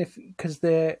 even if, because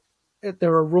there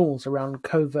are rules around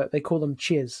covert, they call them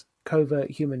CHIS,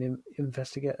 covert human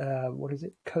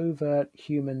covert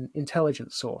human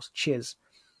intelligence source, CHIS.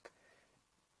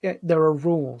 There are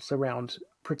rules around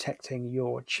protecting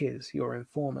your CHIS, your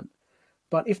informant.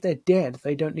 But if they're dead,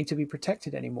 they don't need to be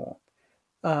protected anymore.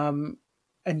 And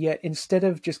yet, instead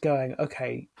of just going,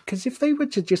 okay, because if they were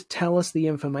to just tell us the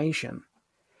information,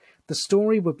 the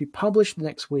story would be published the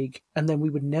next week, and then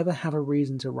we would never have a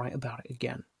reason to write about it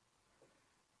again.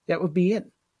 That would be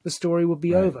it. The story would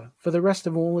be over. For the rest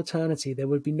of all eternity, there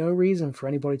would be no reason for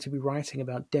anybody to be writing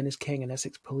about Dennis King and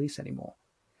Essex Police anymore.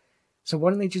 So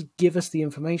why don't they just give us the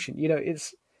information? You know,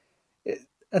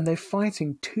 and they're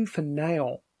fighting tooth and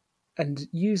nail and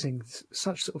using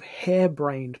such sort of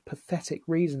harebrained, pathetic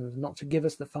reasons not to give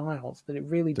us the files that it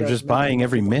really does. They're just buying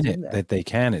every minute that they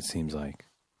can, it seems like.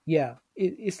 Yeah,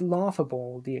 it's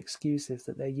laughable, the excuses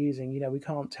that they're using. You know, we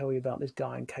can't tell you about this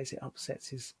guy in case it upsets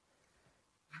his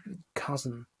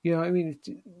cousin. You know, I mean, it's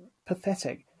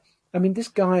pathetic. I mean, this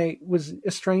guy was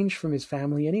estranged from his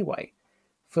family anyway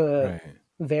for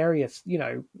various, you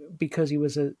know, because he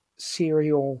was a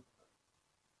serial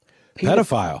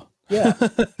pedophile. Yeah.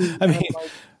 I mean,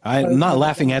 I'm not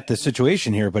laughing at the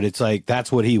situation here, but it's like,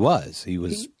 that's what he was.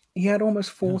 He had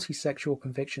almost 40 sexual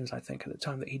convictions, I think, at the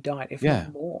time that he died, if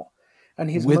not more. And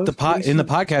his in the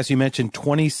podcast, you mentioned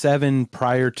 27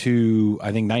 prior to,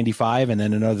 I think, 95, and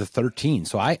then another 13.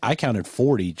 So I counted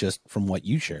 40 just from what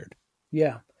you shared.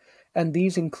 Yeah. And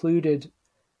these included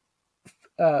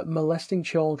molesting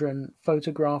children,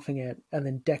 photographing it, and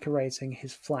then decorating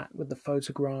his flat with the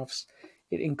photographs.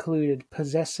 It included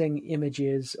possessing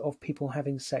images of people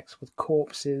having sex with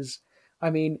corpses. I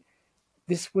mean,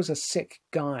 this was a sick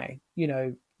guy. You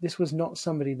know, this was not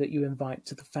somebody that you invite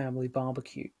to the family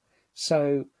barbecue.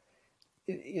 So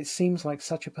it seems like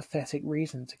such a pathetic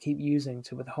reason to keep using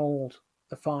to withhold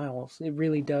the files. It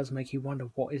really does make you wonder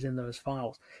what is in those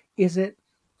files. Is it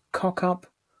cock-up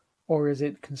or is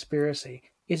it conspiracy?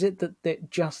 Is it that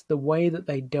just the way that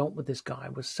they dealt with this guy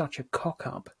was such a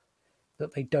cock-up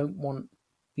that they don't want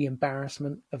the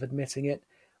embarrassment of admitting it?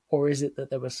 Or is it that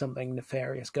there was something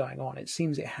nefarious going on? It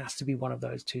seems it has to be one of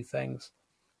those two things.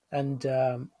 And,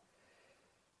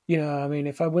 you know, I mean,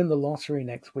 if I win the lottery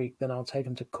next week, then I'll take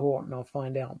him to court and I'll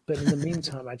find out. But in the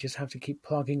meantime, I just have to keep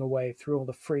plugging away through all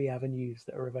the free avenues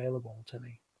that are available to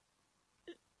me.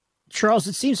 Charles,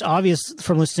 it seems obvious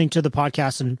from listening to the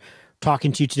podcast and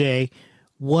talking to you today,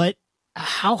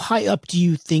 how high up do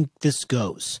you think this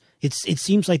goes? It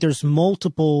seems like there's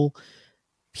multiple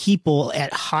people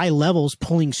at high levels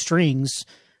pulling strings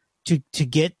to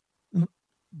get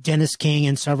Dennis King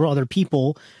and several other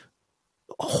people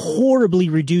horribly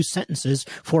reduced sentences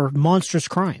for monstrous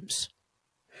crimes.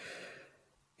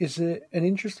 It's an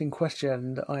interesting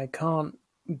question that I can't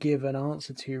give an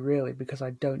answer to, really, because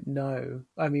I don't know.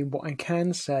 I mean, what I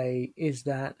can say is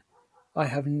that I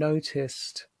have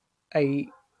noticed a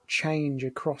change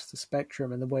across the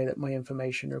spectrum in the way that my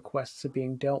information requests are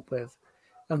being dealt with,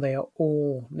 and they are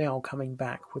all now coming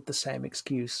back with the same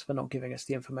excuse for not giving us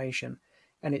the information.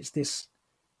 And it's this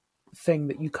thing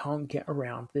that you can't get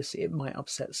around. It might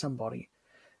upset somebody.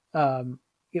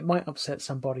 It might upset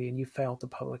somebody and you failed the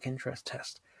public interest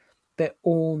test. They're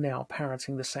all now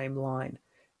parroting the same line.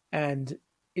 And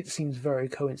it seems very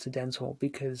coincidental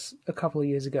because a couple of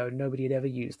years ago, nobody had ever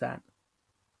used that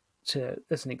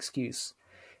as an excuse.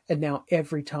 And now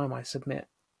every time I submit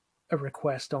a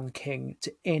request on King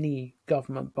to any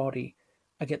government body,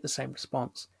 I get the same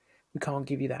response. We can't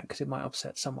give you that because it might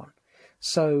upset someone.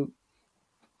 So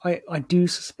I do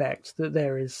suspect that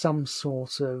there is some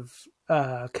sort of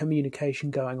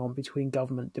communication going on between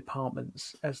government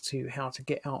departments as to how to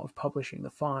get out of publishing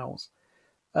the files.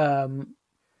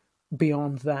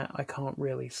 Beyond that, I can't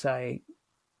really say,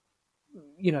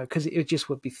 you know, because it just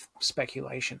would be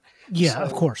speculation. Yeah, so,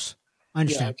 of course. I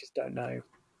understand. Yeah, I just don't know.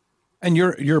 And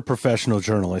you're a professional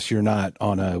journalist. You're not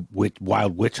on a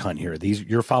wild witch hunt here.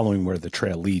 You're following where the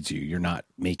trail leads you. You're not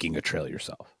making a trail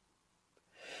yourself.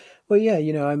 Well, yeah,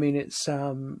 I mean, it's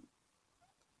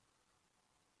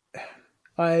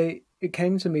it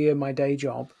came to me in my day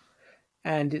job,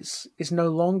 and it's no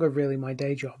longer really my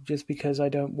day job just because I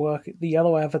don't work. The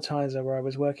Yellow Advertiser, where I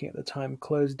was working at the time,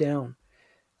 closed down,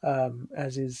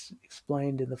 as is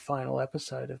explained in the final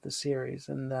episode of the series.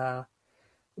 And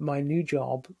my new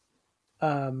job,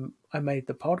 I made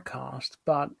the podcast,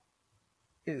 but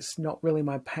it's not really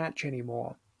my patch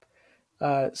anymore.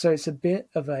 So it's a bit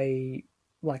of a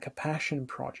passion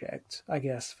project, I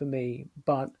guess, for me,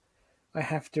 but I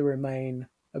have to remain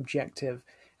objective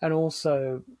and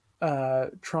also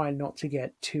try not to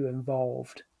get too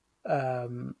involved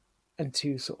and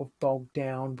too sort of bogged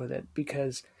down with it,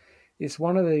 because it's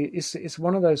one of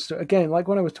those, again, like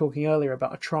when I was talking earlier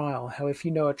about a trial, how if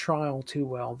you know a trial too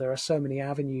well, there are so many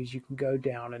avenues you can go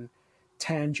down and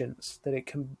tangents that it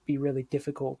can be really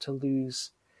difficult to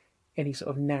lose any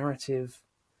sort of narrative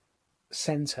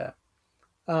center.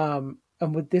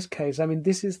 And with this case, I mean,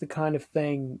 this is the kind of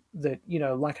thing that,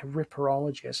 like a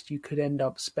ripperologist, you could end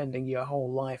up spending your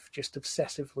whole life just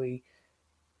obsessively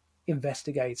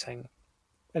investigating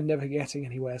and never getting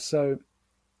anywhere. So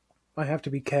I have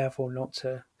to be careful not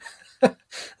to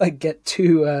get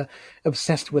too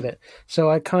obsessed with it. So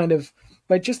I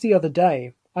but just the other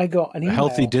day, I got an email.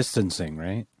 Healthy distancing,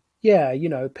 right? Yeah,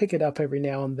 pick it up every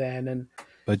now and then.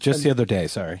 But just the other day,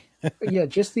 sorry. Yeah,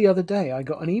 just the other day, I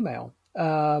got an email.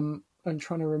 I'm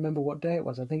trying to remember what day it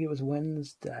was. I think it was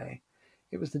Wednesday.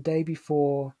 It was the day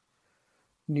before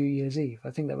New Year's Eve.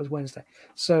 I think that was Wednesday.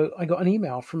 So I got an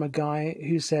email from a guy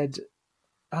who said,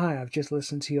 "Hi, I've just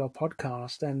listened to your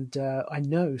podcast, and I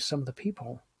know some of the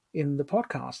people in the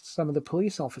podcast, some of the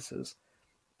police officers.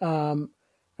 And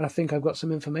I think I've got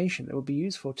some information that would be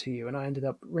useful to you." And I ended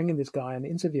up ringing this guy and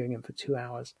interviewing him for 2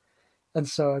 hours. And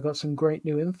so I got some great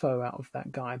new info out of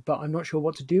that guy, but I'm not sure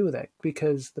what to do with it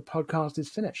because the podcast is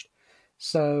finished.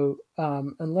 So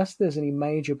unless there's any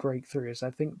major breakthroughs,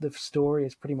 I think the story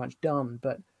is pretty much done.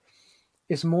 But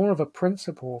it's more of a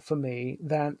principle for me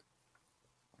that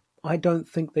I don't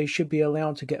think they should be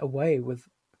allowed to get away with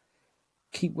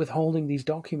keep withholding these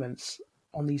documents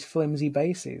on these flimsy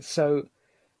bases. So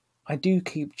I do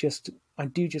just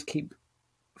keep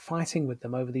fighting with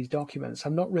them over these documents.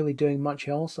 I'm not really doing much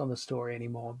else on the story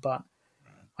anymore, but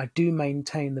I do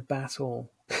maintain the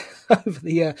battle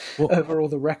over all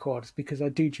the records, because I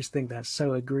do just think that's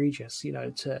so egregious,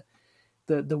 to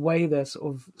the way they're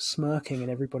sort of smirking in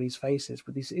everybody's faces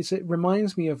with these. It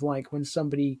reminds me of like when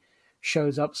somebody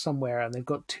shows up somewhere and they've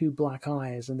got two black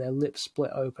eyes and their lips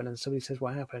split open and somebody says,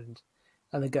 "What happened?"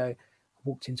 And they go, "I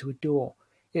walked into a door."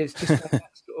 It's just like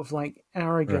that sort of like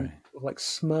arrogant, right, like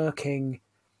smirking.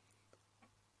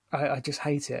 I just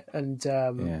hate it, and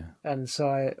so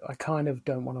I kind of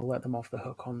don't want to let them off the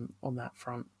hook on that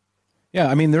front. Yeah,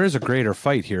 I mean, there is a greater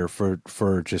fight here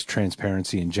for just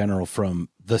transparency in general from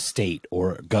the state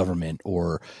or government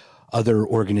or other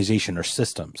organization or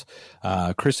systems.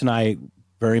 Chris and I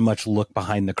very much look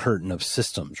behind the curtain of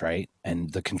systems, right,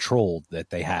 and the control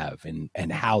that they have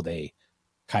and how they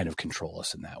kind of control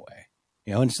us in that way.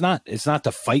 And it's not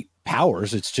to fight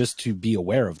powers; it's just to be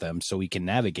aware of them so we can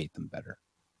navigate them better.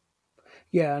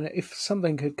 Yeah, and if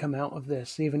something could come out of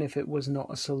this, even if it was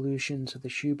not a solution to the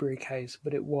Shoebury case,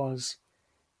 but it was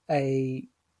a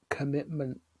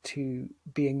commitment to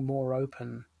being more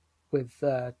open with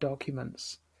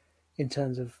documents in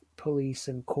terms of police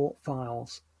and court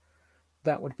files,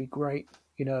 that would be great,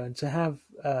 and to have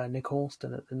Nick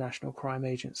Alston at the National Crime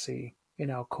Agency in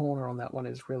our corner on that one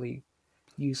is really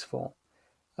useful.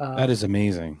 That is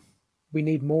amazing. We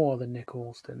need more than Nick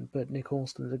Alston, but Nick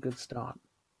Alston's a good start.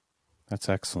 That's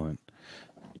excellent.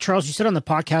 Charles, you said on the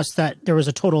podcast that there was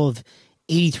a total of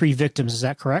 83 victims. Is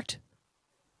that correct?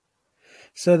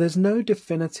 So there's no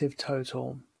definitive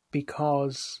total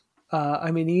because,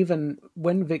 even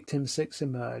when Victim 6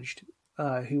 emerged,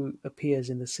 who appears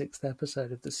in the 6th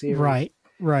episode of the series,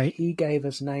 right, he gave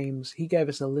us names. He gave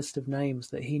us a list of names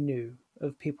that he knew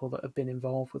of people that have been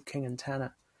involved with King and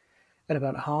Tanner. And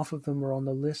about half of them were on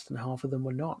the list and half of them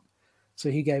were not. So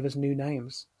he gave us new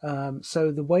names.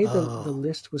 So the way the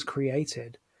list was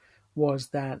created was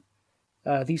that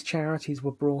these charities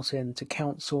were brought in to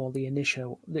counsel the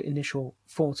initial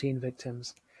 14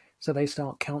 victims. So they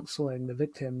start counseling the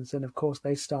victims, and of course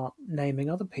they start naming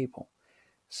other people,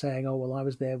 saying, "Oh, well, I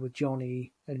was there with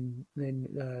Johnny, and then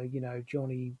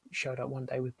Johnny showed up one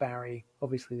day with Barry."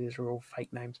 Obviously, these are all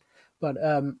fake names, but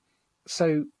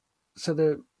so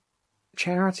the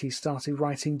charity started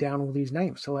writing down all these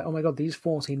names. So like, oh my God, these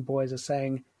 14 boys are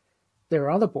saying there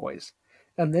are other boys.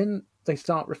 And then they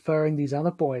start referring these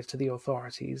other boys to the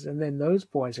authorities, and then those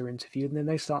boys are interviewed, and then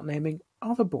they start naming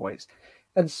other boys.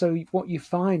 And so what you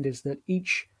find is that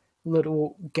each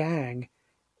little gang,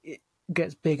 it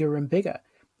gets bigger and bigger.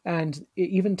 And it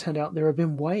even turned out there have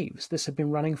been waves. This had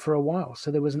been running for a while. So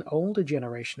there was an older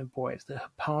generation of boys that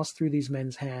had passed through these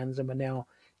men's hands and were now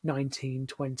 19,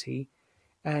 20.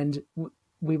 And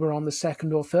we were on the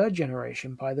second or third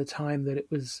generation by the time that it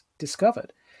was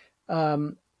discovered.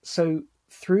 So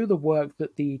through the work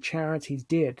that the charities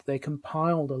did, they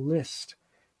compiled a list,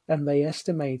 and they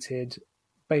estimated,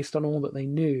 based on all that they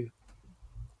knew,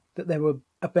 that there were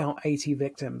about 80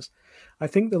 victims. I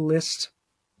think there was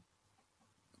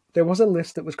a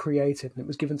list that was created, and it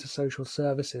was given to social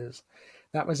services.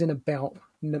 That was in about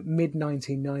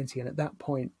mid-1990, and at that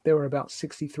point, there were about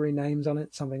 63 names on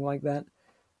it, something like that.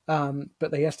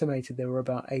 But they estimated there were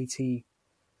about 80,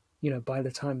 by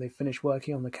the time they finished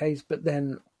working on the case. But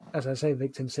then, as I say,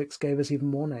 Victim 6 gave us even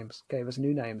more names, gave us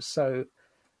new names. So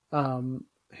who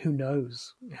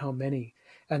knows how many?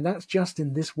 And that's just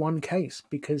in this one case,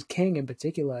 because King in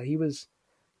particular, he was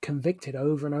convicted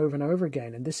over and over and over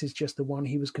again. And this is just the one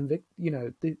he was convicted,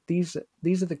 these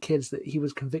are the kids that he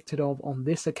was convicted of on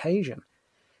this occasion.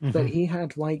 Mm-hmm. But he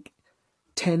had like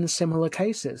 10 similar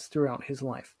cases throughout his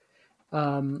life.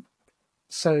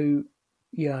 So,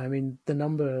 yeah, I mean, the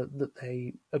number that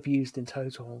they abused in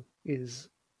total is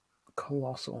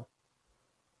colossal.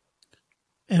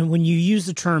 And when you use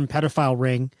the term pedophile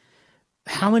ring,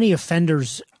 how many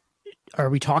offenders are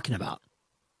we talking about?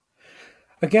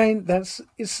 Again,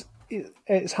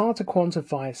 it's hard to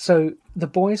quantify. So the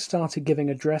boys started giving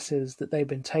addresses that they'd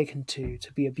been taken to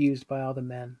be abused by other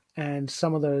men. And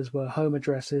some of those were home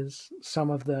addresses. Some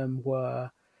of them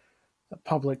were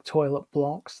public toilet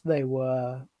blocks. They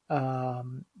were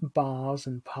bars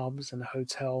and pubs and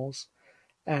hotels.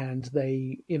 And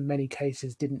they, in many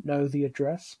cases, didn't know the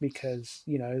address because,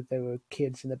 they were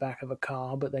kids in the back of a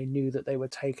car, but they knew that they were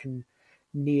taken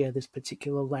near this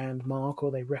particular landmark,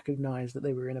 or they recognized that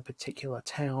they were in a particular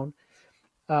town.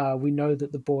 We know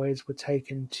that the boys were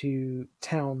taken to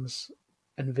towns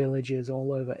and villages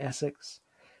all over Essex.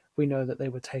 We know that they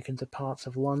were taken to parts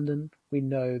of London. We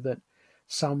know that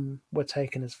some were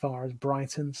taken as far as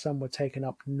Brighton, some were taken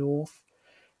up north.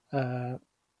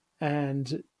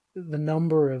 And the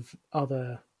number of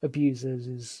other abusers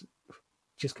is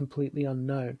just completely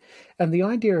unknown. And the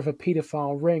idea of a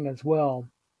paedophile ring as well,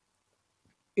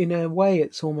 in a way,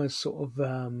 it's almost sort of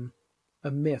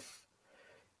a myth.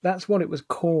 That's what it was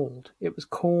called. It was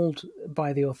called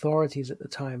by the authorities at the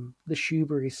time the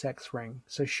Shoebury sex ring.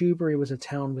 So Shoebury was a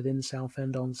town within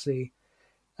Southend-on-Sea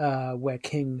where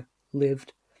King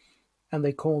lived, and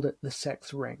they called it the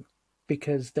sex ring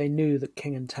because they knew that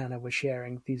King and Tanner were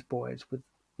sharing these boys with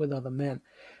other men.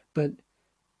 But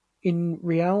in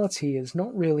reality, it's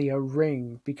not really a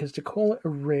ring, because to call it a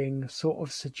ring sort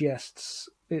of suggests,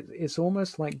 it's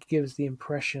almost like gives the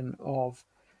impression of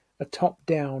a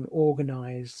top-down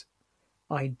organized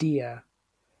idea,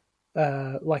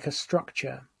 like a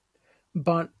structure.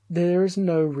 But there is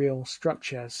no real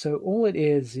structure. So all it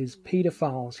is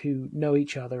pedophiles who know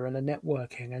each other and are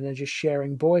networking and are just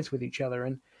sharing boys with each other.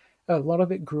 And a lot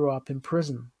of it grew up in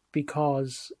prison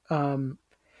because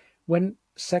when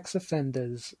sex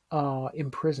offenders are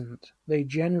imprisoned, they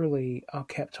generally are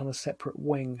kept on a separate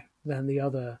wing than the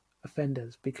other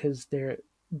offenders because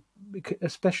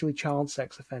especially child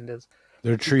sex offenders.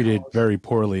 They're treated very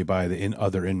poorly by the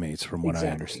other inmates, from what I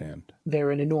understand. They're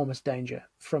in enormous danger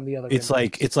from the other inmates.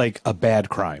 Inmates. It's like a bad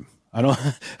crime. I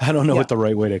don't know what the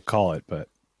right way to call it, but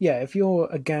yeah, if you're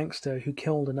a gangster who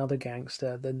killed another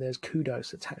gangster, then there's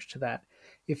kudos attached to that.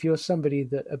 If you're somebody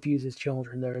that abuses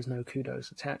children, there is no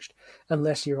kudos attached,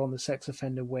 unless you're on the sex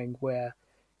offender wing where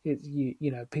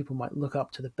people might look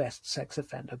up to the best sex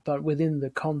offender, but within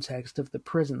the context of the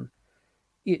prison,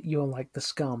 you're like the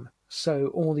scum. So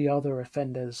all the other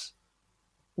offenders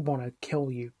want to kill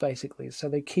you, basically. So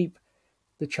they keep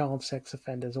the child sex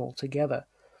offenders all together,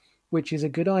 which is a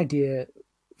good idea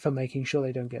for making sure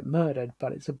they don't get murdered,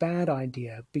 but it's a bad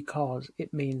idea because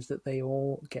it means that they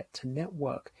all get to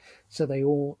network. So they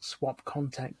all swap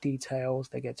contact details,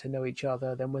 they get to know each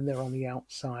other, then when they're on the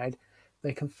outside,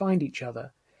 they can find each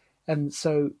other. And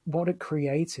so what it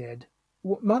created,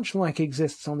 much like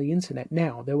exists on the internet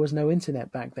now, there was no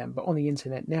internet back then, but on the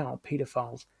internet now,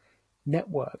 pedophiles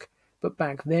network. But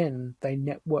back then,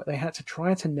 they had to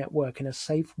try to network in a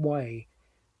safe way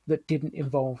that didn't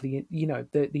involve the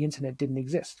internet didn't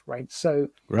exist, right? So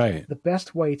the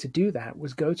best way to do that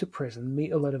was go to prison,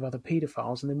 meet a lot of other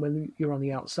pedophiles, and then when you're on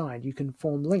the outside, you can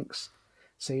form links.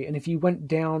 See, and if you went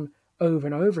down over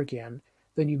and over again,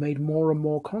 then you made more and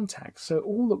more contacts. So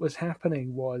all that was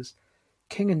happening was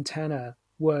King and Tanner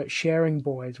were sharing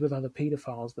boys with other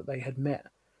pedophiles that they had met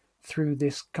through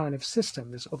this kind of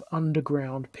system, this sort of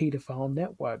underground pedophile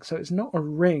network. So it's not a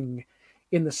ring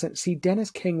in the sense. See,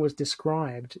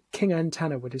 King and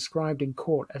Tanner were described in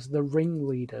court as the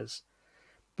ringleaders,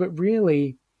 but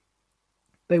really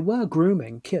they were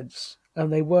grooming kids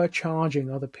and they were charging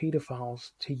other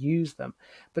pedophiles to use them.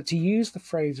 But to use the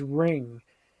phrase ring,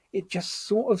 it just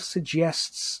sort of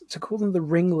suggests, to call them the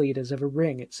ringleaders of a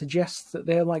ring, it suggests that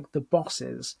they're like the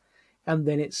bosses, and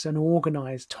then it's an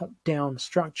organized top-down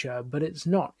structure, but it's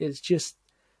not. It's just,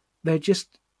 they're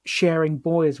just sharing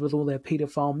boys with all their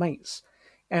pedophile mates.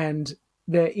 And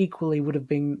there equally would have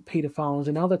been pedophiles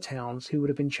in other towns who would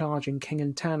have been charging King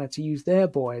and Tanner to use their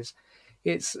boys.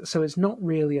 So it's not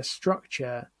really a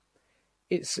structure.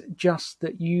 It's just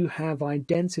that you have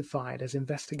identified as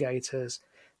investigators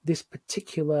this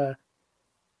particular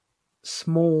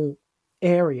small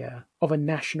area of a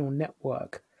national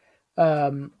network.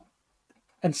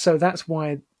 And so that's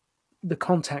why the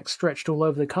contacts stretched all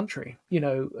over the country,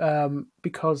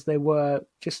 because they were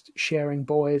just sharing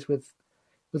boys with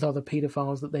other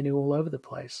pedophiles that they knew all over the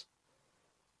place.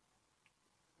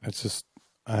 It's just,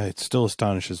 it still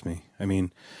astonishes me. I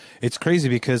mean, it's crazy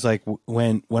because like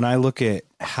when I look at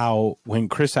when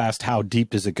Chris asked how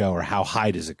deep does it go or how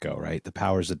high does it go, right? The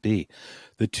powers that be,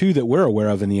 the two that we're aware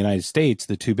of in the United States,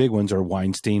 the two big ones are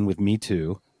Weinstein with Me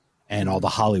Too and all the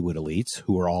Hollywood elites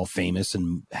who are all famous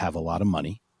and have a lot of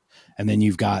money. And then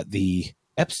you've got the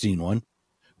Epstein one,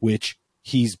 which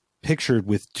he's pictured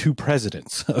with two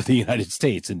presidents of the United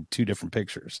States in two different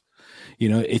pictures.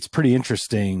 It's pretty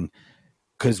interesting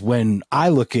because when I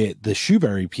look at the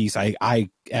Shoebury piece, I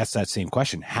ask that same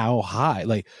question. How high,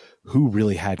 like who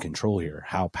really had control here?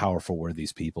 How powerful were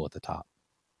these people at the top?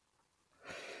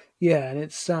 Yeah. And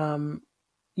it's, the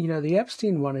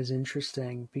Epstein one is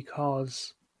interesting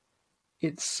because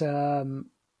it's, I've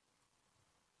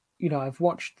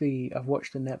watched the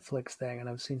Netflix thing and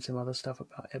I've seen some other stuff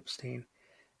about Epstein.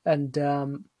 And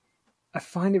I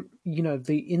find it,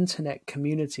 the internet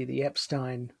community, the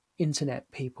Epstein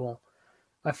internet people,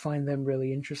 I find them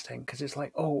really interesting because it's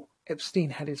like, oh, Epstein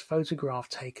had his photograph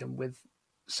taken with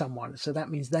someone, so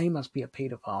that means they must be a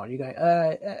pedophile. You go,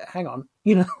 hang on,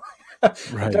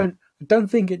 Right. I don't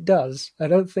think it does. I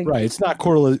don't think. Right. It's not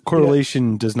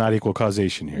correlation does not equal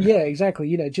causation here. Yeah,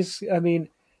 exactly.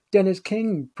 Dennis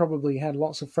King probably had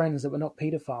lots of friends that were not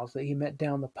pedophiles that he met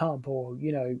down the pub, or,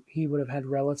 he would have had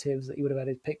relatives that he would have had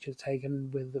his pictures taken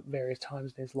with at various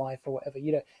times in his life or whatever.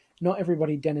 Not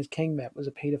everybody Dennis King met was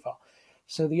a pedophile.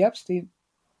 So the Epstein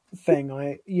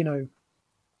thing,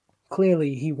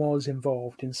 clearly he was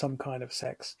involved in some kind of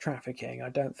sex trafficking. I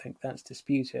don't think that's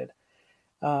disputed.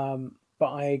 But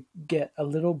I get a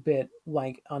little bit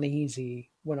uneasy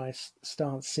when I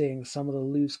start seeing some of the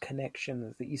loose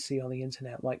connections that you see on the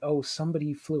internet. Like, oh,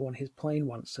 somebody flew on his plane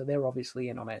once, so they're obviously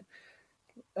in on it.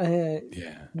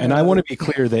 Yeah. And I want to be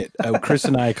clear that Chris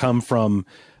and I come from,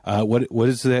 what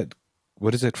is that?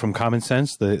 What is it, from common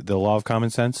sense, the law of common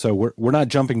sense? So we're not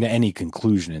jumping to any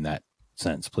conclusion in that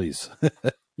sense, please.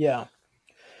 Yeah.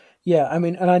 Yeah,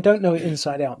 and I don't know it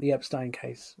inside out, the Epstein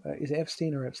case. Is it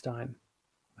Epstein or Epstein?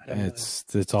 I don't know. It's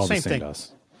all Same the same thing to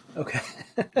us. Okay.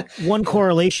 One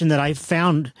correlation that I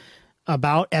found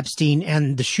about Epstein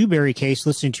and the Shoebury case,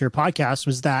 listening to your podcast,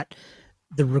 was that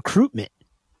the recruitment,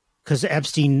 because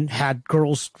Epstein had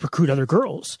girls recruit other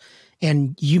girls.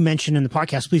 And you mentioned in the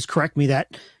podcast, please correct me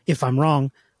that if I'm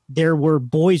wrong, there were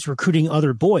boys recruiting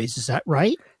other boys. Is that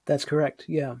right? That's correct,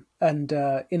 yeah. And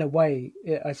in a way,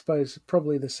 I suppose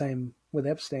probably the same with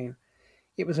Epstein.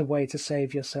 It was a way to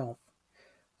save yourself.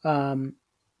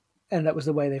 And that was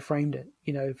the way they framed it.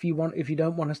 If you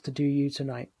don't want us to do you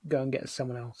tonight, go and get us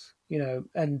someone else.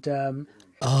 And there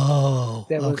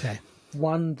was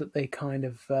one that they kind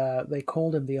of they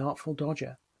called him the Artful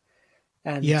Dodger.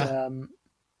 And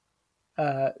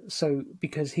so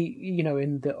because he,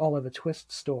 in the Oliver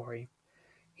Twist story,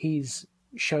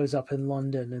 shows up in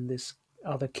London, and this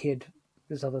other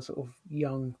sort of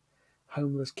young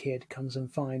homeless kid comes and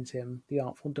finds him, the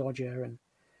Artful Dodger, and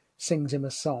sings him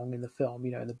a song in the film.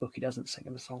 In the book he doesn't sing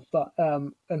him a song, but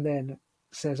and then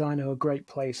says, I know a great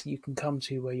place you can come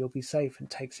to where you'll be safe, and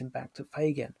takes him back to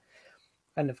Fagin.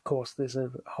 And of course there's a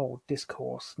whole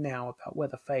discourse now about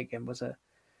whether Fagin was a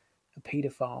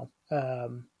pedophile.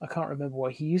 I can't remember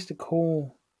what he used to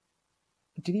call.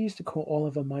 Did he used to call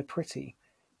Oliver my pretty?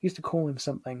 He used to call him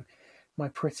something, my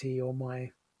pretty, or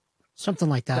my something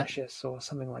like that, precious, or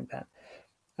something like that.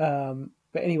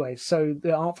 But anyway, so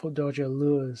the Artful Dodger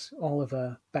lures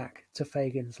Oliver back to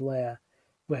Fagin's lair,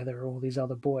 where there are all these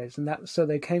other boys, and so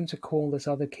they came to call this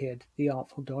other kid the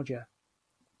Artful Dodger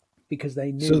because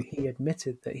they knew he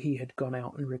admitted that he had gone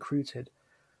out and recruited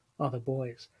other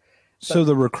boys. So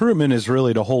the recruitment is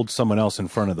really to hold someone else in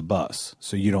front of the bus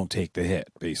so you don't take the hit,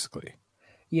 basically.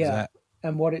 Yeah.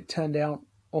 And what it turned out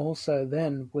also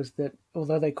then was that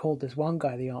although they called this one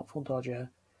guy the Artful Dodger,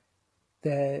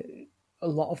 a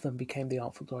lot of them became the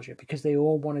Artful Dodger because they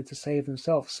all wanted to save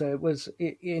themselves. So it was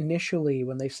initially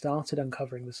when they started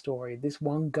uncovering the story, this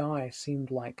one guy seemed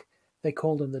like they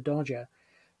called him the Dodger.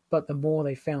 But the more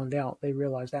they found out, they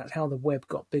realized that's how the web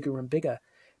got bigger and bigger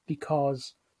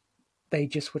because they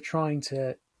just were trying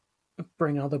to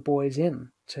bring other boys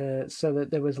in so that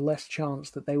there was less chance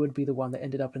that they would be the one that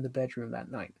ended up in the bedroom that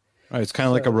night. Right, it's kind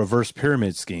of like a reverse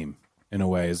pyramid scheme in a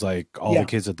way. It's like all the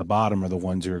kids at the bottom are the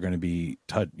ones who are going to be,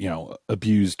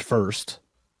 abused first.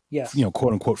 Yes.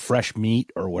 Quote unquote fresh meat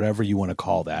or whatever you want to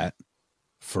call that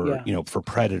for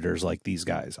predators like these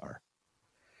guys are.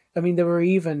 I mean, there were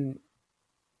even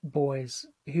boys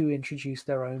who introduced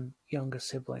their own younger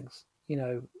siblings,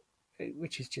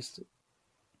 which is just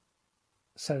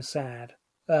so sad.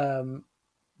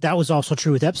 That was also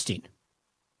true with Epstein.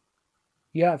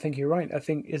 Yeah, I think you're right. I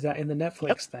think, is that in the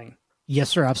Netflix thing? Yes,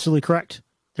 sir. Absolutely correct.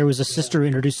 There was a sister who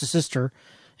introduced a sister,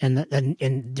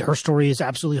 and her story is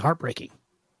absolutely heartbreaking.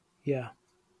 Yeah.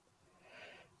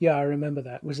 Yeah, I remember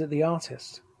that. Was it the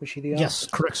artist? Was she the artist?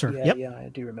 Yes, correct, sir. Yeah, yep. Yeah, I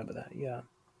do remember that. Yeah.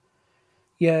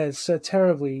 Yeah, it's a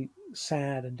terribly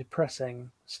sad and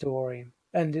depressing story.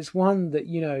 And it's one that,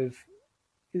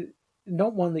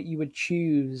 not one that you would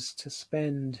choose to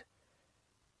spend,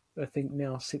 I think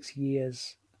now 6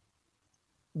 years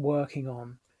working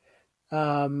on,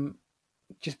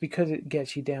 just because it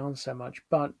gets you down so much.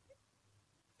 But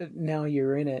now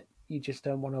you're in it, you just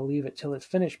don't want to leave it till it's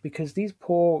finished because these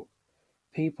poor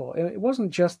people, it wasn't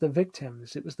just the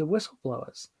victims, it was the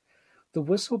whistleblowers. The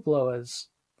whistleblowers,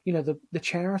 the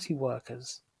charity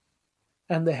workers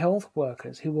and the health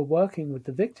workers who were working with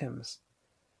the victims,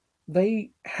 they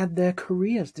had their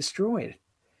careers destroyed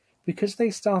because they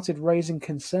started raising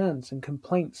concerns and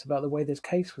complaints about the way this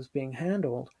case was being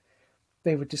handled.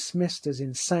 They were dismissed as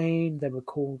insane. They were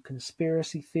called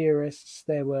conspiracy theorists.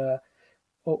 There were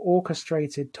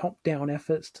orchestrated top-down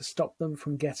efforts to stop them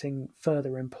from getting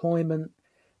further employment.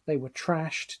 They were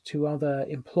trashed to other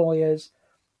employers,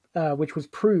 which was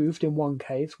proved in one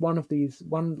case. One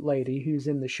lady who's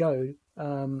in the show,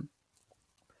 I'm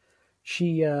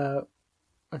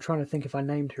trying to think if I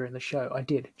named her in the show. I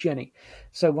did, Jenny.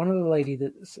 So one of the lady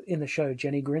that's in the show,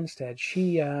 Jenny Grinstead,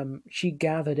 she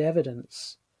gathered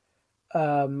evidence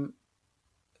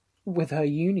with her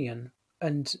union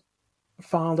and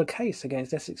filed a case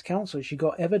against Essex Council. She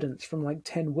got evidence from like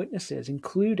 10 witnesses,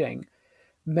 including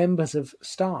members of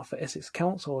staff at Essex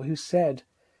Council who said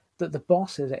that the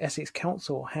bosses at Essex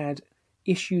Council had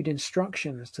issued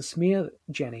instructions to smear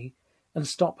Jenny and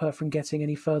stop her from getting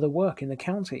any further work in the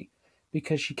county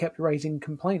because she kept raising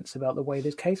complaints about the way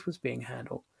this case was being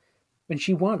handled. And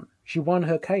she won. She won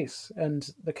her case, and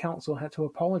the council had to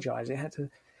apologize. It had to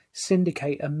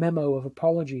syndicate a memo of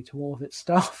apology to all of its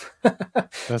staff.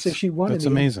 So she won. That's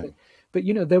amazing. But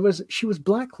she was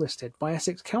blacklisted by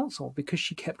Essex Council because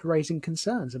she kept raising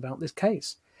concerns about this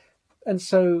case. And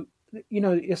so,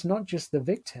 it's not just the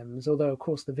victims, although of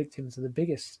course the victims are the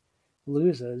biggest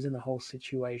losers in the whole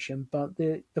situation, but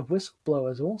the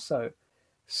whistleblowers also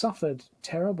suffered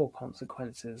terrible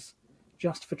consequences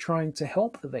just for trying to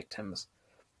help the victims.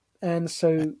 And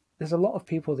so there's a lot of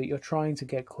people that you're trying to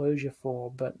get closure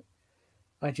for, but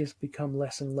I just become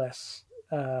less and less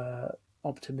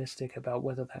optimistic about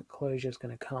whether that closure is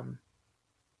going to come.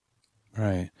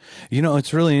 Right.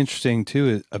 It's really interesting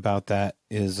too about that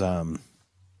is, I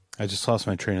just lost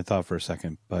my train of thought for a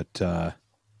second, but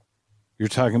you're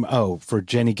talking about, for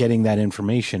Jenny getting that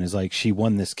information is like she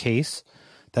won this case.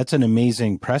 That's an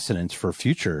amazing precedence for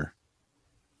future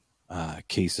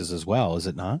cases as well, is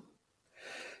it not?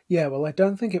 Yeah, well, I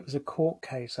don't think it was a court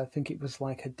case. I think it was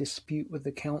like a dispute with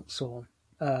the council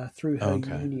through her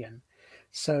union.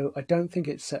 So I don't think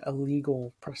it's a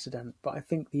legal precedent, but I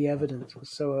think the evidence was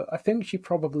so... I think she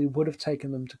probably would have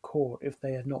taken them to court if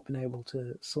they had not been able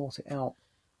to sort it out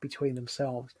between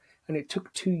themselves. And it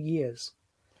took 2 years.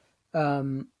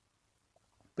 But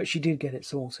she did get it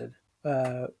sorted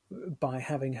by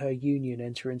having her union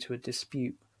enter into a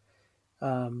dispute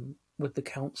with the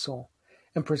council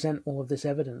and present all of this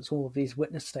evidence, all of these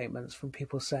witness statements from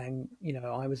people saying,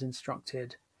 I was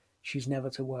instructed, she's never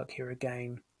to work here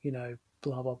again,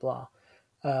 blah, blah, blah.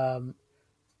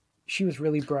 She was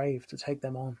really brave to take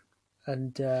them on,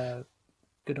 and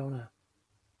good on her.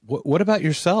 What about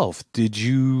yourself? Did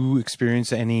you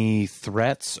experience any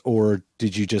threats, or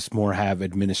did you just more have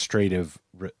administrative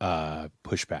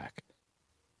pushback?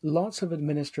 Lots of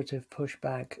administrative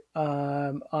pushback.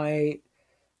 I,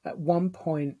 at one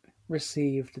point,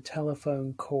 received a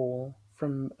telephone call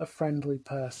from a friendly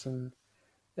person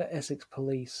at Essex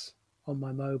Police on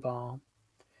my mobile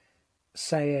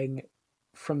saying,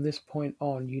 from this point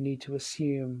on, you need to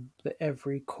assume that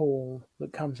every call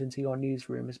that comes into your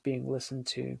newsroom is being listened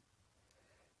to.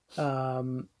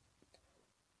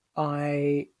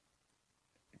 I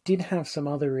did have some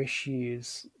other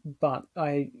issues, but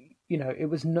it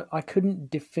was no, I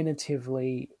couldn't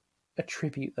definitively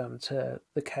attribute them to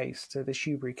the case, to the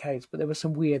Shoebury case, but there were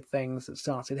some weird things that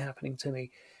started happening to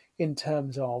me in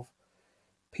terms of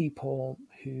people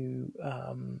who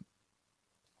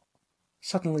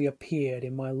suddenly appeared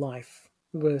in my life,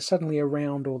 were suddenly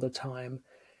around all the time,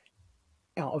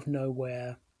 out of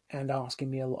nowhere, and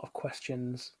asking me a lot of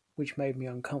questions, which made me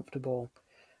uncomfortable.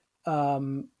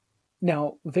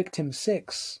 Now, Victim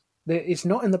 6, it's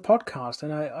not in the podcast,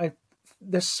 and I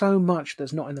there's so much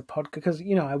that's not in the podcast, because,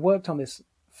 I worked on this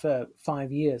for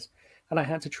 5 years, and I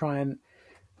had to try and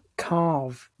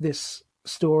carve this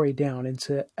story down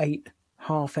into 8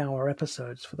 half-hour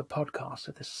episodes for the podcast,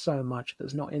 so there's so much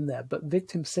that's not in there. But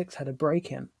Victim 6 had a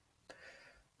break-in,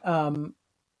 and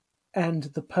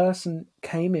the person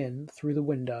came in through the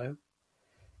window,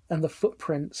 and the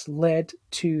footprints led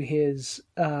to his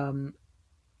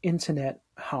internet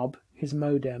hub, his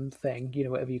modem thing,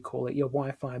 whatever you call it, your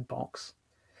Wi-Fi box.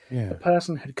 Yeah. The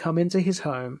person had come into his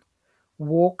home,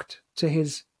 walked to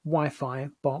his Wi-Fi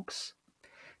box,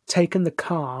 taken the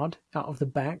card out of the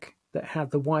back that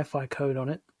had the Wi-Fi code on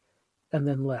it, and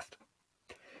then left.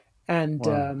 And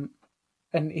Wow.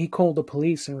 And he called the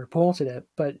police and reported it.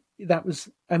 But that was,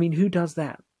 who does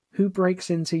that? Who breaks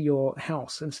into your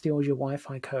house and steals your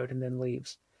Wi-Fi code and then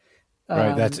leaves?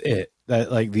 Right, that's it.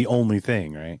 That, like, the only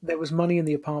thing, right? There was money in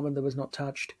the apartment that was not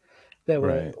touched. There were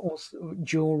Right. also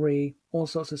jewelry, all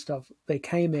sorts of stuff. They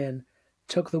came in,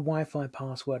 took the Wi-Fi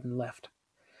password, and left.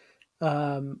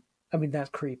 That's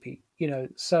creepy,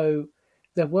 So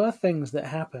there were things that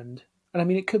happened,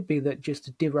 and it could be that just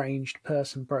a deranged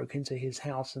person broke into his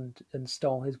house and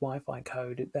stole his Wi-Fi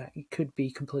code. That it could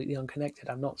be completely unconnected.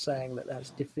 I'm not saying that that's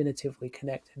definitively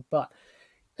connected, but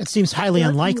It seems highly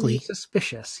unlikely.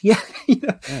 suspicious. Yeah,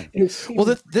 Yeah. Well,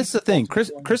 this is the thing.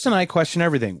 Chris and I question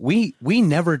everything. We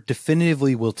never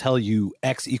definitively will tell you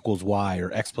X equals Y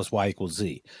or X plus Y equals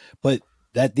Z, but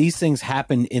that these things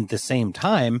happen in the same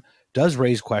time does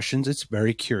raise questions. It's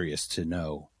very curious to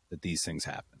know that these things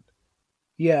happened.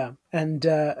 Yeah, and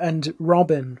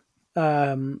Robin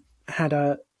had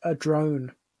a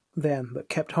drone then that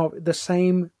kept the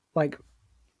same, like,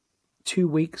 2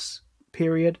 weeks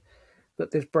period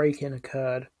that this break-in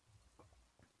occurred.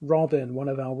 Robin, one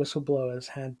of our whistleblowers,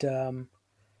 had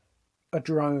a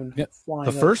drone flying.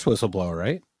 The first whistleblower,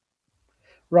 right?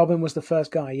 Robin was the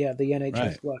first guy, yeah, the NHS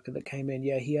Right. worker that came in.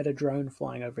 Yeah, he had a drone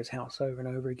flying over his house over and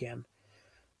over again.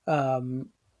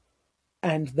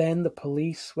 And then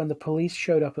when the police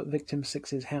showed up at Victim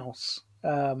 6's house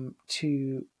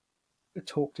to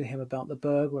talk to him about the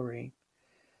burglary,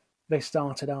 they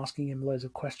started asking him loads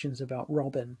of questions about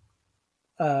Robin.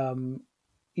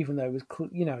 Even though it was,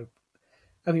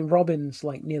 Robin's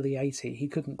like nearly 80. He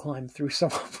couldn't climb through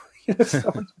someone's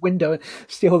window and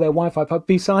steal their Wi-Fi. But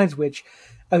besides which,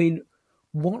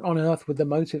 what on earth would the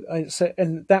motive?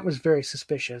 And that was very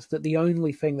suspicious. That the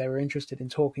only thing they were interested in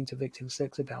talking to Victim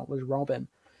 6 about was Robin.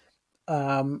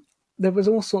 There was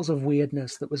all sorts of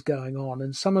weirdness that was going on,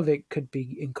 and some of it could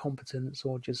be incompetence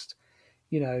or just,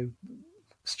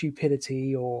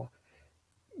 stupidity or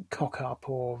cock up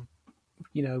or,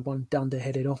 one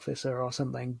dunderheaded officer or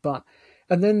something.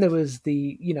 And then there was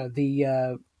the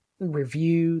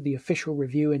review, the official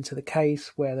review into the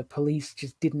case, where the police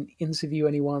just didn't interview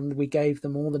anyone. We gave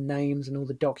them all the names and all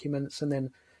the documents, and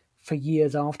then for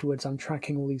years afterwards, I'm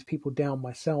tracking all these people down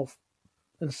myself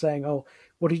and saying, "Oh,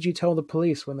 what did you tell the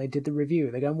police when they did the review?"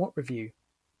 They go, "What review?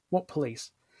 What police?"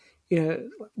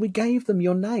 We gave them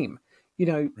your name.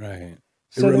 Right.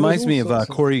 So it reminds me of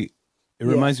Corey. It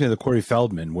reminds me of the Corey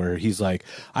Feldman, where he's like,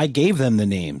 I gave them the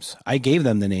names.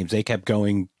 They kept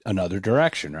going another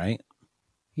direction, right?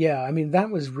 Yeah, that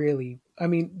was really,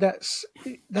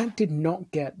 that did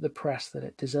not get the press that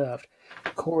it deserved.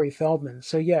 Corey Feldman.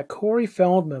 So yeah, Corey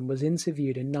Feldman was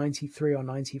interviewed in 93 or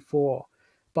 94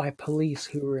 by police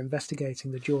who were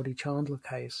investigating the Geordie Chandler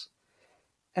case.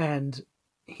 And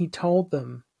he told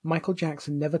them, Michael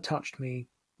Jackson never touched me,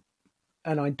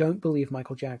 and I don't believe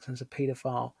Michael Jackson's a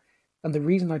pedophile. And the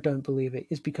reason I don't believe it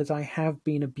is because I have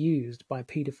been abused by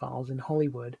pedophiles in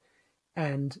Hollywood,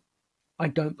 and I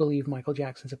don't believe Michael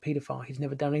Jackson's a pedophile. He's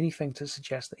never done anything to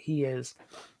suggest that he is.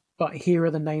 But here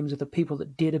are the names of the people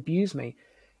that did abuse me.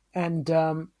 And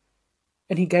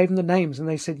he gave them the names, and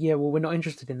they said, yeah, well, we're not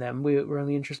interested in them. We're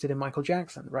only interested in Michael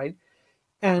Jackson, right?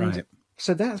 And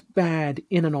so that's bad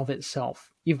in and of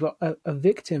itself. You've got a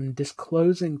victim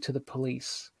disclosing to the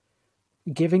police,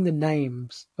 giving the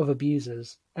names of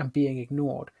abusers and being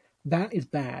ignored. That is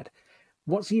bad.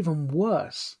 What's even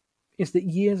worse is that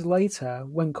years later,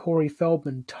 when Corey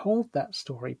Feldman told that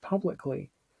story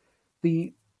publicly,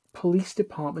 the police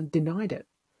department denied it.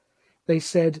 They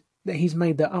said that he's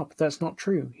made that up. That's not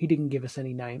true. He didn't give us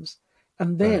any names.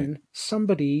 And then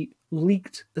somebody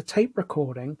leaked the tape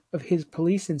recording of his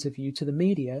police interview to the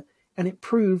media, and it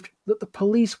proved that the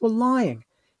police were lying.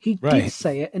 He did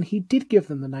say it, and he did give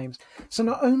them the names. So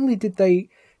not only did they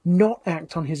not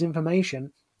act on his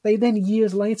information, they then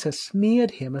years later smeared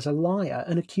him as a liar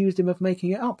and accused him of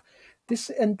making it up.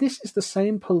 This is the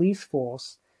same police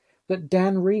force that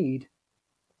Dan Reed,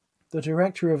 the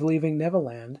director of Leaving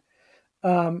Neverland,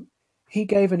 he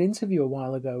gave an interview a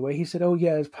while ago where he said, oh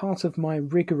yeah, as part of my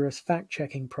rigorous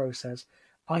fact-checking process,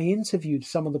 I interviewed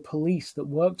some of the police that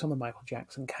worked on the Michael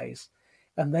Jackson case,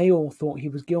 and they all thought he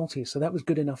was guilty, so that was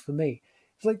good enough for me.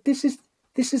 It's like, this is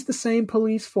the same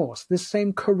police force, this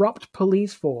same corrupt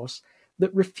police force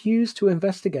that refused to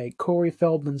investigate Corey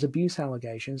Feldman's abuse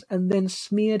allegations and then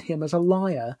smeared him as a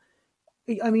liar.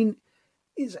 I mean,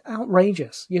 it's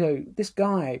outrageous. You know, this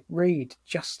guy, Reed,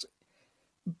 just...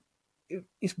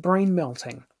 it's brain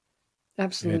melting.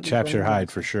 Absolutely. It chaps your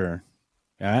hide for sure.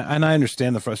 And I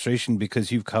understand the frustration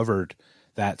because you've covered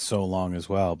that so long as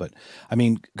well. But I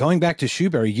mean, going back to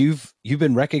Shoeberry, you've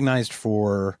been recognized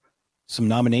for some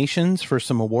nominations for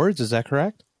some awards. Is that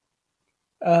correct?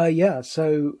 Yeah.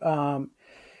 So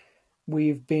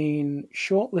we've been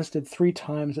shortlisted 3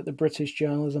 times at the British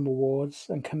Journalism Awards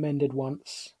and commended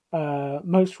once.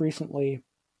 Most recently,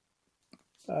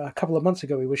 a couple of months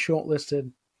ago, we were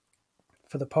shortlisted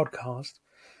for the podcast.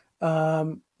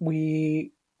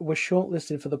 We were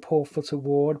shortlisted for the Paul Foot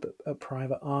Award at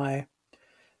Private Eye.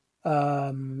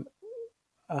 Now,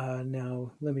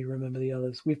 let me remember the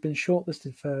others. We've been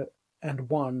shortlisted for and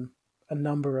won a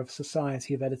number of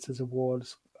Society of Editors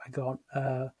Awards. I got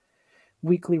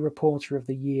Weekly Reporter of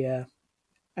the Year,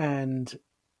 and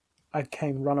I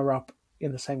came runner-up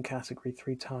in the same category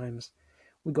 3 times.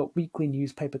 We got Weekly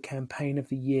Newspaper Campaign of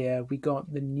the Year. We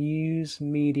got the News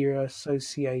Media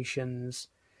Association's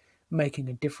Making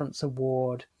a Difference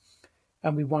Award.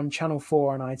 And we won Channel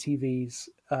 4 and ITV's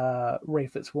Ray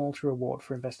Fitzwalter Award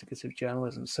for Investigative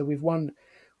Journalism. So we've won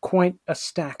quite a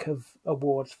stack of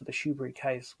awards for the Shoebury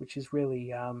case, which is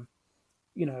really,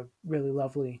 really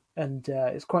lovely. And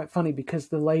it's quite funny because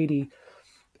the lady,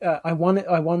 I won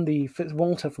the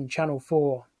Fitzwalter from Channel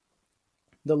 4.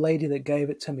 The lady that gave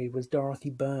it to me was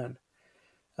Dorothy Byrne,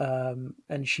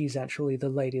 and she's actually the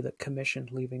lady that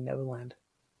commissioned Leaving Neverland.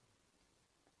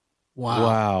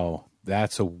 Wow,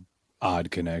 that's a odd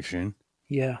connection.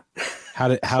 Yeah.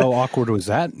 How awkward was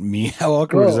that? How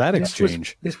awkward was that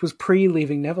exchange? This was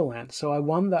pre-Leaving Neverland, so I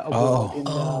won that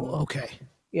award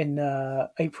in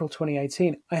April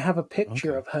 2018. I have a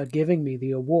picture of her giving me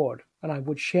the award, and I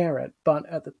would share it, but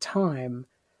at the time,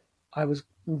 I was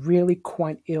really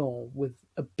quite ill with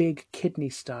a big kidney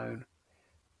stone,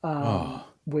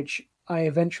 which I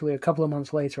eventually, a couple of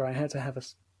months later, I had to have a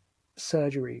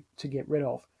surgery to get rid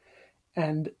of.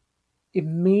 And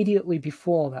immediately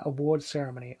before that award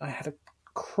ceremony, I had a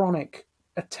chronic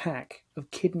attack of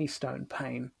kidney stone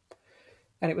pain.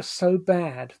 And it was so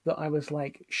bad that I was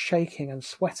like shaking and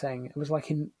sweating. It was like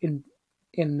in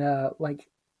like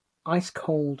ice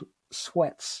cold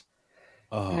sweats.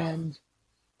 And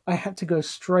I had to go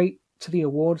straight to the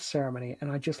awards ceremony,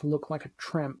 and I just looked like a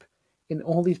tramp in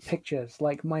all these pictures.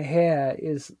 Like my hair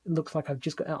looks like I've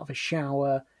just got out of a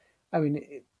shower. I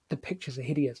mean, the pictures are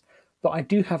hideous. But I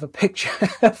do have a picture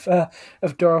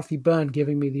of Dorothy Byrne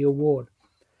giving me the award.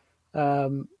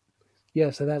 So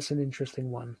that's an interesting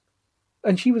one.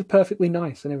 And she was perfectly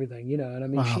nice and everything, And I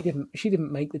mean, she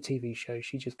didn't make the TV show;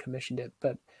 she just commissioned it.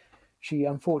 But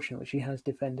unfortunately, she has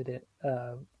defended it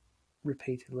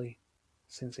repeatedly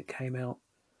since it came out.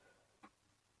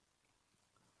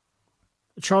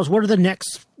 Charles, what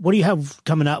do you have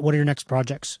coming up? What are your next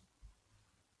projects?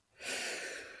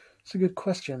 It's a good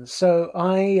question. So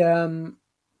I'm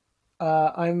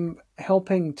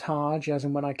helping Taj as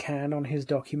and when I can on his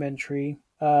documentary.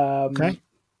 Okay.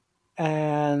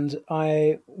 And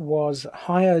I was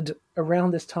hired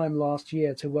around this time last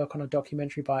year to work on a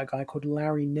documentary by a guy called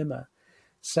Larry Nimmer,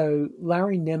 So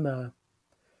Larry Nimmer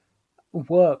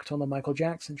worked on the Michael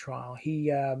Jackson trial.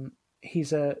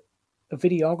 He's a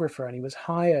videographer, and he was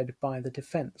hired by the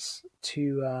defense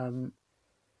to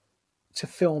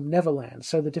film Neverland.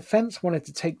 So the defense wanted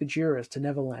to take the jurors to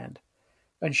Neverland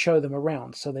and show them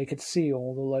around so they could see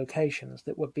all the locations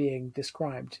that were being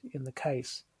described in the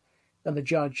case. And the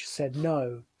judge said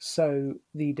no. So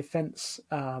the defense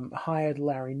hired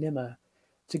Larry Nimmer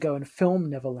to go and film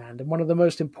Neverland. And one of the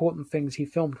most important things he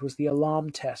filmed was the alarm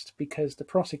test, because the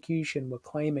prosecution were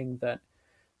claiming that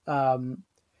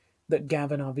that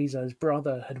Gavin Arvizo's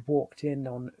brother had walked in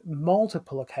on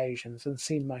multiple occasions and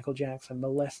seen Michael Jackson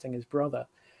molesting his brother.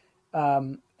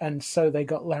 And so they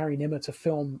got Larry Nimmer to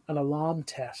film an alarm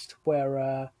test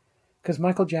where, because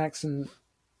Michael Jackson,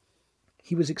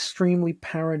 he was extremely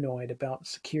paranoid about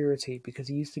security because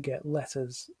he used to get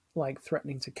letters like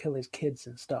threatening to kill his kids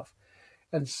and stuff.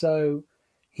 And so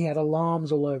he had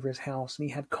alarms all over his house, and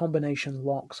he had combination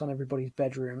locks on everybody's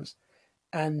bedrooms.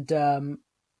 And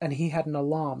he had an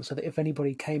alarm so that if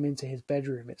anybody came into his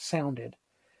bedroom, it sounded.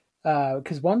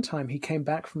 Because one time he came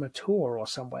back from a tour or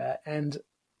somewhere and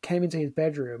came into his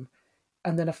bedroom,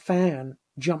 and then a fan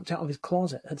jumped out of his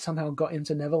closet, had somehow got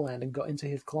into Neverland and got into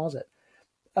his closet.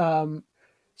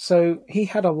 So he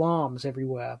had alarms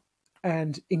everywhere,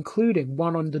 and including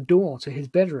one on the door to his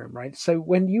bedroom, right? So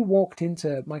when you walked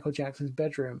into Michael Jackson's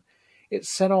bedroom, it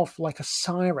set off like a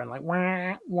siren, like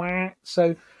wah, wah.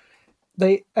 So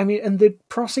and the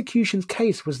prosecution's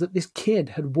case was that this kid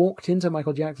had walked into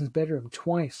Michael Jackson's bedroom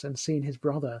twice and seen his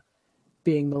brother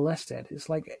being molested. It's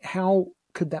like, how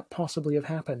could that possibly have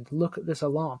happened? Look at this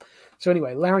alarm. So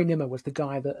anyway, Larry Nimmer was the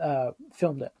guy that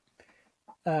filmed it.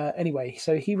 Anyway,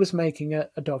 so he was making a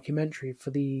documentary for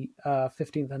the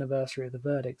 15th anniversary of the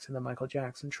verdicts in the Michael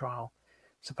Jackson trial.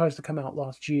 Supposed to come out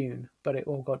last June, but it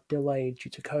all got delayed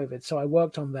due to COVID. So I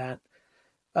worked on that.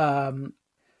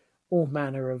 All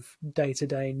manner of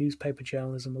day-to-day newspaper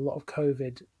journalism, a lot of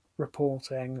COVID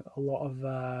reporting, a lot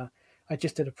of... I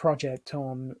just did a project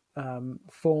on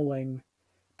falling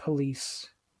police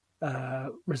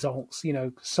results,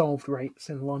 solved rates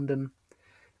in London.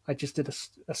 I just did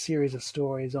a series of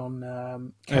stories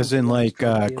on... as in like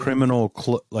criminal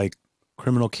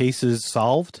cases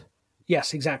solved?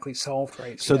 Yes, exactly, solved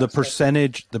rates. So the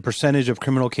percentage of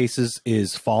criminal cases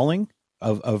is falling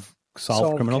of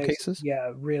solved criminal cases?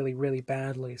 Yeah, really, really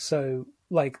badly. So,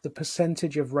 like, the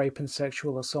percentage of rape and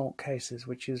sexual assault cases,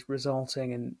 which is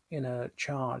resulting in a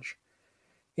charge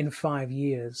in 5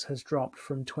 years, has dropped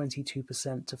from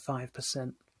 22% to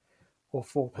 5% or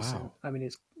 4%. Wow. I mean,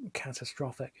 it's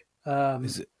catastrophic.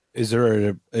 Is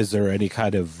there any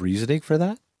kind of reasoning for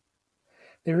that?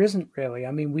 There isn't really.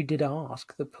 I mean, we did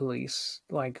ask the police,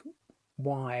 like,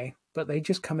 why, but they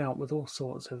just come out with all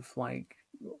sorts of, like,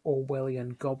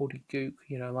 Orwellian gobbledygook,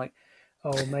 like,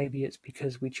 oh, maybe it's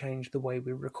because we changed the way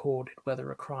we recorded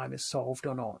whether a crime is solved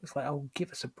or not. It's like, oh,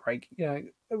 give us a break, a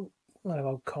lot of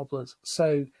old cobblers.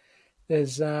 So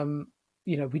there's,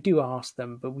 we do ask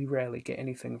them, but we rarely get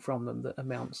anything from them that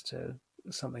amounts to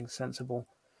something sensible.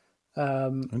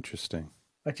 Interesting.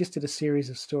 I just did a series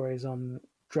of stories on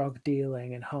drug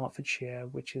dealing in Hertfordshire,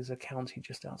 which is a county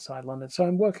just outside London. So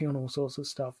I'm working on all sorts of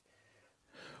stuff.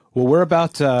 Well, we're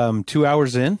about 2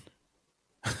 hours in.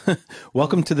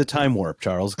 Welcome to the time warp,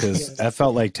 Charles, because that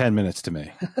felt like 10 minutes to me.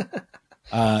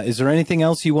 Is there anything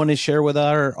else you want to share with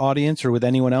our audience or with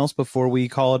anyone else before we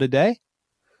call it a day?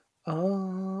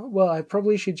 Well, I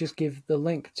probably should just give the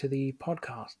link to the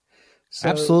podcast. So,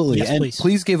 absolutely. Yes, and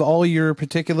please give all your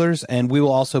particulars, and we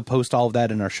will also post all of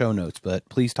that in our show notes, but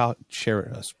please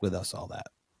share with us all that.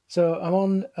 So I'm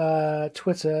on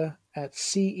Twitter at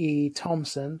CE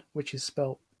Thomson, which is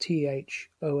spelled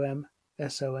THOMSON.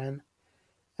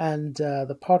 And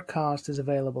the podcast is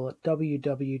available at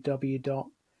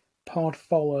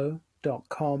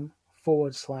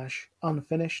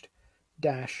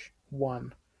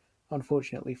www.podfollow.com/unfinished-1.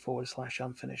 Unfortunately,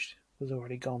 /unfinished was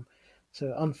already gone.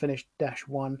 So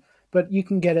unfinished-1. But you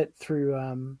can get it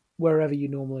through wherever you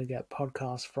normally get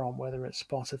podcasts from, whether it's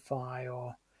Spotify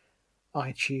or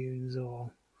iTunes or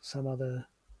some other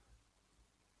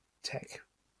tech.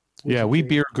 Yeah, we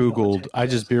beer Googled. I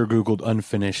just beer Googled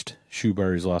Unfinished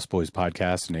Shoebury's Lost Boys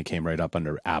podcast, and it came right up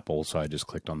under Apple, so I just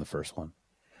clicked on the first one.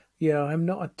 Yeah, I'm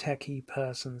not a techie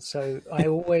person, so I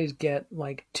always get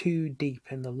like too deep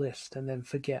in the list and then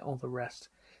forget all the rest.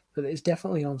 But it's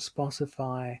definitely on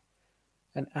Spotify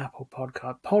and Apple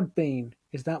Podcast. Podbean,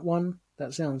 is that one?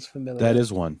 That sounds familiar. That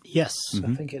is one. Yes.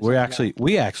 Mm-hmm. I think it's we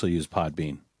actually use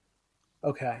Podbean.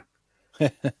 Okay.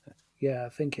 Yeah, I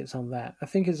think it's on that. I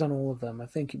think it's on all of them. I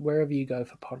think wherever you go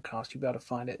for podcasts, you better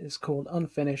find it. It's called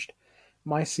Unfinished,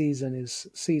 my season is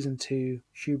season 2,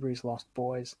 Shoebury's Lost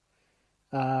Boys.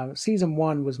 Season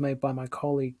 1 was made by my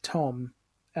colleague Tom,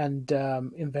 and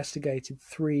investigated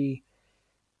 3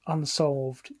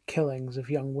 unsolved killings of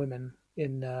young women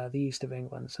in the east of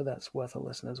England. So that's worth a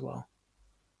listen as well.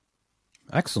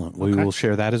 Excellent. We will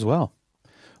share that as well.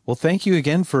 Well, thank you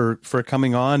again for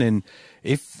coming on. And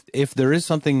if there is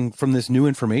something from this new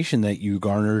information that you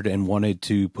garnered and wanted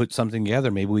to put something together,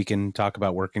 maybe we can talk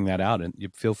about working that out, and you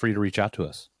feel free to reach out to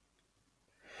us.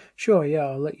 Sure. Yeah,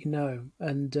 I'll let you know.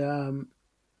 And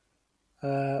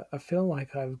I feel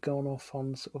like I've gone off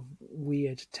on sort of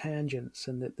weird tangents,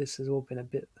 and that this has all been a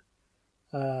bit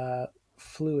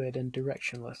fluid and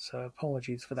directionless. So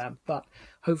apologies for that. But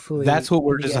hopefully, that's what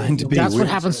we're designed to be. That's what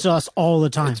happens to us all the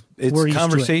time. It's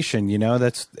conversation, you know.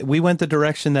 We went the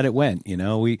direction that it went. You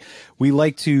know, we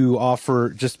like to offer,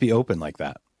 just be open like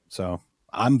that. So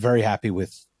I'm very happy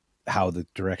with how the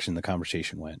direction the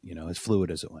conversation went. You know, as fluid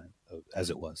as it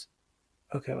was.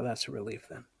 Okay, well, that's a relief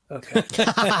then. Okay.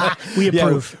 We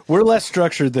approve. Yeah, we're less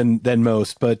structured than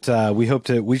most, but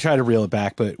we try to reel it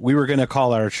back, but we were going to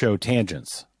call our show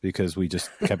Tangents because we just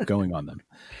kept going on them.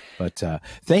 But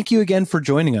thank you again for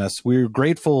joining us. We're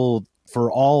grateful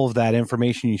for all of that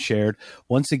information you shared.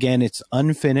 Once again, it's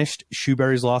Unfinished,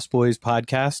 Shoebury's Lost Boys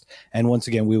podcast. And once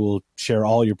again, we will share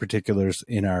all your particulars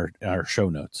in our show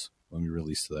notes when we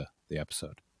release the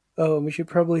episode. Oh, and we should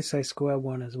probably say Square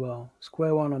One as well.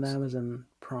 Square One on Amazon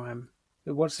Prime.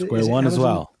 What's it? Square One as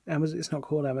well. Amazon, it's not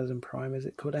called Amazon Prime, is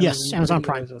it called Amazon? Yes, Amazon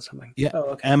Prime or something.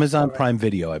 Yeah, Amazon Prime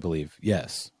Video, I believe.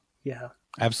 Yes. Yeah.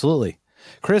 Absolutely.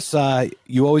 Chris,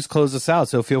 you always close us out,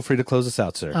 so feel free to close us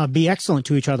out, sir. Be excellent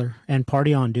to each other and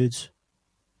party on, dudes.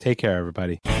 Take care,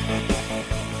 everybody.